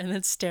her and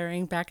then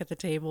staring back at the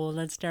table and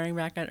then staring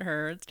back at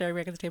her and staring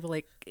back at the table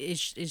like, is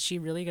she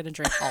really going to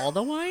drink all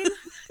the wine?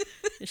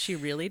 Is she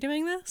really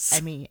doing this?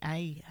 I mean,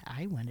 I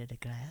wanted a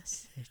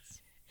glass.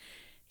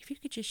 If you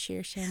could just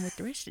share some with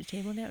the rest of the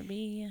table, that'd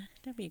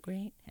be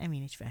great. I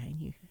mean, it's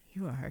fine.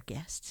 You are our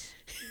guest.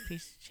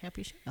 Please help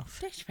yourself.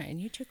 That's fine.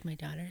 You took my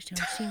daughter, so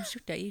it seems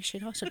that you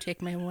should also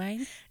take my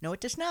wine. No,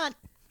 it does not.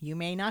 You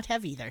may not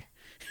have either.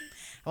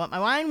 I want my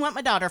wine, want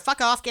my daughter.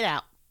 Fuck off, get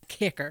out.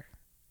 Kicker.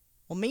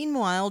 Well,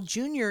 meanwhile,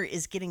 Junior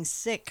is getting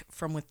sick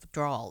from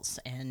withdrawals,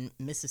 and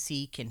Mrs.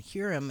 C can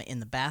hear him in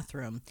the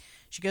bathroom.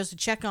 She goes to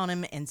check on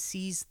him and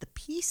sees the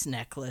peace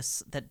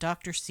necklace that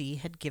Dr. C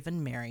had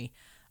given Mary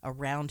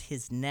around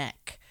his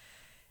neck.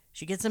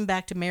 She gets him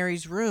back to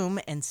Mary's room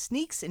and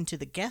sneaks into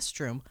the guest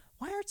room.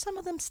 Why aren't some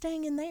of them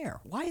staying in there?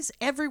 Why is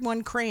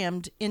everyone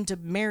crammed into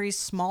Mary's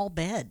small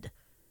bed?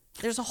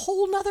 There's a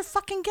whole nother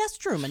fucking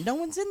guest room and no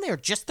one's in there,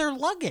 just their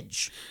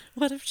luggage.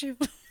 What if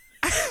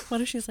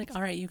she's like,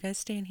 all right, you guys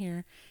stay in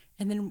here,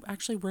 and then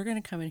actually we're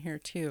going to come in here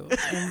too,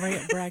 and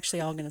we're actually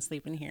all going to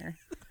sleep in here.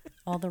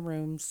 All the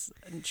rooms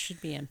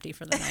should be empty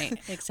for the night,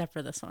 except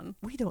for this one.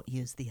 We don't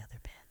use the other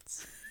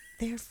beds.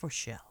 They're for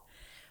show.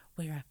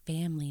 We're a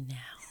family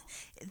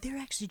now. They're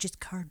actually just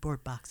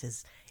cardboard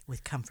boxes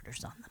with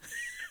comforters on them.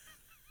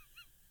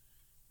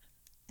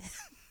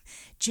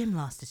 Jim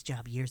lost his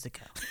job years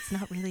ago. He's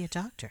not really a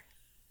doctor.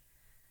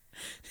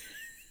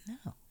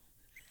 No.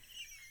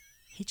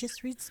 He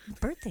just reads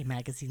birthday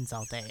magazines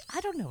all day.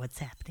 I don't know what's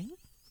happening.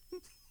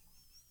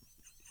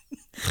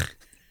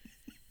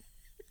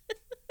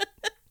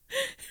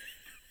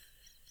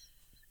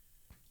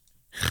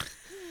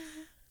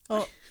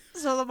 Well,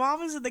 so the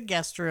mom is in the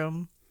guest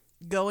room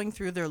going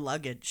through their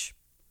luggage,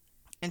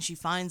 and she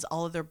finds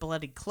all of their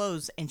bloody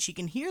clothes, and she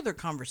can hear their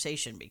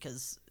conversation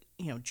because,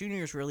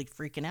 Junior's really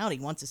freaking out. He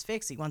wants his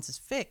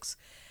fix.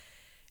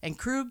 And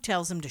Krug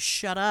tells him to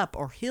shut up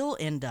or he'll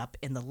end up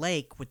in the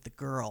lake with the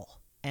girl.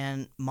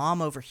 And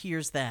Mom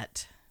overhears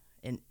that,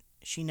 and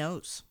she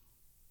knows.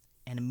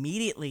 And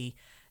immediately,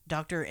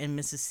 Dr. and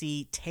Mrs.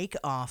 C take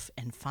off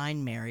and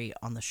find Mary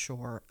on the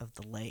shore of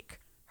the lake.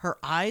 Her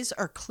eyes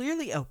are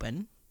clearly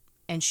open,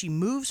 and she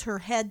moves her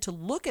head to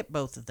look at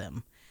both of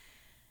them.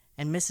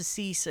 And Mrs.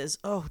 C says,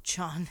 "Oh,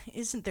 John,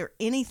 isn't there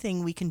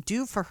anything we can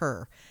do for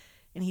her?"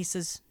 And he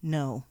says,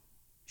 "No,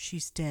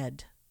 she's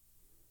dead."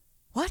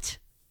 What?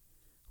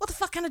 What the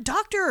fuck kind of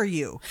doctor are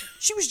you?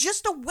 She was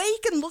just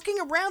awake and looking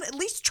around. At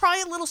least try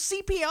a little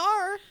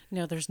CPR.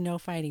 No, there's no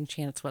fighting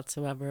chance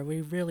whatsoever. We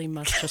really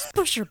must just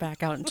push her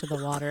back out into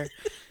the water.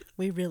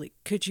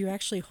 Could you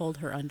actually hold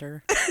her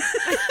under?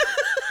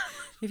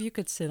 If you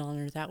could sit on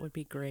her, that would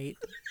be great.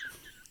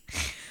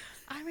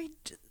 I mean,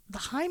 the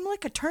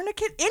Heimlich, a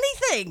tourniquet,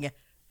 anything.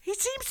 He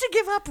seems to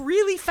give up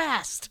really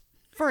fast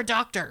for a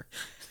doctor.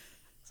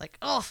 It's like,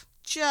 oh,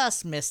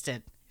 just missed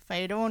it. If I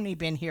had only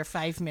been here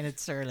 5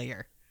 minutes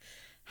earlier.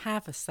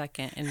 Half a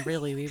second, and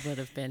really we would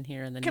have been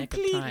here in the nick of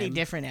time. Completely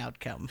different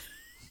outcome.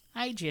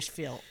 I just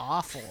feel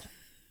awful.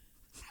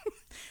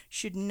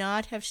 Should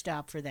not have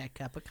stopped for that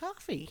cup of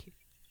coffee.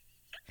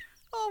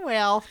 Oh,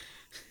 well.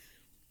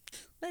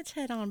 Let's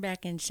head on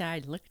back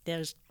inside and look at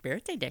those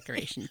birthday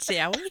decorations,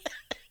 shall we?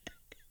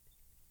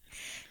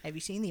 Have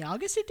you seen the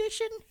August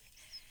edition?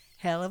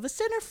 Hell of a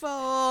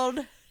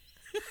centerfold.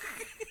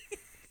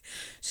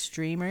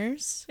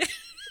 Streamers.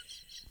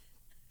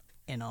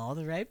 In all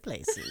the right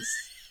places.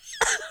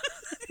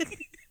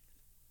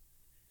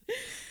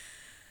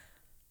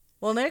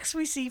 Well, next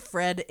we see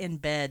Fred in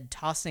bed,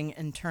 tossing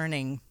and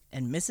turning,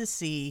 and Mrs.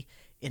 C,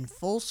 in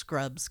full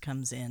scrubs,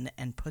 comes in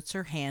and puts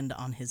her hand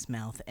on his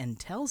mouth and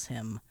tells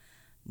him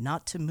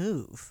not to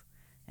move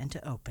and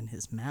to open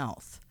his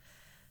mouth.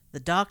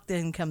 The doc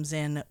then comes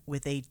in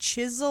with a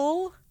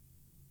chisel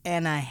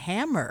and a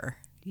hammer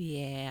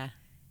Yeah.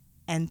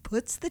 and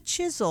puts the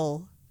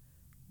chisel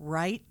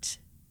right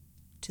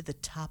to the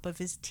top of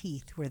his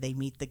teeth where they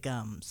meet the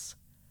gums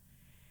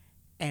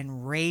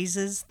and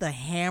raises the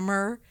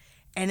hammer,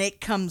 and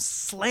it comes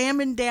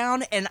slamming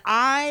down, and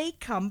I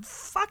come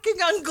fucking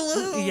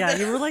unglued. Yeah,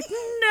 you were like,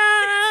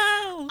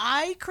 no!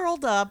 I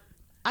curled up.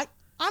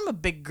 I'm a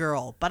big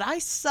girl, but I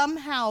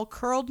somehow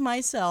curled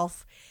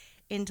myself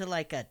into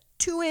like a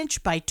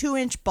 2-inch by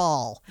 2-inch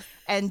ball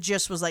and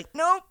just was like,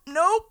 nope,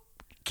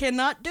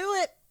 cannot do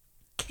it.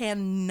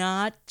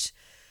 Cannot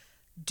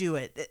do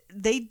it.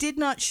 They did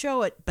not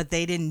show it, but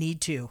they didn't need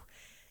to.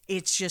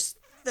 It's just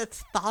the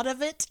thought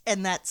of it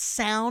and that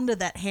sound of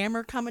that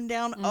hammer coming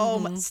down.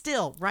 Oh,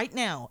 still, right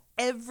now,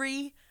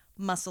 every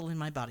muscle in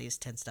my body is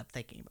tensed up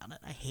thinking about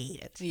it. I hate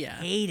it. Yeah.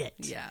 Hate it.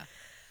 Yeah.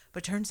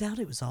 But turns out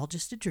it was all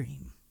just a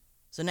dream.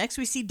 So next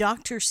we see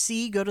Dr.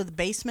 C go to the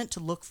basement to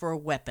look for a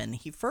weapon.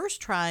 He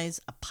first tries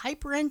a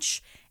pipe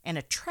wrench and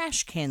a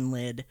trash can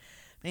lid,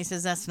 but he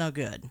says that's no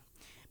good.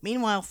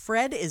 Meanwhile,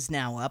 Fred is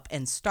now up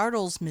and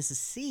startles Mrs.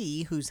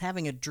 C, who's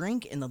having a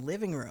drink in the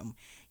living room.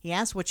 He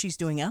asks what she's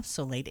doing up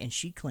so late, and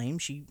she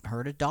claims she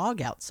heard a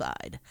dog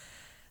outside.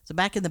 So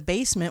back in the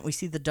basement, we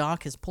see the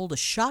doc has pulled a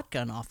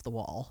shotgun off the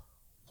wall.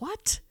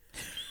 What?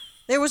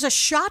 There was a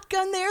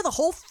shotgun there the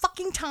whole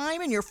fucking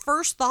time, and your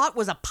first thought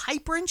was a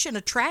pipe wrench and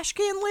a trash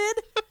can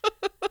lid?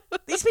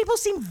 These people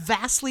seem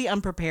vastly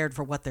unprepared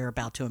for what they're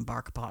about to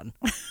embark upon.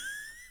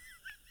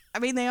 I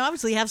mean, they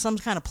obviously have some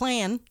kind of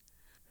plan.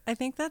 I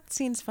think that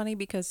scene's funny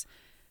because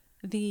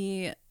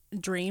the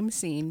dream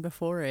scene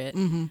before it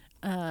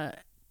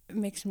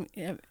makes me,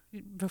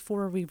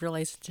 before we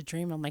realize it's a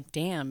dream, I'm like,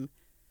 damn,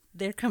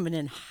 they're coming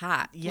in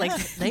hot. Yeah,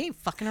 Like, they ain't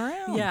fucking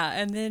around. yeah,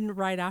 and then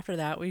right after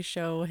that, we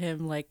show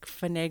him like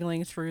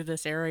finagling through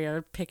this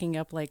area, picking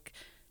up like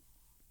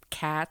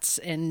cats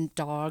and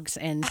dogs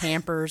and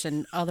hampers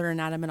and other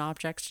inanimate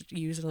objects to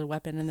use as a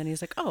weapon. And then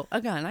he's like, oh, a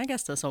gun. I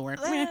guess this will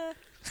work. Meh.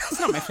 It's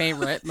not my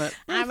favorite, but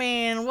I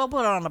mean, we'll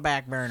put it on the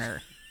back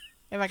burner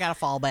if I gotta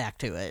fall back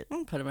to it.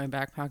 I'll put it in my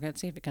back pocket,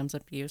 see if it comes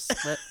up to use.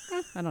 But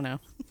I don't know.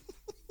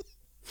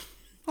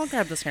 I'll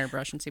grab this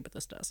hairbrush and see what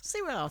this does.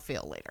 See what I'll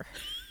feel later.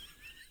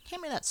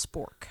 Hand me that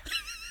spork.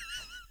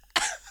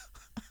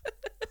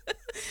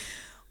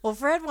 Well,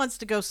 Fred wants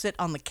to go sit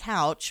on the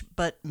couch,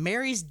 but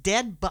Mary's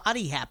dead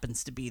body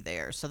happens to be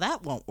there, so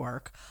that won't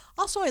work.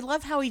 Also, I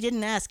love how he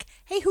didn't ask,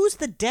 hey, who's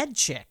the dead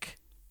chick?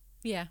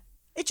 Yeah.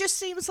 It just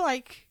seems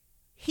like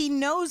he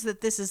knows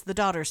that this is the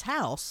daughter's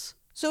house.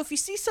 So if you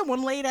see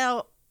someone laid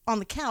out on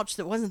the couch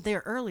that wasn't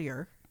there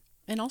earlier...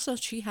 And also,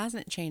 she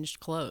hasn't changed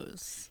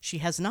clothes. She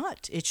has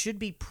not. It should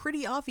be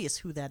pretty obvious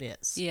who that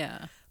is.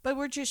 Yeah.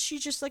 But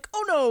she's just like,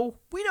 oh no,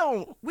 we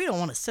don't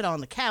want to sit on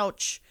the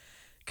couch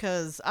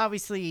because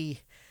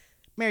obviously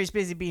Mary's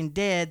busy being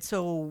dead.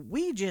 So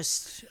we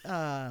just,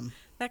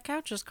 That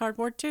couch is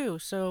cardboard too,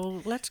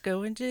 so let's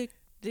go into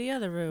the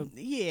other room.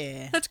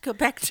 yeah. Let's go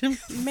back to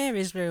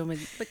Mary's room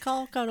and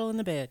cuddle in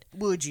the bed.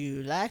 Would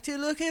you like to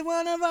look at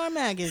one of our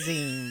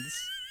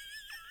magazines?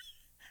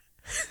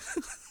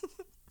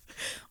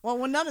 Well,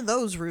 when none of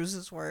those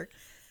ruses work,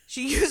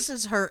 she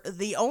uses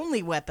the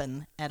only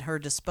weapon at her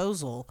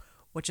disposal,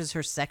 which is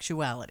her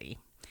sexuality.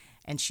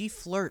 And she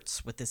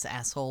flirts with this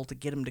asshole to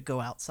get him to go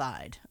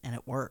outside, and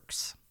it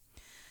works.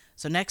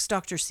 So next,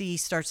 Dr. C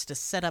starts to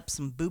set up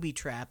some booby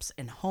traps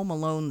and home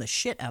alone the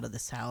shit out of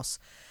this house.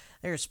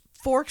 There's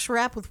forks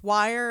wrapped with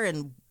wire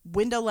and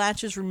window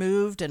latches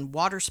removed and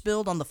water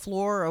spilled on the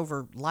floor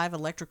over live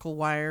electrical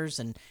wires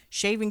and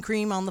shaving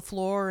cream on the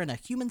floor and a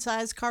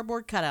human-sized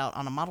cardboard cutout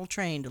on a model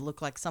train to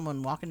look like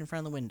someone walking in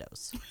front of the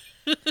windows.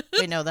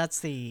 Wait, no, that's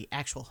the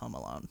actual Home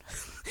Alone.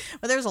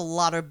 But there's a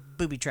lot of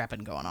booby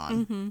trapping going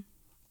on. Mm-hmm.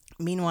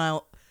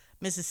 Meanwhile,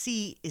 Mrs.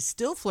 C is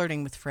still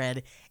flirting with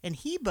Fred, and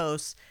he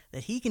boasts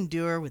that he can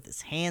do her with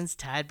his hands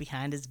tied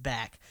behind his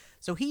back.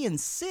 So he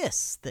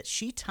insists that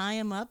she tie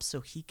him up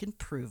so he can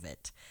prove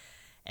it.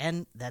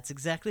 And that's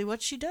exactly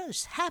what she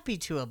does, happy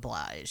to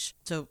oblige.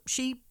 So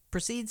she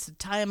proceeds to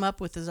tie him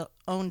up with his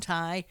own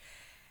tie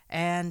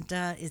and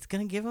is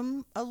going to give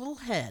him a little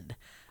head.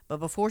 But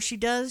before she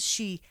does,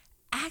 she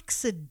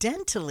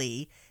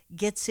accidentally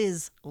gets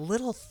his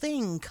little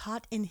thing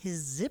caught in his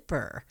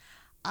zipper.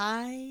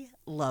 I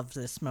love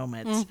this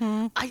moment.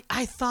 Mm-hmm.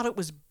 I thought it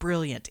was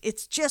brilliant.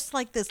 It's just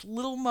like this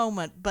little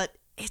moment, but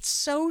it's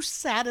so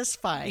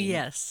satisfying.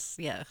 Yes,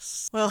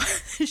 yes. Well,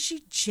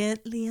 she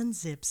gently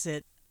unzips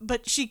it,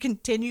 but she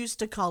continues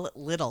to call it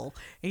little.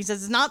 And he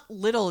says, "It's not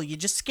little, you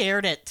just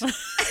scared it."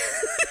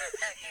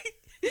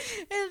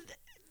 And,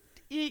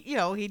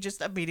 he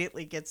just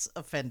immediately gets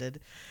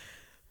offended.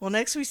 Well,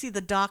 next we see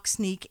the doc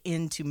sneak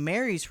into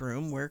Mary's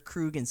room where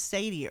Krug and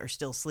Sadie are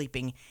still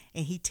sleeping,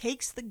 and he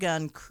takes the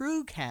gun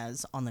Krug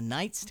has on the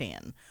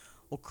nightstand.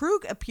 Well,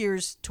 Krug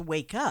appears to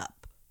wake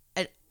up,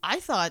 and I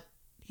thought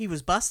he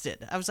was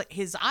busted. I was like,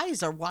 his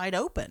eyes are wide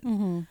open.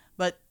 Mm-hmm.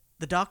 But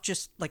the doc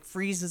just like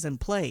freezes in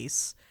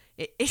place.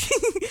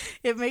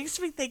 It makes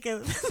me think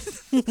of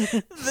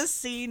the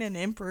scene in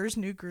Emperor's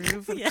New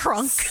Groove when Yes.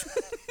 Kronk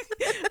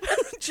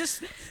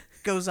just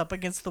goes up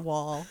against the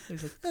wall.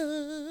 He's like,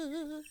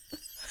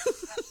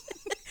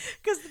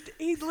 because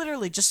he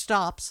literally just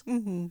stops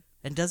and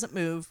doesn't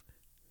move,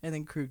 and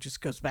then Krug just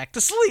goes back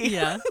to sleep.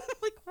 Yeah.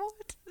 Like,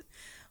 what?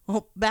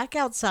 Well, back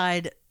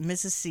outside,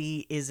 Mrs.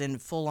 C is in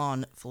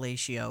full-on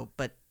fellatio,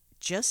 but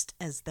just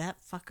as that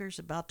fucker's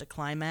about to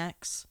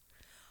climax,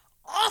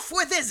 off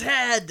with his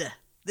head!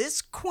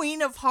 This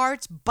Queen of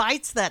Hearts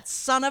bites that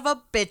son of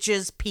a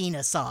bitch's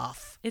penis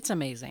off. It's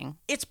amazing.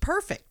 It's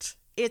perfect.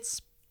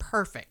 It's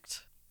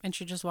perfect. And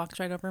she just walks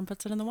right over and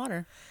puts it in the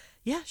water.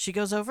 Yeah, she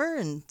goes over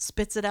and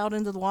spits it out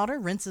into the water,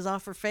 rinses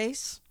off her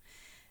face,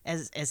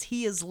 as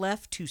he is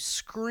left to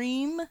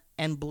scream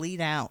and bleed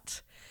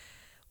out.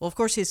 Well, of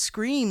course, his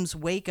screams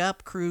wake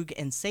up Krug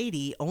and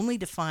Sadie, only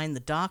to find the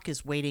doc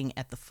is waiting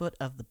at the foot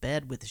of the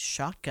bed with his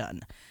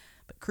shotgun.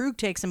 But Krug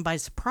takes him by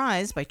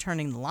surprise by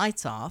turning the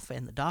lights off,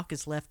 and the doc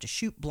is left to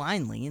shoot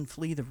blindly and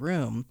flee the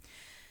room.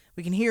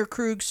 We can hear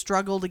Krug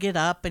struggle to get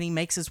up, and he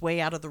makes his way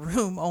out of the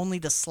room only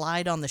to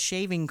slide on the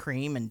shaving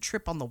cream and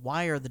trip on the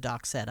wire the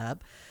doc set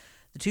up.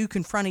 The two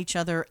confront each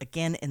other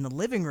again in the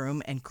living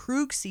room, and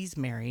Krug sees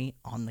Mary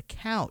on the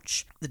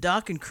couch. The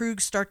doc and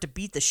Krug start to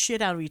beat the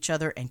shit out of each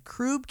other, and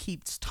Krug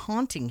keeps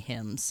taunting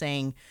him,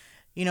 saying,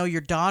 your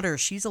daughter,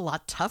 she's a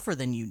lot tougher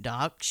than you,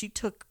 doc. She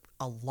took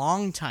a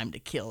long time to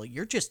kill.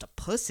 You're just a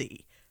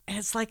pussy. And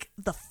it's like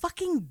the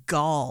fucking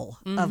gall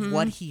of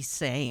what he's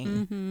saying.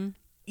 Mm-hmm.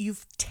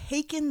 You've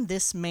taken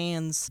this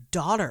man's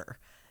daughter.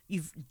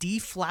 You've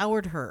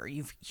deflowered her.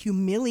 You've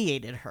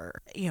humiliated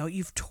her.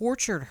 You've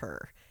tortured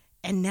her.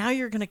 And now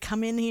you're going to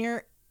come in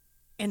here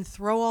and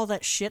throw all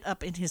that shit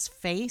up in his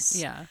face?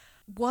 Yeah.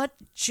 What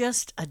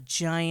just a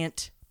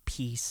giant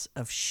piece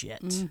of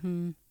shit.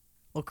 Mm-hmm.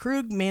 Well,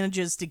 Krug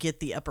manages to get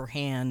the upper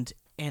hand,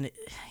 and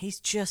he's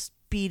just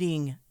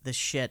beating the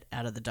shit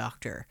out of the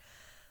doctor.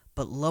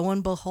 But lo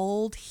and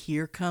behold,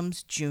 here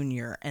comes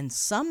Junior, and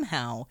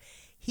somehow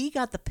he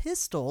got the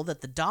pistol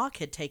that the doc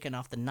had taken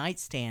off the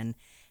nightstand,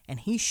 and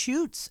he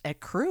shoots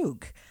at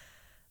Krug.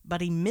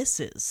 But he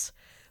misses.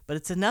 But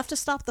it's enough to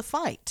stop the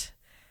fight.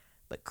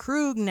 But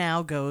Krug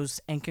now goes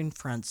and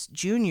confronts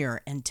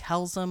Junior and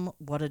tells him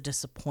what a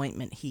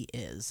disappointment he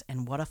is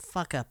and what a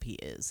fuck up he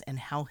is and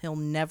how he'll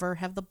never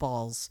have the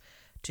balls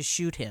to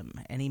shoot him,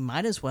 and he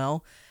might as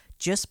well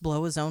just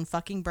blow his own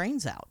fucking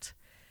brains out.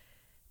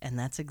 And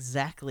that's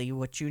exactly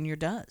what Junior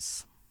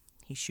does.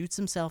 He shoots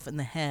himself in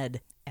the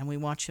head, and we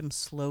watch him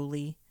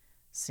slowly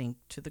sink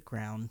to the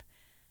ground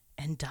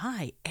and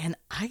die. And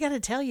I gotta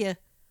tell you,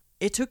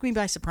 it took me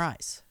by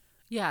surprise.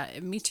 Yeah,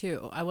 me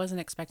too. I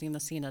wasn't expecting the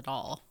scene at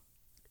all.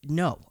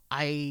 No,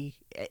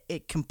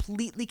 it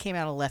completely came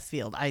out of left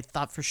field. I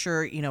thought for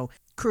sure,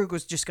 Krug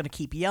was just going to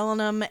keep yelling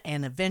him,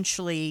 and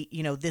eventually,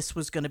 this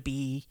was going to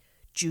be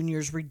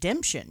Junior's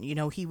redemption.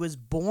 He was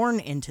born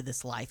into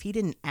this life. He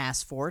didn't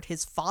ask for it.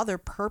 His father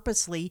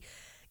purposely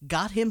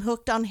got him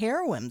hooked on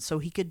heroin so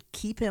he could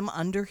keep him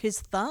under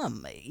his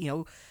thumb.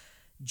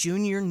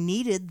 Junior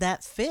needed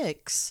that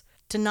fix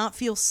to not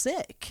feel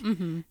sick.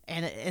 Mm-hmm.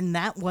 And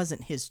that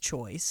wasn't his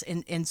choice.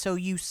 And so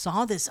you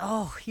saw this,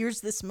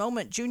 here's this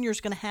moment, Junior's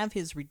going to have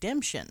his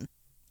redemption.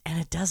 And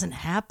it doesn't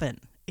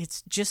happen.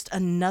 It's just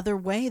another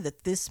way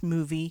that this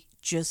movie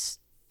just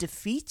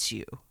defeats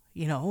you.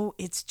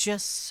 It's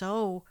just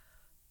so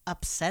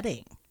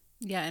upsetting.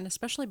 Yeah, and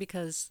especially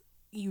because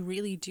you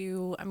really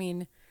do,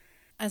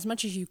 as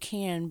much as you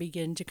can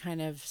begin to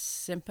kind of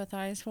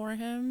sympathize for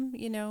him,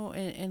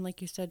 and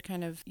like you said,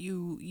 kind of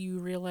you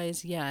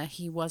realize,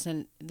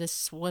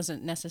 this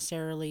wasn't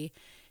necessarily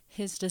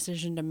his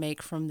decision to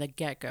make from the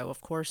get-go.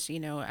 Of course,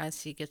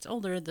 as he gets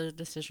older, the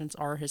decisions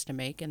are his to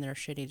make, and they're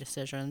shitty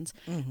decisions.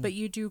 Mm-hmm. But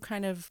you do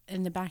kind of,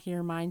 in the back of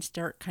your mind,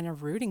 start kind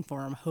of rooting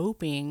for him,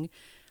 hoping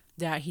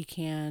that he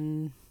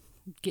can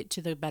get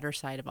to the better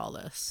side of all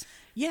this.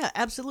 Yeah,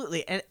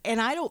 absolutely.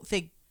 And I don't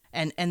think,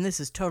 and this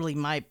is totally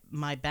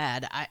my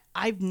bad,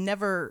 I've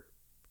never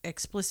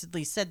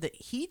explicitly said that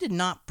he did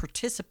not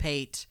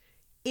participate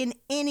in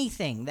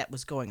anything that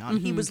was going on.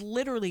 He was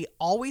literally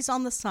always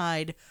on the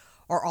side,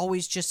 or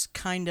always just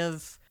kind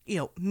of,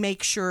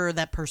 make sure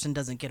that person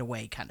doesn't get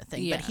away kind of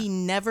thing. Yeah. But he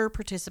never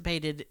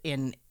participated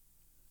in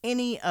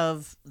any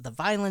of the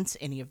violence,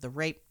 any of the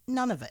rape,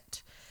 none of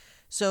it.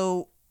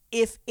 So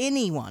if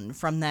anyone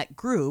from that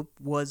group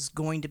was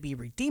going to be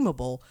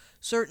redeemable,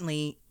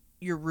 certainly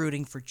you're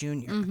rooting for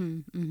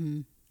Junior.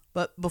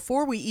 But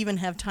before we even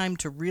have time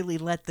to really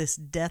let this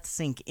death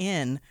sink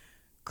in,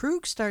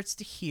 Krug starts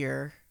to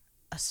hear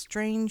a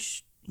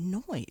strange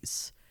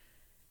noise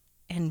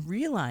and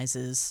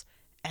realizes,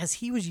 as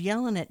he was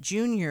yelling at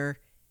Junior,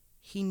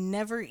 he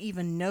never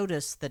even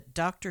noticed that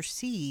Dr.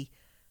 C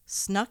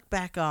snuck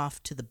back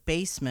off to the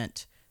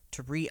basement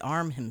to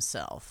rearm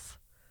himself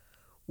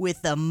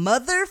with a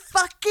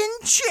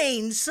motherfucking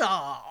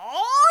chainsaw.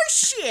 Oh,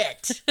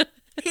 shit.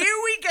 Here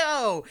we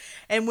go.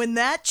 And when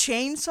that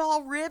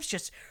chainsaw rips,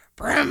 just,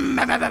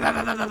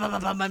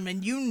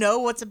 and you know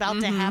what's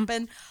about to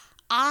happen,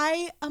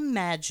 I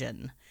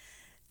imagine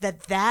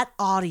that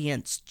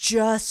audience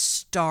just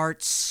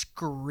starts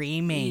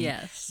screaming.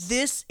 Yes.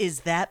 This is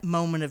that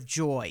moment of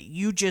joy.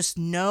 You just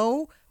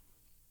know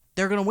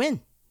they're going to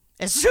win.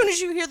 As soon as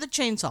you hear the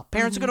chainsaw,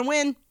 parents are going to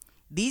win.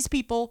 These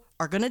people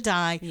are going to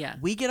die. Yeah.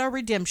 We get our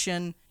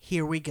redemption.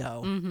 Here we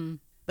go.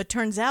 But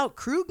turns out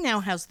Krug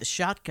now has the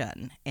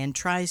shotgun and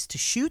tries to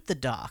shoot the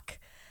doc.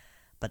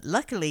 But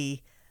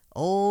luckily,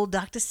 old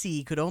Dr.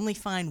 C could only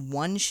find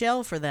one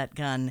shell for that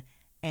gun,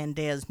 and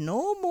there's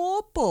no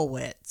more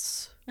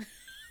bullets.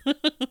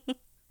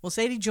 Well,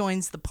 Sadie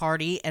joins the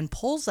party and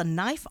pulls a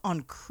knife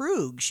on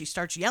Krug. She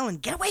starts yelling,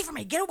 "Get away from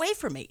me! Get away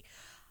from me!"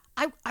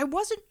 I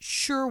wasn't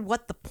sure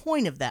what the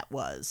point of that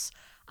was.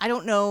 I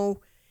don't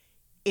know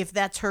if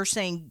that's her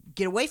saying,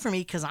 "Get away from me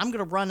because I'm going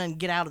to run and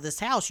get out of this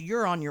house.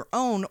 You're on your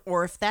own,"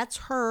 or if that's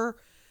her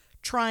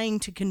trying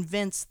to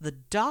convince the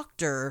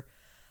doctor,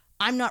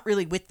 "I'm not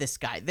really with this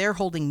guy. They're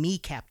holding me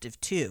captive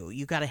too.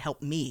 You got to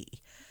help me."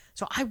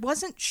 So I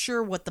wasn't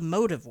sure what the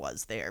motive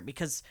was there,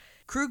 because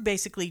Krug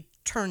basically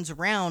turns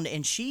around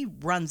and she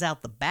runs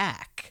out the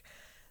back.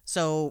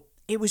 So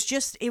it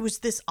was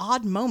this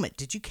odd moment.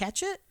 Did you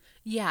catch it?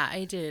 Yeah,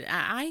 I did.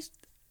 I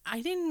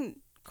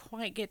didn't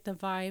quite get the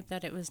vibe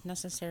that it was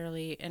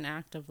necessarily an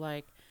act of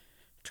like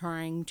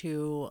trying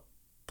to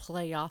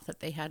play off that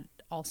they had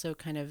also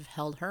kind of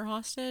held her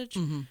hostage.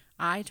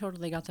 I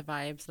totally got the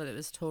vibes that it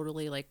was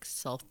totally like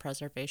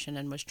self-preservation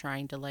and was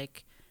trying to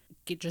like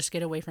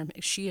get away from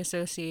him. She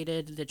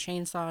associated the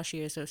chainsaw,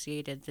 she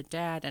associated the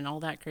dad and all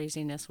that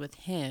craziness with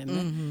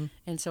him.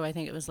 And so I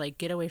think it was like,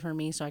 get away from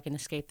me so I can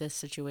escape this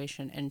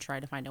situation and try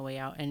to find a way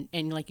out.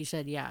 And like you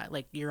said, yeah,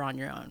 like you're on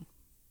your own.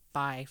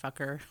 Bye,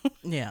 fucker.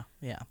 Yeah.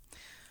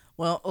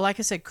 Well, like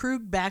I said,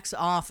 Krug backs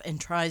off and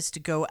tries to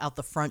go out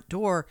the front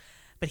door,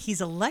 but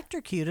he's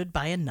electrocuted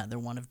by another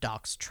one of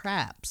Doc's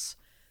traps.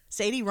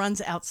 Sadie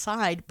runs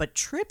outside, but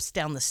trips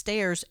down the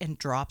stairs and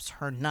drops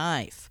her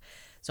knife.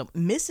 So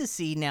Mrs.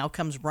 C now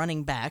comes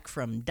running back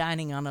from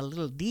dining on a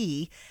little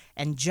D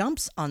and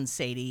jumps on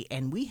Sadie,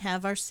 and we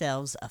have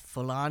ourselves a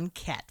full-on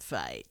cat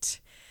fight.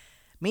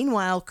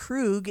 Meanwhile,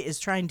 Krug is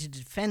trying to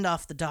defend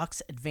off the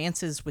Doc's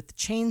advances with the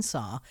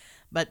chainsaw,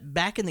 but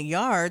back in the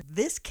yard,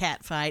 this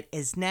cat fight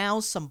is now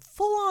some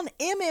full-on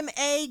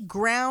MMA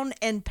ground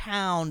and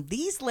pound.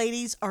 These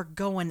ladies are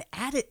going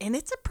at it, and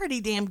it's a pretty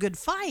damn good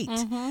fight.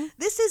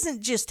 This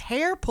isn't just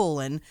hair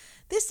pulling.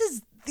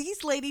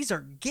 These ladies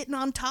are getting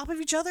on top of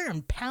each other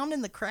and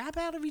pounding the crap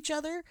out of each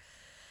other.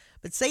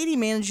 But Sadie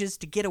manages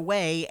to get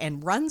away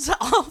and runs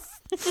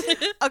off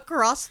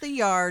across the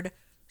yard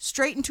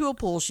straight into a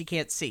pool she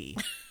can't see.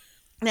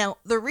 Now,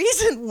 the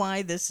reason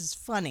why this is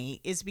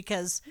funny is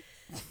because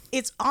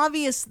it's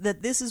obvious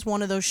that this is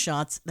one of those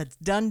shots that's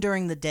done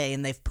during the day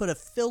and they've put a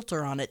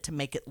filter on it to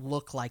make it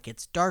look like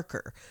it's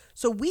darker.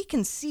 So we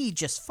can see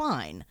just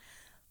fine.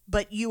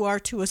 But you are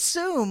to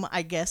assume,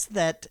 I guess,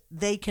 that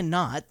they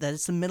cannot, that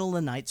it's the middle of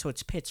the night, so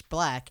it's pitch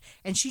black,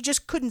 and she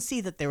just couldn't see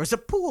that there was a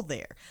pool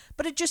there.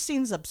 But it just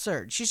seems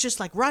absurd. She's just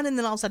like running, and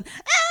then all of a sudden,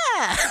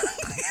 ah!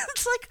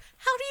 It's like,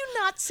 how do you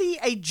not see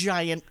a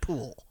giant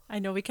pool? I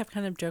know, we kept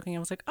kind of joking. I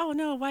was like, oh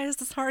no, why is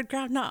this hard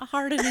ground not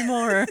hard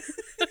anymore?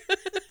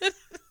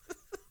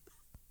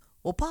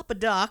 Well, Papa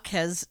Doc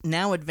has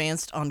now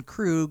advanced on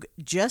Krug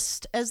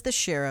just as the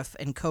sheriff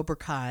and Cobra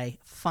Kai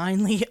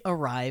finally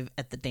arrive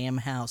at the damn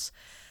house.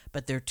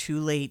 But they're too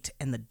late,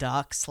 and the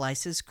Doc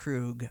slices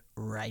Krug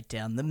right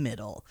down the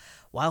middle,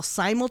 while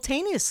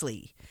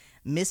simultaneously,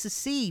 Mrs.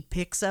 C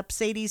picks up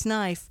Sadie's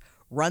knife,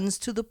 runs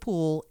to the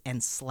pool,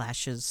 and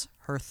slashes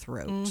her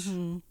throat.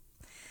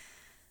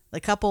 The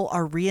couple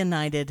are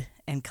reunited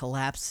and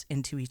collapse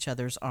into each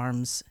other's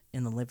arms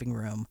in the living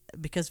room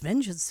because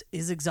vengeance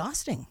is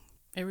exhausting.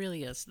 It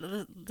really is.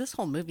 This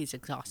whole movie's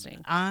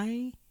exhausting.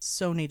 I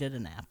so needed a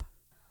nap.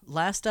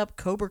 Last up,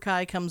 Cobra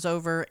Kai comes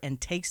over and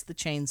takes the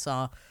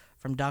chainsaw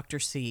from Dr.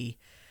 C.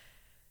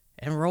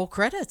 And roll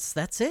credits.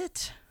 That's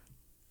it.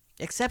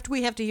 Except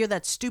we have to hear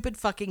that stupid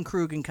fucking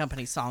Krug and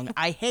Company song.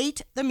 I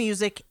hate the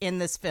music in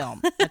this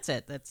film. That's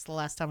it. That's the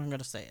last time I'm going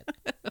to say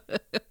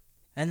it.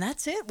 And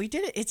that's it. We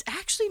did it. It's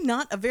actually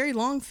not a very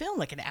long film,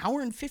 like an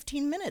hour and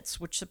 15 minutes,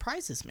 which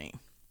surprises me.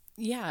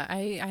 Yeah,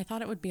 I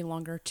thought it would be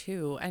longer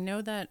too. I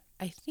know that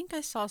I think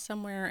I saw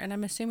somewhere, and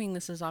I'm assuming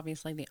this is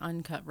obviously the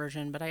uncut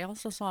version, but I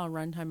also saw a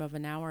runtime of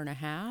an hour and a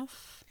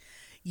half.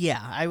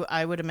 Yeah,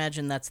 I would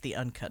imagine that's the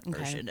uncut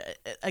version.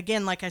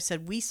 Again, like I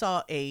said, we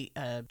saw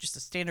just a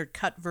standard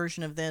cut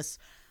version of this.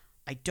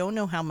 I don't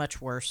know how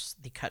much worse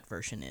the cut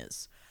version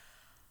is.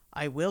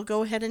 I will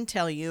go ahead and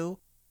tell you,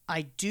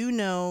 I do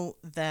know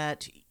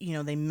that,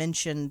 they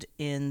mentioned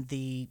in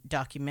the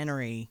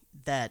documentary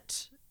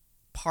that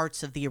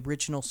parts of the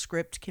original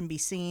script can be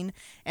seen.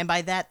 And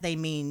by that, they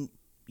mean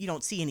you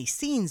don't see any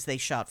scenes they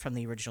shot from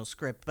the original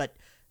script, but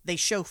they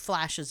show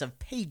flashes of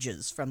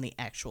pages from the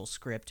actual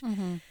script.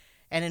 Mm-hmm.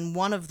 And in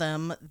one of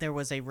them, there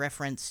was a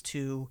reference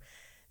to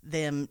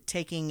them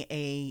taking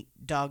a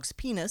dog's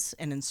penis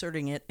and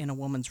inserting it in a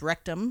woman's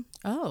rectum.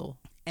 Oh.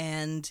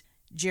 And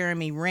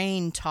Jeremy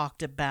Rain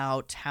talked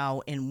about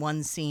how in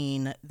one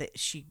scene that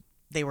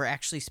they were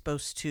actually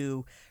supposed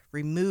to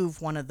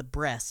remove one of the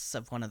breasts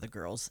of one of the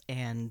girls,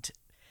 and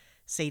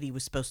Sadie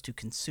was supposed to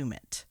consume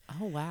it.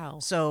 Oh, wow.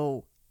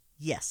 So,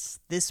 yes,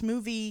 this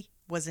movie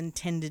was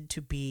intended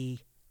to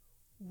be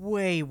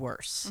way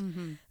worse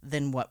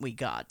than what we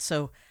got.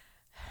 So,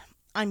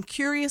 I'm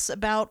curious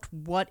about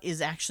what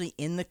is actually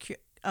in the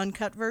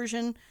uncut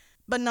version,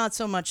 but not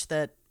so much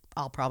that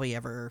I'll probably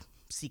ever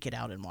seek it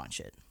out and watch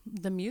it.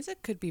 The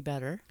music could be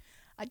better.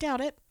 I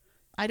doubt it.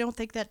 I don't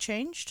think that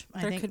changed.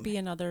 There could be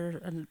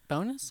another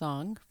bonus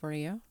song for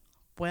you.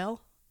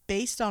 Well,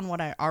 based on what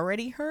I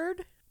already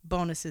heard,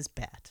 bonus is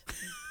bad.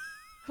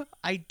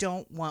 I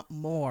don't want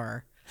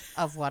more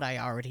of what I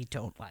already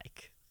don't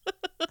like.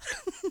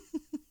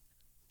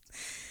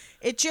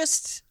 It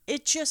just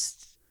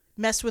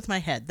messed with my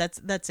head.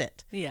 That's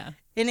it. Yeah.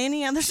 In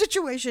any other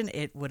situation,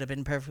 it would have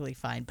been perfectly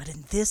fine. But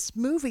in this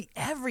movie,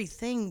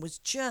 everything was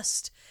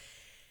just...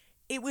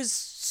 It was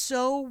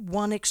so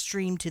one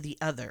extreme to the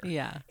other.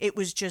 Yeah. It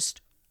was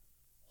just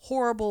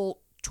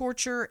horrible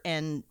torture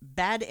and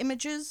bad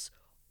images,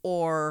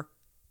 or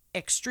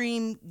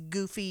extreme,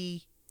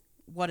 goofy,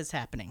 what is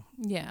happening?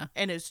 Yeah.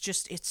 And it's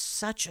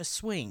such a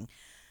swing.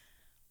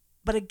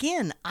 But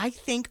again, I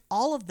think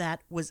all of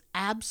that was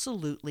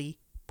absolutely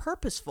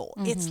purposeful.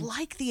 Mm-hmm. It's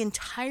like the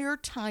entire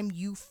time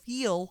you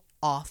feel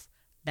off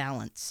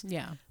balance.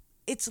 Yeah.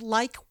 It's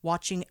like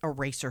watching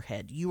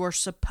Eraserhead. You are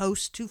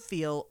supposed to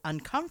feel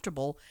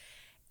uncomfortable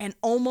and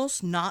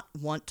almost not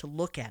want to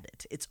look at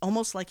it. It's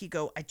almost like you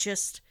go,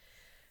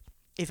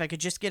 if I could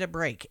just get a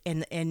break.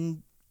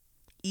 And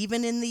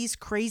even in these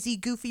crazy,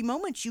 goofy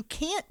moments, you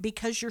can't,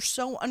 because you're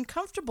so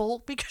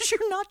uncomfortable, because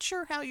you're not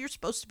sure how you're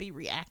supposed to be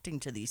reacting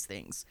to these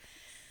things.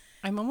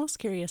 I'm almost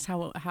curious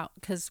how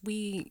because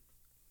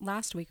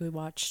last week we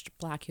watched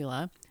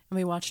Blackula, and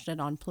we watched it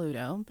on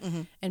Pluto,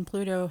 and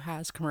Pluto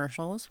has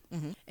commercials,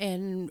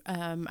 and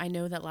I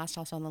know that Last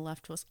House on the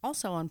Left was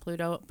also on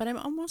Pluto, but I'm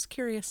almost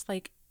curious,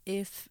 like,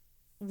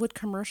 would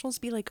commercials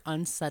be, like,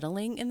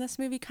 unsettling in this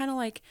movie? Kind of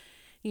like,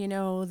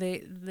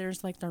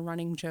 there's, like, the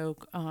running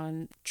joke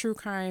on true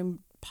crime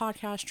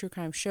podcasts, true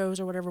crime shows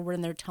or whatever,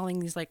 when they're telling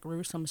these, like,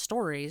 gruesome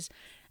stories,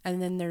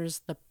 and then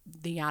there's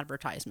the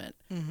advertisement.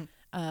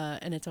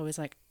 And it's always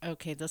like,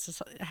 okay,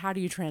 how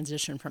do you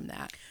transition from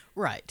that?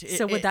 Right.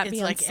 So would that be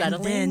unsettling?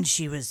 And then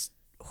she was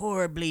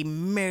horribly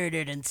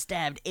murdered and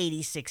stabbed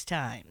 86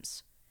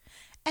 times.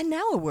 And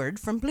now a word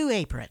from Blue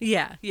Apron.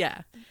 Yeah,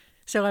 yeah.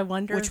 So I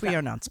wonder Which we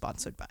are not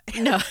sponsored by.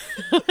 No.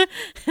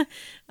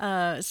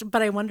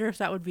 But I wonder if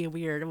that would be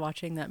weird,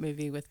 watching that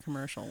movie with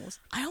commercials.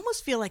 I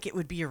almost feel like it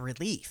would be a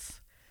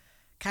relief.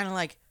 Kind of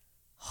like,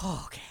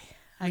 oh, okay.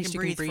 I can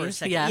breathe for a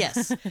second. Yeah.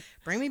 Yes.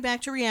 Bring me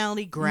back to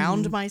reality.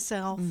 Ground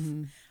myself.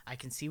 I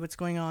can see what's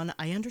going on.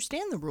 I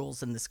understand the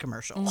rules in this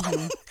commercial.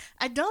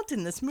 I don't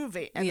in this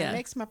movie. And it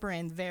makes my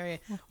brain very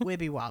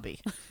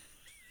wibby-wobby.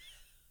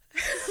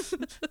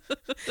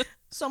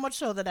 So much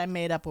so that I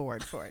made up a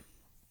word for it.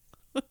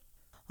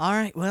 All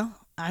right. Well,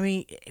 I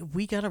mean,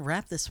 we got to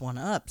wrap this one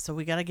up. So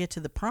we got to get to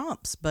the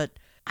prompts. But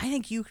I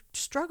think you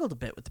struggled a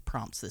bit with the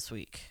prompts this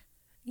week.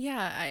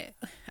 Yeah.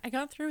 I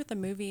got through with the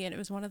movie, and it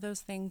was one of those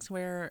things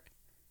where...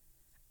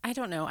 I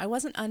don't know. I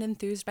wasn't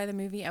unenthused by the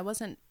movie. I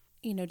wasn't,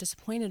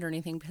 disappointed or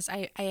anything, because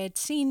I had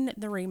seen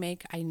the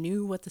remake. I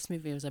knew what this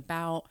movie was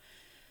about.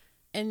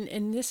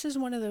 And this is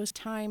one of those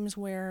times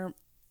where,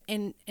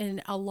 and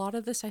a lot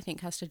of this I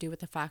think has to do with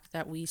the fact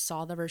that we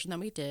saw the version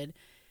that we did.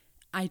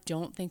 I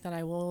don't think that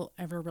I will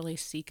ever really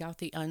seek out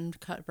the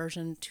uncut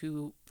version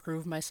to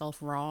prove myself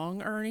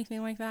wrong or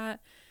anything like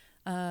that.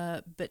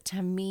 But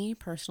to me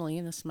personally,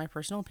 and this is my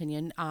personal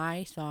opinion,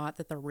 I thought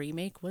that the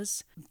remake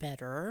was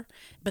better,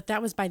 but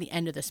that was by the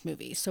end of this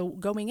movie. So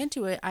going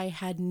into it, I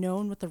had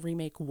known what the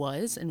remake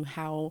was and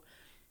how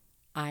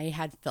I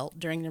had felt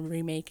during the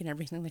remake and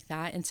everything like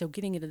that. And so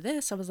getting into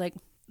this, I was like,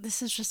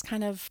 this is just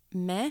kind of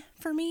meh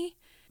for me.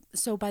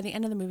 So by the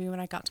end of the movie, when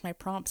I got to my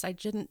prompts, I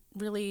didn't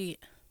really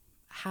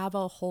have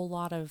a whole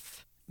lot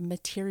of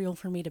material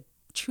for me to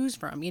choose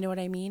from. You know what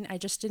I mean? I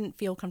just didn't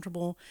feel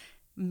comfortable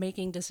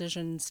making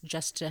decisions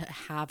just to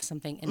have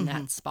something in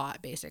that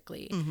spot,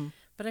 basically.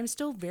 But I'm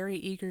still very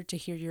eager to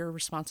hear your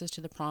responses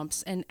to the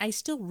prompts, and I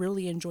still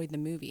really enjoyed the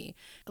movie.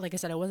 Like I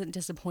said, I wasn't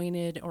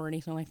disappointed or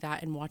anything like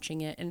that in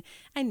watching it, and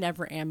I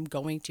never am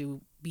going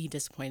to be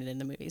disappointed in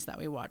the movies that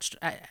we watched.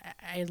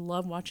 I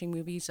love watching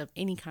movies of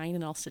any kind,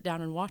 and I'll sit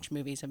down and watch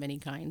movies of any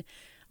kind.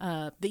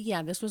 But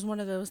yeah, this was one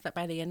of those that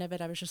by the end of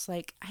it, I was just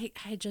like,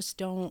 I just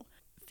don't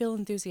feel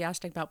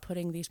enthusiastic about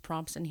putting these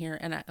prompts in here,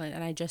 and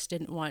I just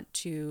didn't want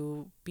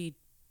to be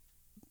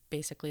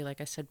basically, like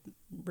I said,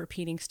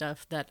 repeating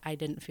stuff that I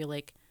didn't feel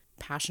like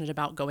passionate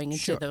about going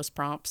into those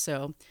prompts.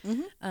 So,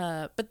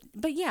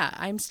 but yeah,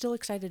 I'm still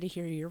excited to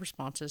hear your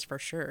responses for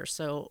sure.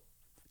 So,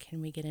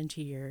 can we get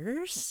into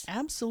yours?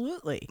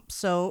 Absolutely.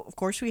 So, of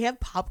course, we have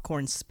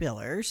popcorn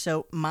spiller.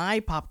 So,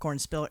 my popcorn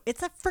spiller,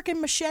 it's a freaking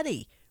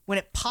machete. When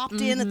it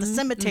popped in at the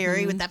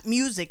cemetery with that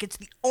music, it's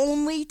the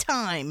only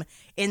time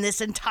in this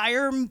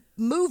entire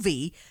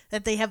movie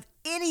that they have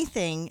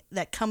anything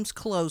that comes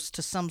close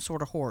to some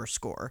sort of horror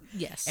score.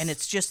 Yes. And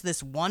it's just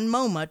this one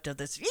moment of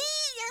this, yeah,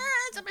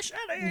 it's a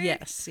machete.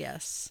 Yes,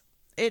 yes.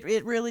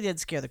 It really did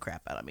scare the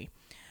crap out of me.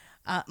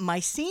 My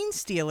scene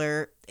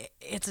stealer,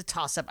 it's a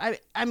toss-up.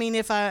 I mean,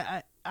 if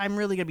I'm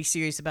really going to be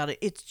serious about it,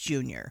 it's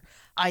Junior.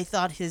 I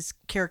thought his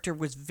character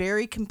was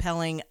very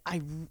compelling.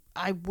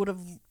 I would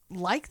have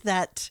liked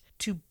that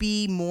to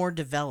be more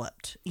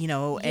developed, you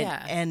know,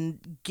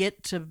 and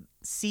get to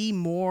see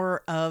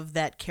more of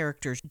that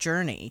character's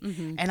journey.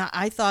 And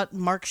I thought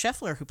Mark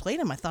Scheffler, who played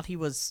him, I thought he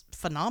was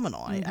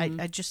phenomenal.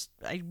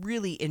 I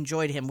really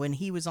enjoyed him when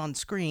he was on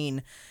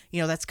screen.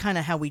 You know, that's kind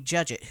of how we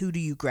judge it. Who do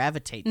you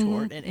gravitate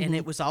toward? And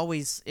it was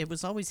always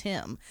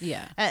him.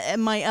 Yeah.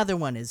 And my other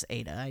one is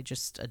Ada. I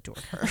just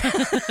adored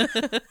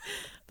her.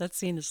 That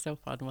scene is so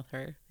fun with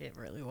her. It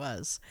really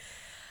was.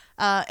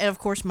 And of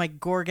course, my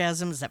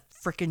gorgasm is that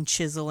frickin'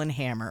 chisel and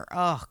hammer.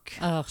 Oh,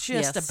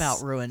 just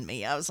about ruined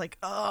me. I was like,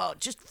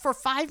 just for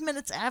 5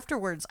 minutes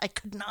afterwards, I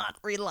could not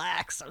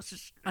relax. I was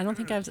just. I don't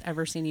think I've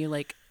ever seen you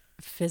like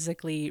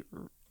physically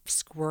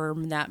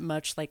squirm that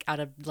much, like out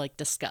of like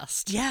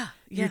disgust. Yeah.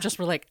 You just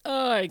were like,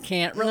 oh, I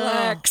can't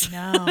relax.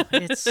 No,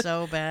 it's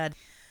so bad.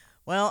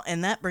 Well,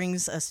 and that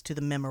brings us to the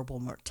memorable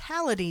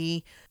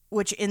mortality,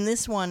 which in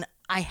this one,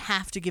 I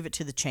have to give it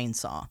to the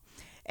chainsaw.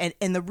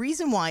 And the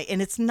reason why,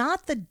 and it's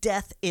not the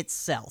death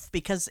itself,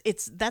 because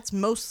that's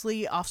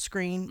mostly off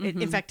screen.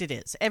 In fact, it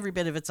is. Every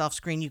bit of it's off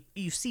screen.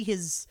 You see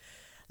his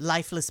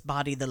lifeless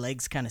body, the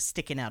legs kind of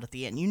sticking out at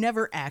the end. You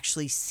never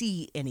actually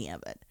see any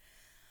of it.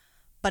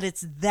 But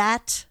it's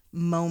that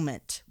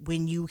moment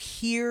when you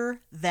hear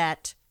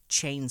that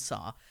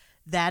chainsaw.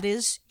 That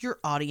is your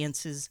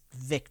audience's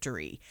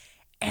victory.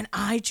 And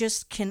I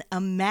just can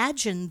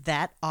imagine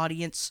that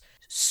audience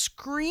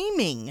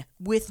screaming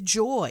with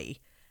joy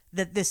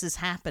that this is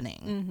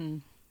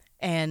happening.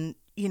 And,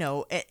 you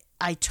know,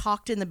 I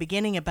talked in the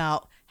beginning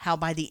about how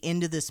by the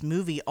end of this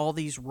movie, all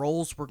these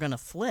roles were going to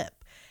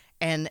flip.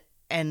 And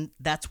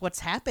that's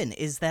what's happened,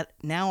 is that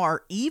now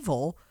our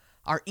evil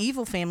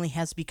family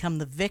has become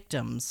the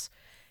victims,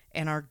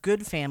 and our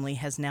good family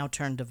has now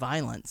turned to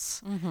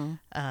violence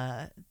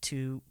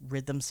to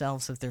rid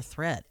themselves of their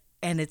threat.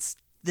 And it's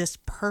this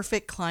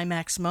perfect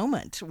climax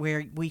moment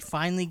where we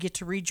finally get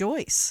to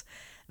rejoice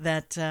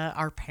that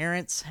our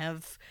parents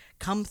have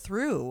come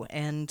through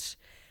and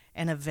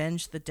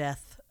avenge the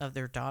death of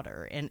their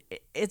daughter. And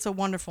it's a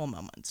wonderful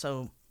moment.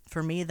 So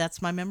for me,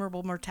 that's my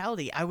memorable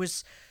mortality. I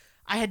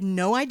had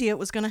no idea it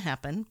was going to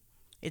happen.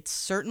 It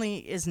certainly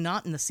is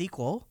not in the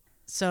sequel.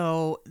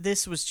 So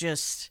this was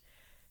just,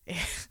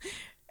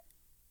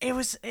 it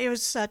was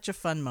such a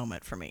fun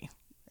moment for me.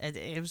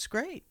 It was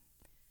great.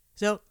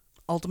 So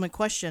ultimate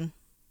question,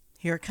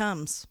 here it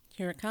comes.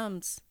 Here it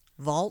comes.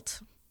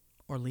 Vault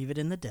or leave it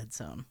in the dead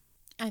zone?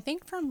 I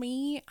think for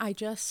me, I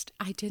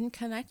didn't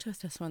connect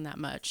with this one that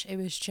much. It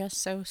was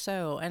just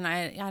so. And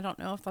I don't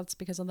know if that's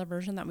because of the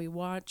version that we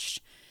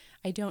watched.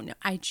 I don't know.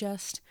 I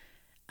just,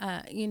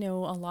 you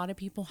know, a lot of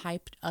people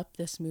hyped up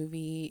this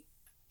movie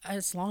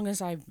as long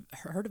as I've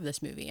heard of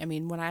this movie. I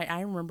mean, when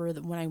I remember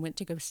that when I went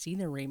to go see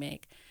the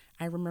remake,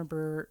 I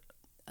remember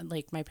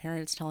like my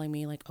parents telling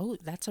me like, oh,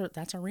 that's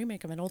a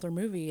remake of an older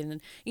movie. And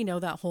then, you know,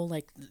 that whole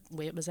like,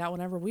 it was out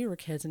whenever we were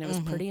kids and it was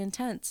pretty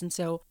intense. And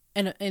so,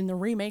 and the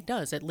remake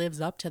it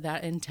lives up to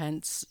that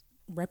intense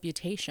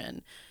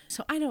reputation.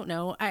 So I don't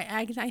know.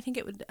 I think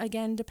it would,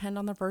 again, depend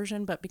on the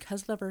version, but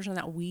because of the version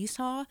that we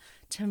saw,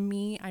 to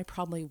me, I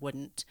probably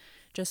wouldn't,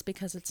 just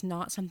because it's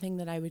not something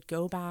that I would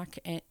go back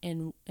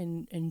and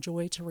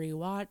enjoy to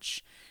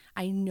rewatch.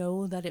 I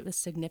know that it was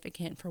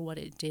significant for what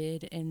it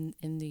did in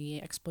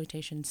the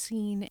exploitation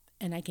scene,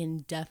 and I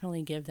can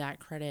definitely give that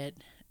credit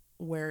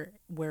where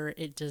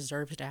it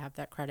deserves to have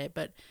that credit.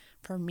 But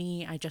for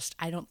me, I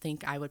don't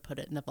think I would put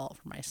it in the vault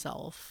for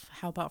myself.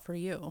 How about for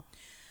you?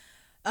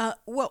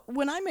 Well,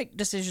 when I make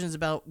decisions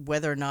about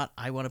whether or not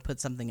I want to put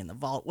something in the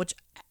vault, which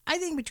I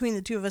think between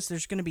the two of us,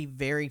 there's going to be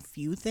very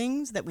few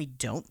things that we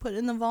don't put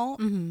in the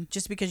vault,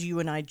 just because you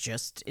and I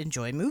just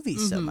enjoy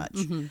movies so much.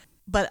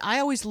 But I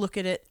always look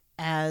at it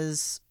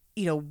as,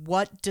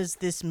 what does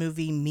this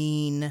movie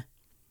mean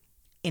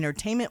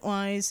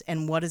entertainment-wise,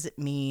 and what does it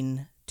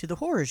mean to the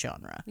horror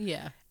genre?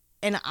 Yeah.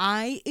 And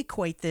I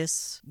equate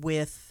this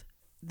with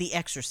The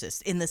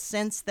Exorcist in the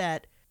sense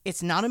that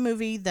it's not a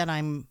movie that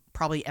I'm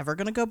probably ever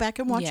going to go back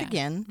and watch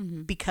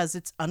again because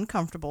it's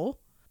uncomfortable,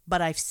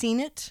 but I've seen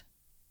it.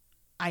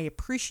 I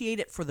appreciate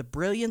it for the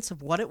brilliance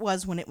of what it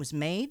was when it was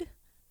made.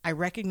 I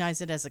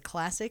recognize it as a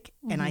classic,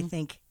 and I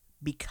think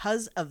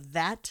because of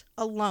that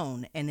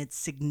alone and its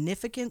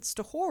significance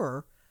to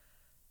horror,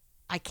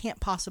 I can't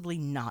possibly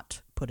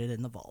not put it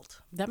in the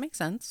vault. That makes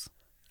sense.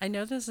 I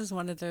know this is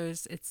one of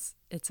those, it's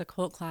a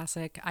cult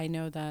classic. I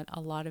know that a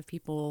lot of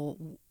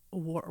people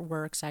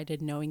were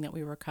excited knowing that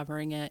we were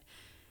covering it.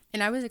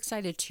 And I was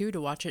excited too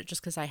to watch it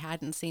just because I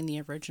hadn't seen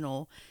the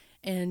original.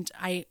 And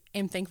I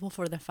am thankful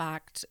for the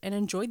fact and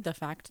enjoyed the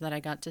fact that I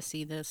got to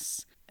see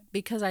this,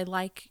 because I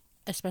like,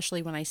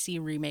 especially when I see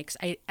remakes,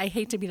 I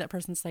hate to be that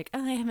person that's like,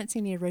 oh, I haven't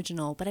seen the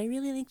original, but I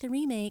really like the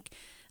remake.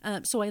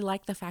 So I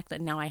like the fact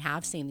that now I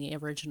have seen the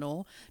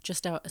original,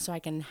 just so I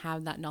can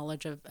have that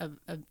knowledge of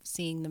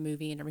seeing the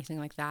movie and everything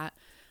like that.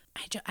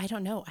 I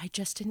don't know. I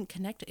just didn't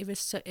connect.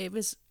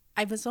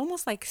 I was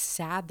almost like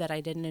sad that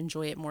I didn't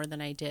enjoy it more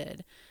than I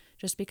did,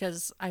 just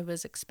because I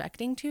was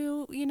expecting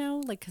to,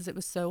 because it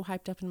was so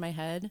hyped up in my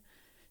head.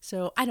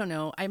 So I don't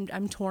know.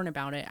 I'm torn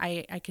about it.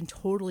 I can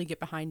totally get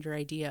behind your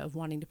idea of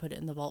wanting to put it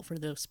in the vault for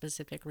those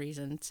specific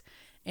reasons,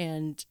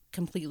 and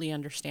completely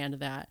understand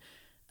that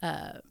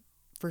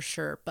for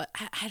sure. But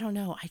I don't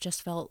know. I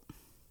just felt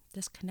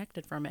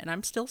disconnected from it, and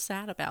I'm still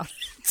sad about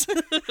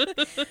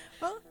it.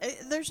 Well,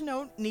 there's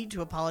no need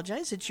to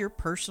apologize. It's your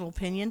personal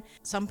opinion.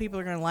 Some people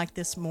are going to like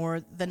this more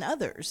than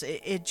others.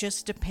 It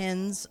just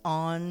depends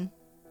on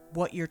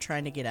what you're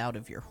trying to get out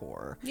of your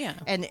horror. Yeah.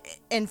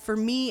 And for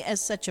me,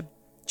 as such a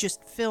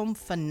just film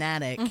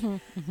fanatic,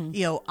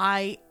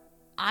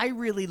 I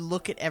really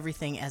look at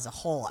everything as a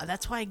whole.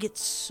 That's why I get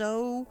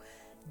so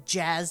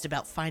jazzed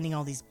about finding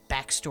all these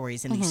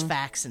backstories and these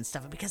facts and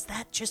stuff, because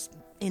that just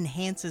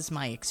enhances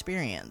my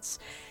experience.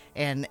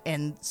 And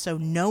so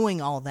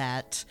knowing all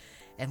that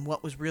and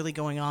what was really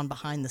going on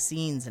behind the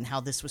scenes and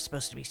how this was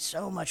supposed to be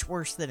so much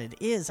worse than it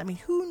is. I mean,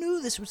 who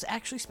knew this was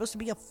actually supposed to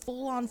be a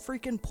full-on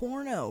freaking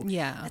porno?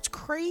 Yeah. That's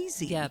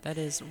crazy. Yeah, that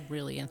is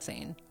really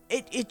insane.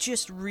 It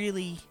just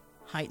really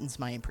heightens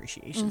my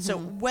appreciation. So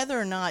whether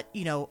or not,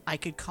 I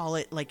could call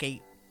it like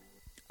a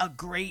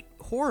great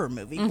horror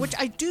movie, which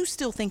I do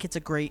still think it's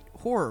a great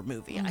horror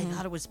movie. I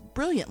thought it was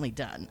brilliantly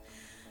done.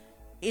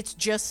 It's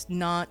just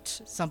not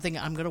something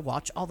I'm going to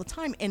watch all the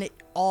time. And it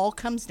all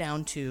comes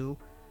down to,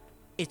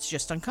 it's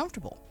just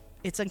uncomfortable.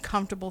 It's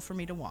uncomfortable for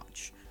me to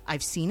watch.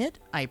 I've seen it.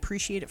 I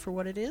appreciate it for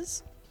what it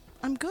is.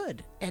 I'm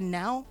good. And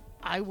now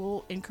I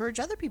will encourage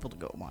other people to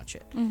go watch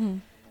it.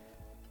 And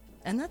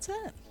that's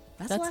it.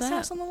 That's the Last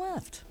House on the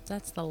Left.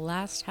 That's The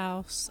Last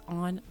House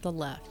on the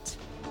Left.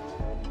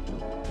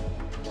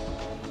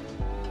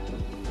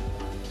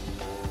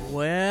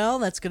 Well,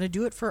 that's going to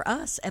do it for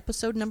us.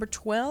 Episode number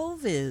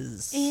 12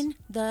 is in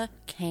the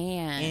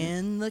can.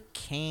 In the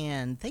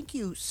can. Thank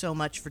you so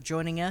much for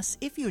joining us.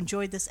 If you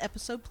enjoyed this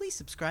episode, please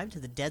subscribe to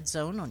The Dead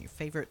Zone on your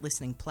favorite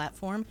listening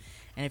platform.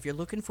 And if you're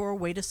looking for a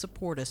way to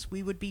support us,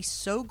 we would be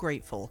so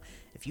grateful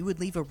if you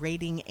would leave a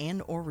rating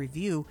and or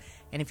review.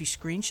 And if you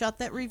screenshot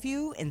that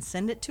review and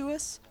send it to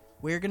us,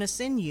 we're going to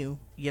send you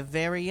your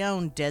very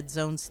own Dead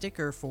Zone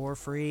sticker for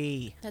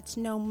free. That's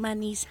no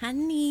monies,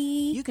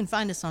 honey. You can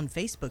find us on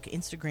Facebook,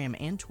 Instagram,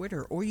 and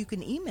Twitter, or you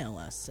can email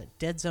us at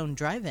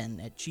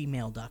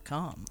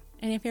deadzonedrivein@gmail.com.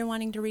 And if you're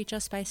wanting to reach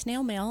us by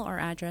snail mail, our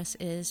address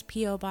is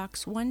P.O.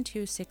 Box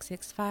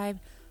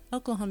 12665,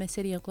 Oklahoma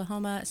City,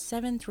 Oklahoma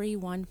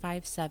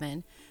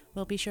 73157.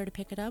 We'll be sure to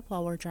pick it up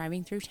while we're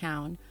driving through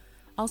town.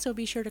 Also,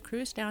 be sure to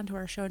cruise down to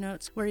our show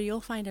notes, where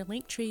you'll find a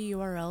Linktree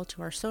URL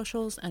to our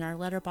socials and our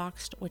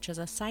Letterboxd, which is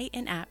a site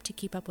and app to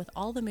keep up with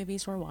all the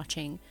movies we're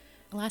watching.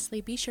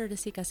 Lastly, be sure to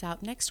seek us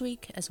out next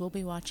week, as we'll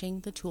be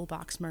watching The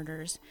Toolbox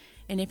Murders.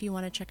 And if you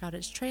want to check out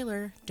its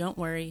trailer, don't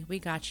worry, we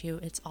got you.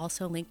 It's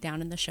also linked down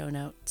in the show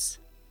notes.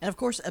 And of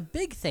course, a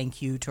big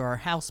thank you to our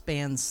house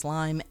band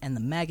Slime and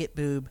the Maggot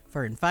Boob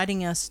for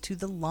inviting us to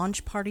the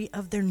launch party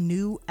of their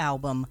new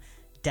album,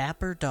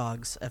 Dapper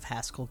Dogs of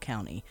Haskell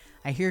County.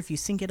 I hear if you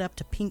sync it up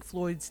to Pink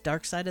Floyd's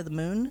Dark Side of the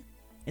Moon,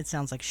 it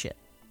sounds like shit.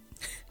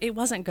 It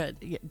wasn't good.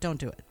 Yeah, don't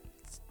do it.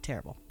 It's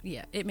terrible.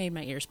 Yeah, it made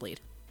my ears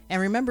bleed. And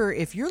remember,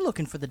 if you're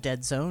looking for the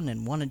Dead Zone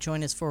and want to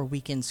join us for a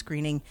weekend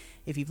screening,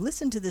 if you've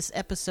listened to this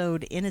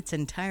episode in its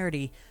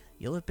entirety,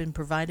 you'll have been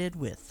provided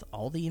with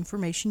all the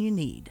information you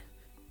need.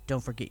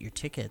 Don't forget your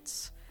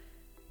tickets.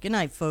 Good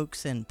night,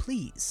 folks, and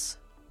please,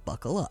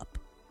 buckle up.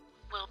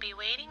 We'll be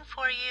waiting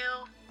for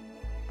you.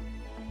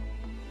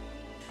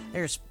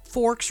 There's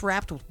forks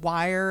wrapped with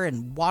wire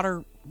and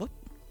water... What?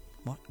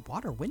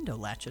 Water window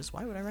latches?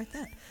 Why would I write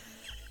that?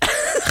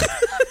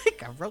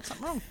 think I wrote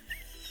something wrong.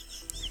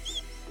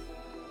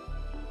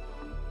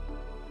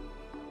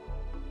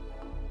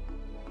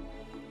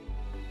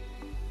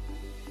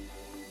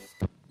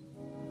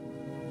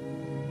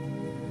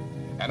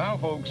 And now,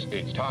 folks,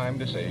 it's time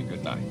to say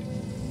goodnight.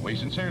 We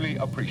sincerely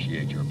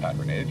appreciate your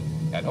patronage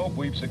and hope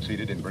we've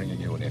succeeded in bringing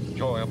you an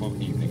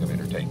enjoyable evening of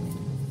entertainment.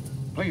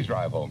 Please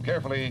drive home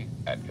carefully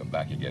and come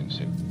back again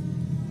soon.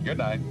 Good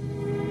night.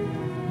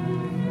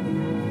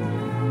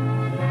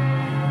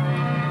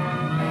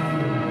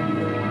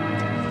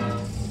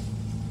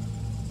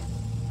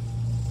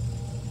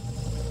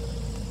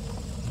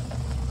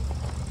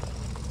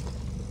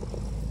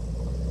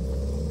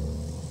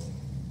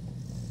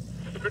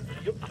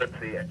 Let's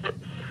see it.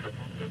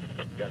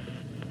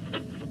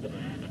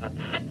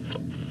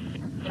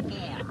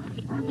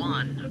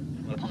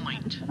 One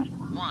point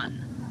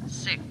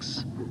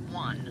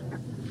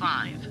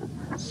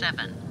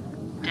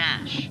 16157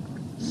 dash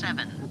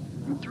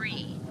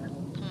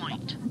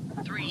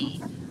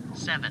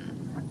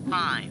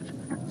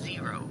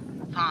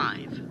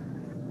 73.3750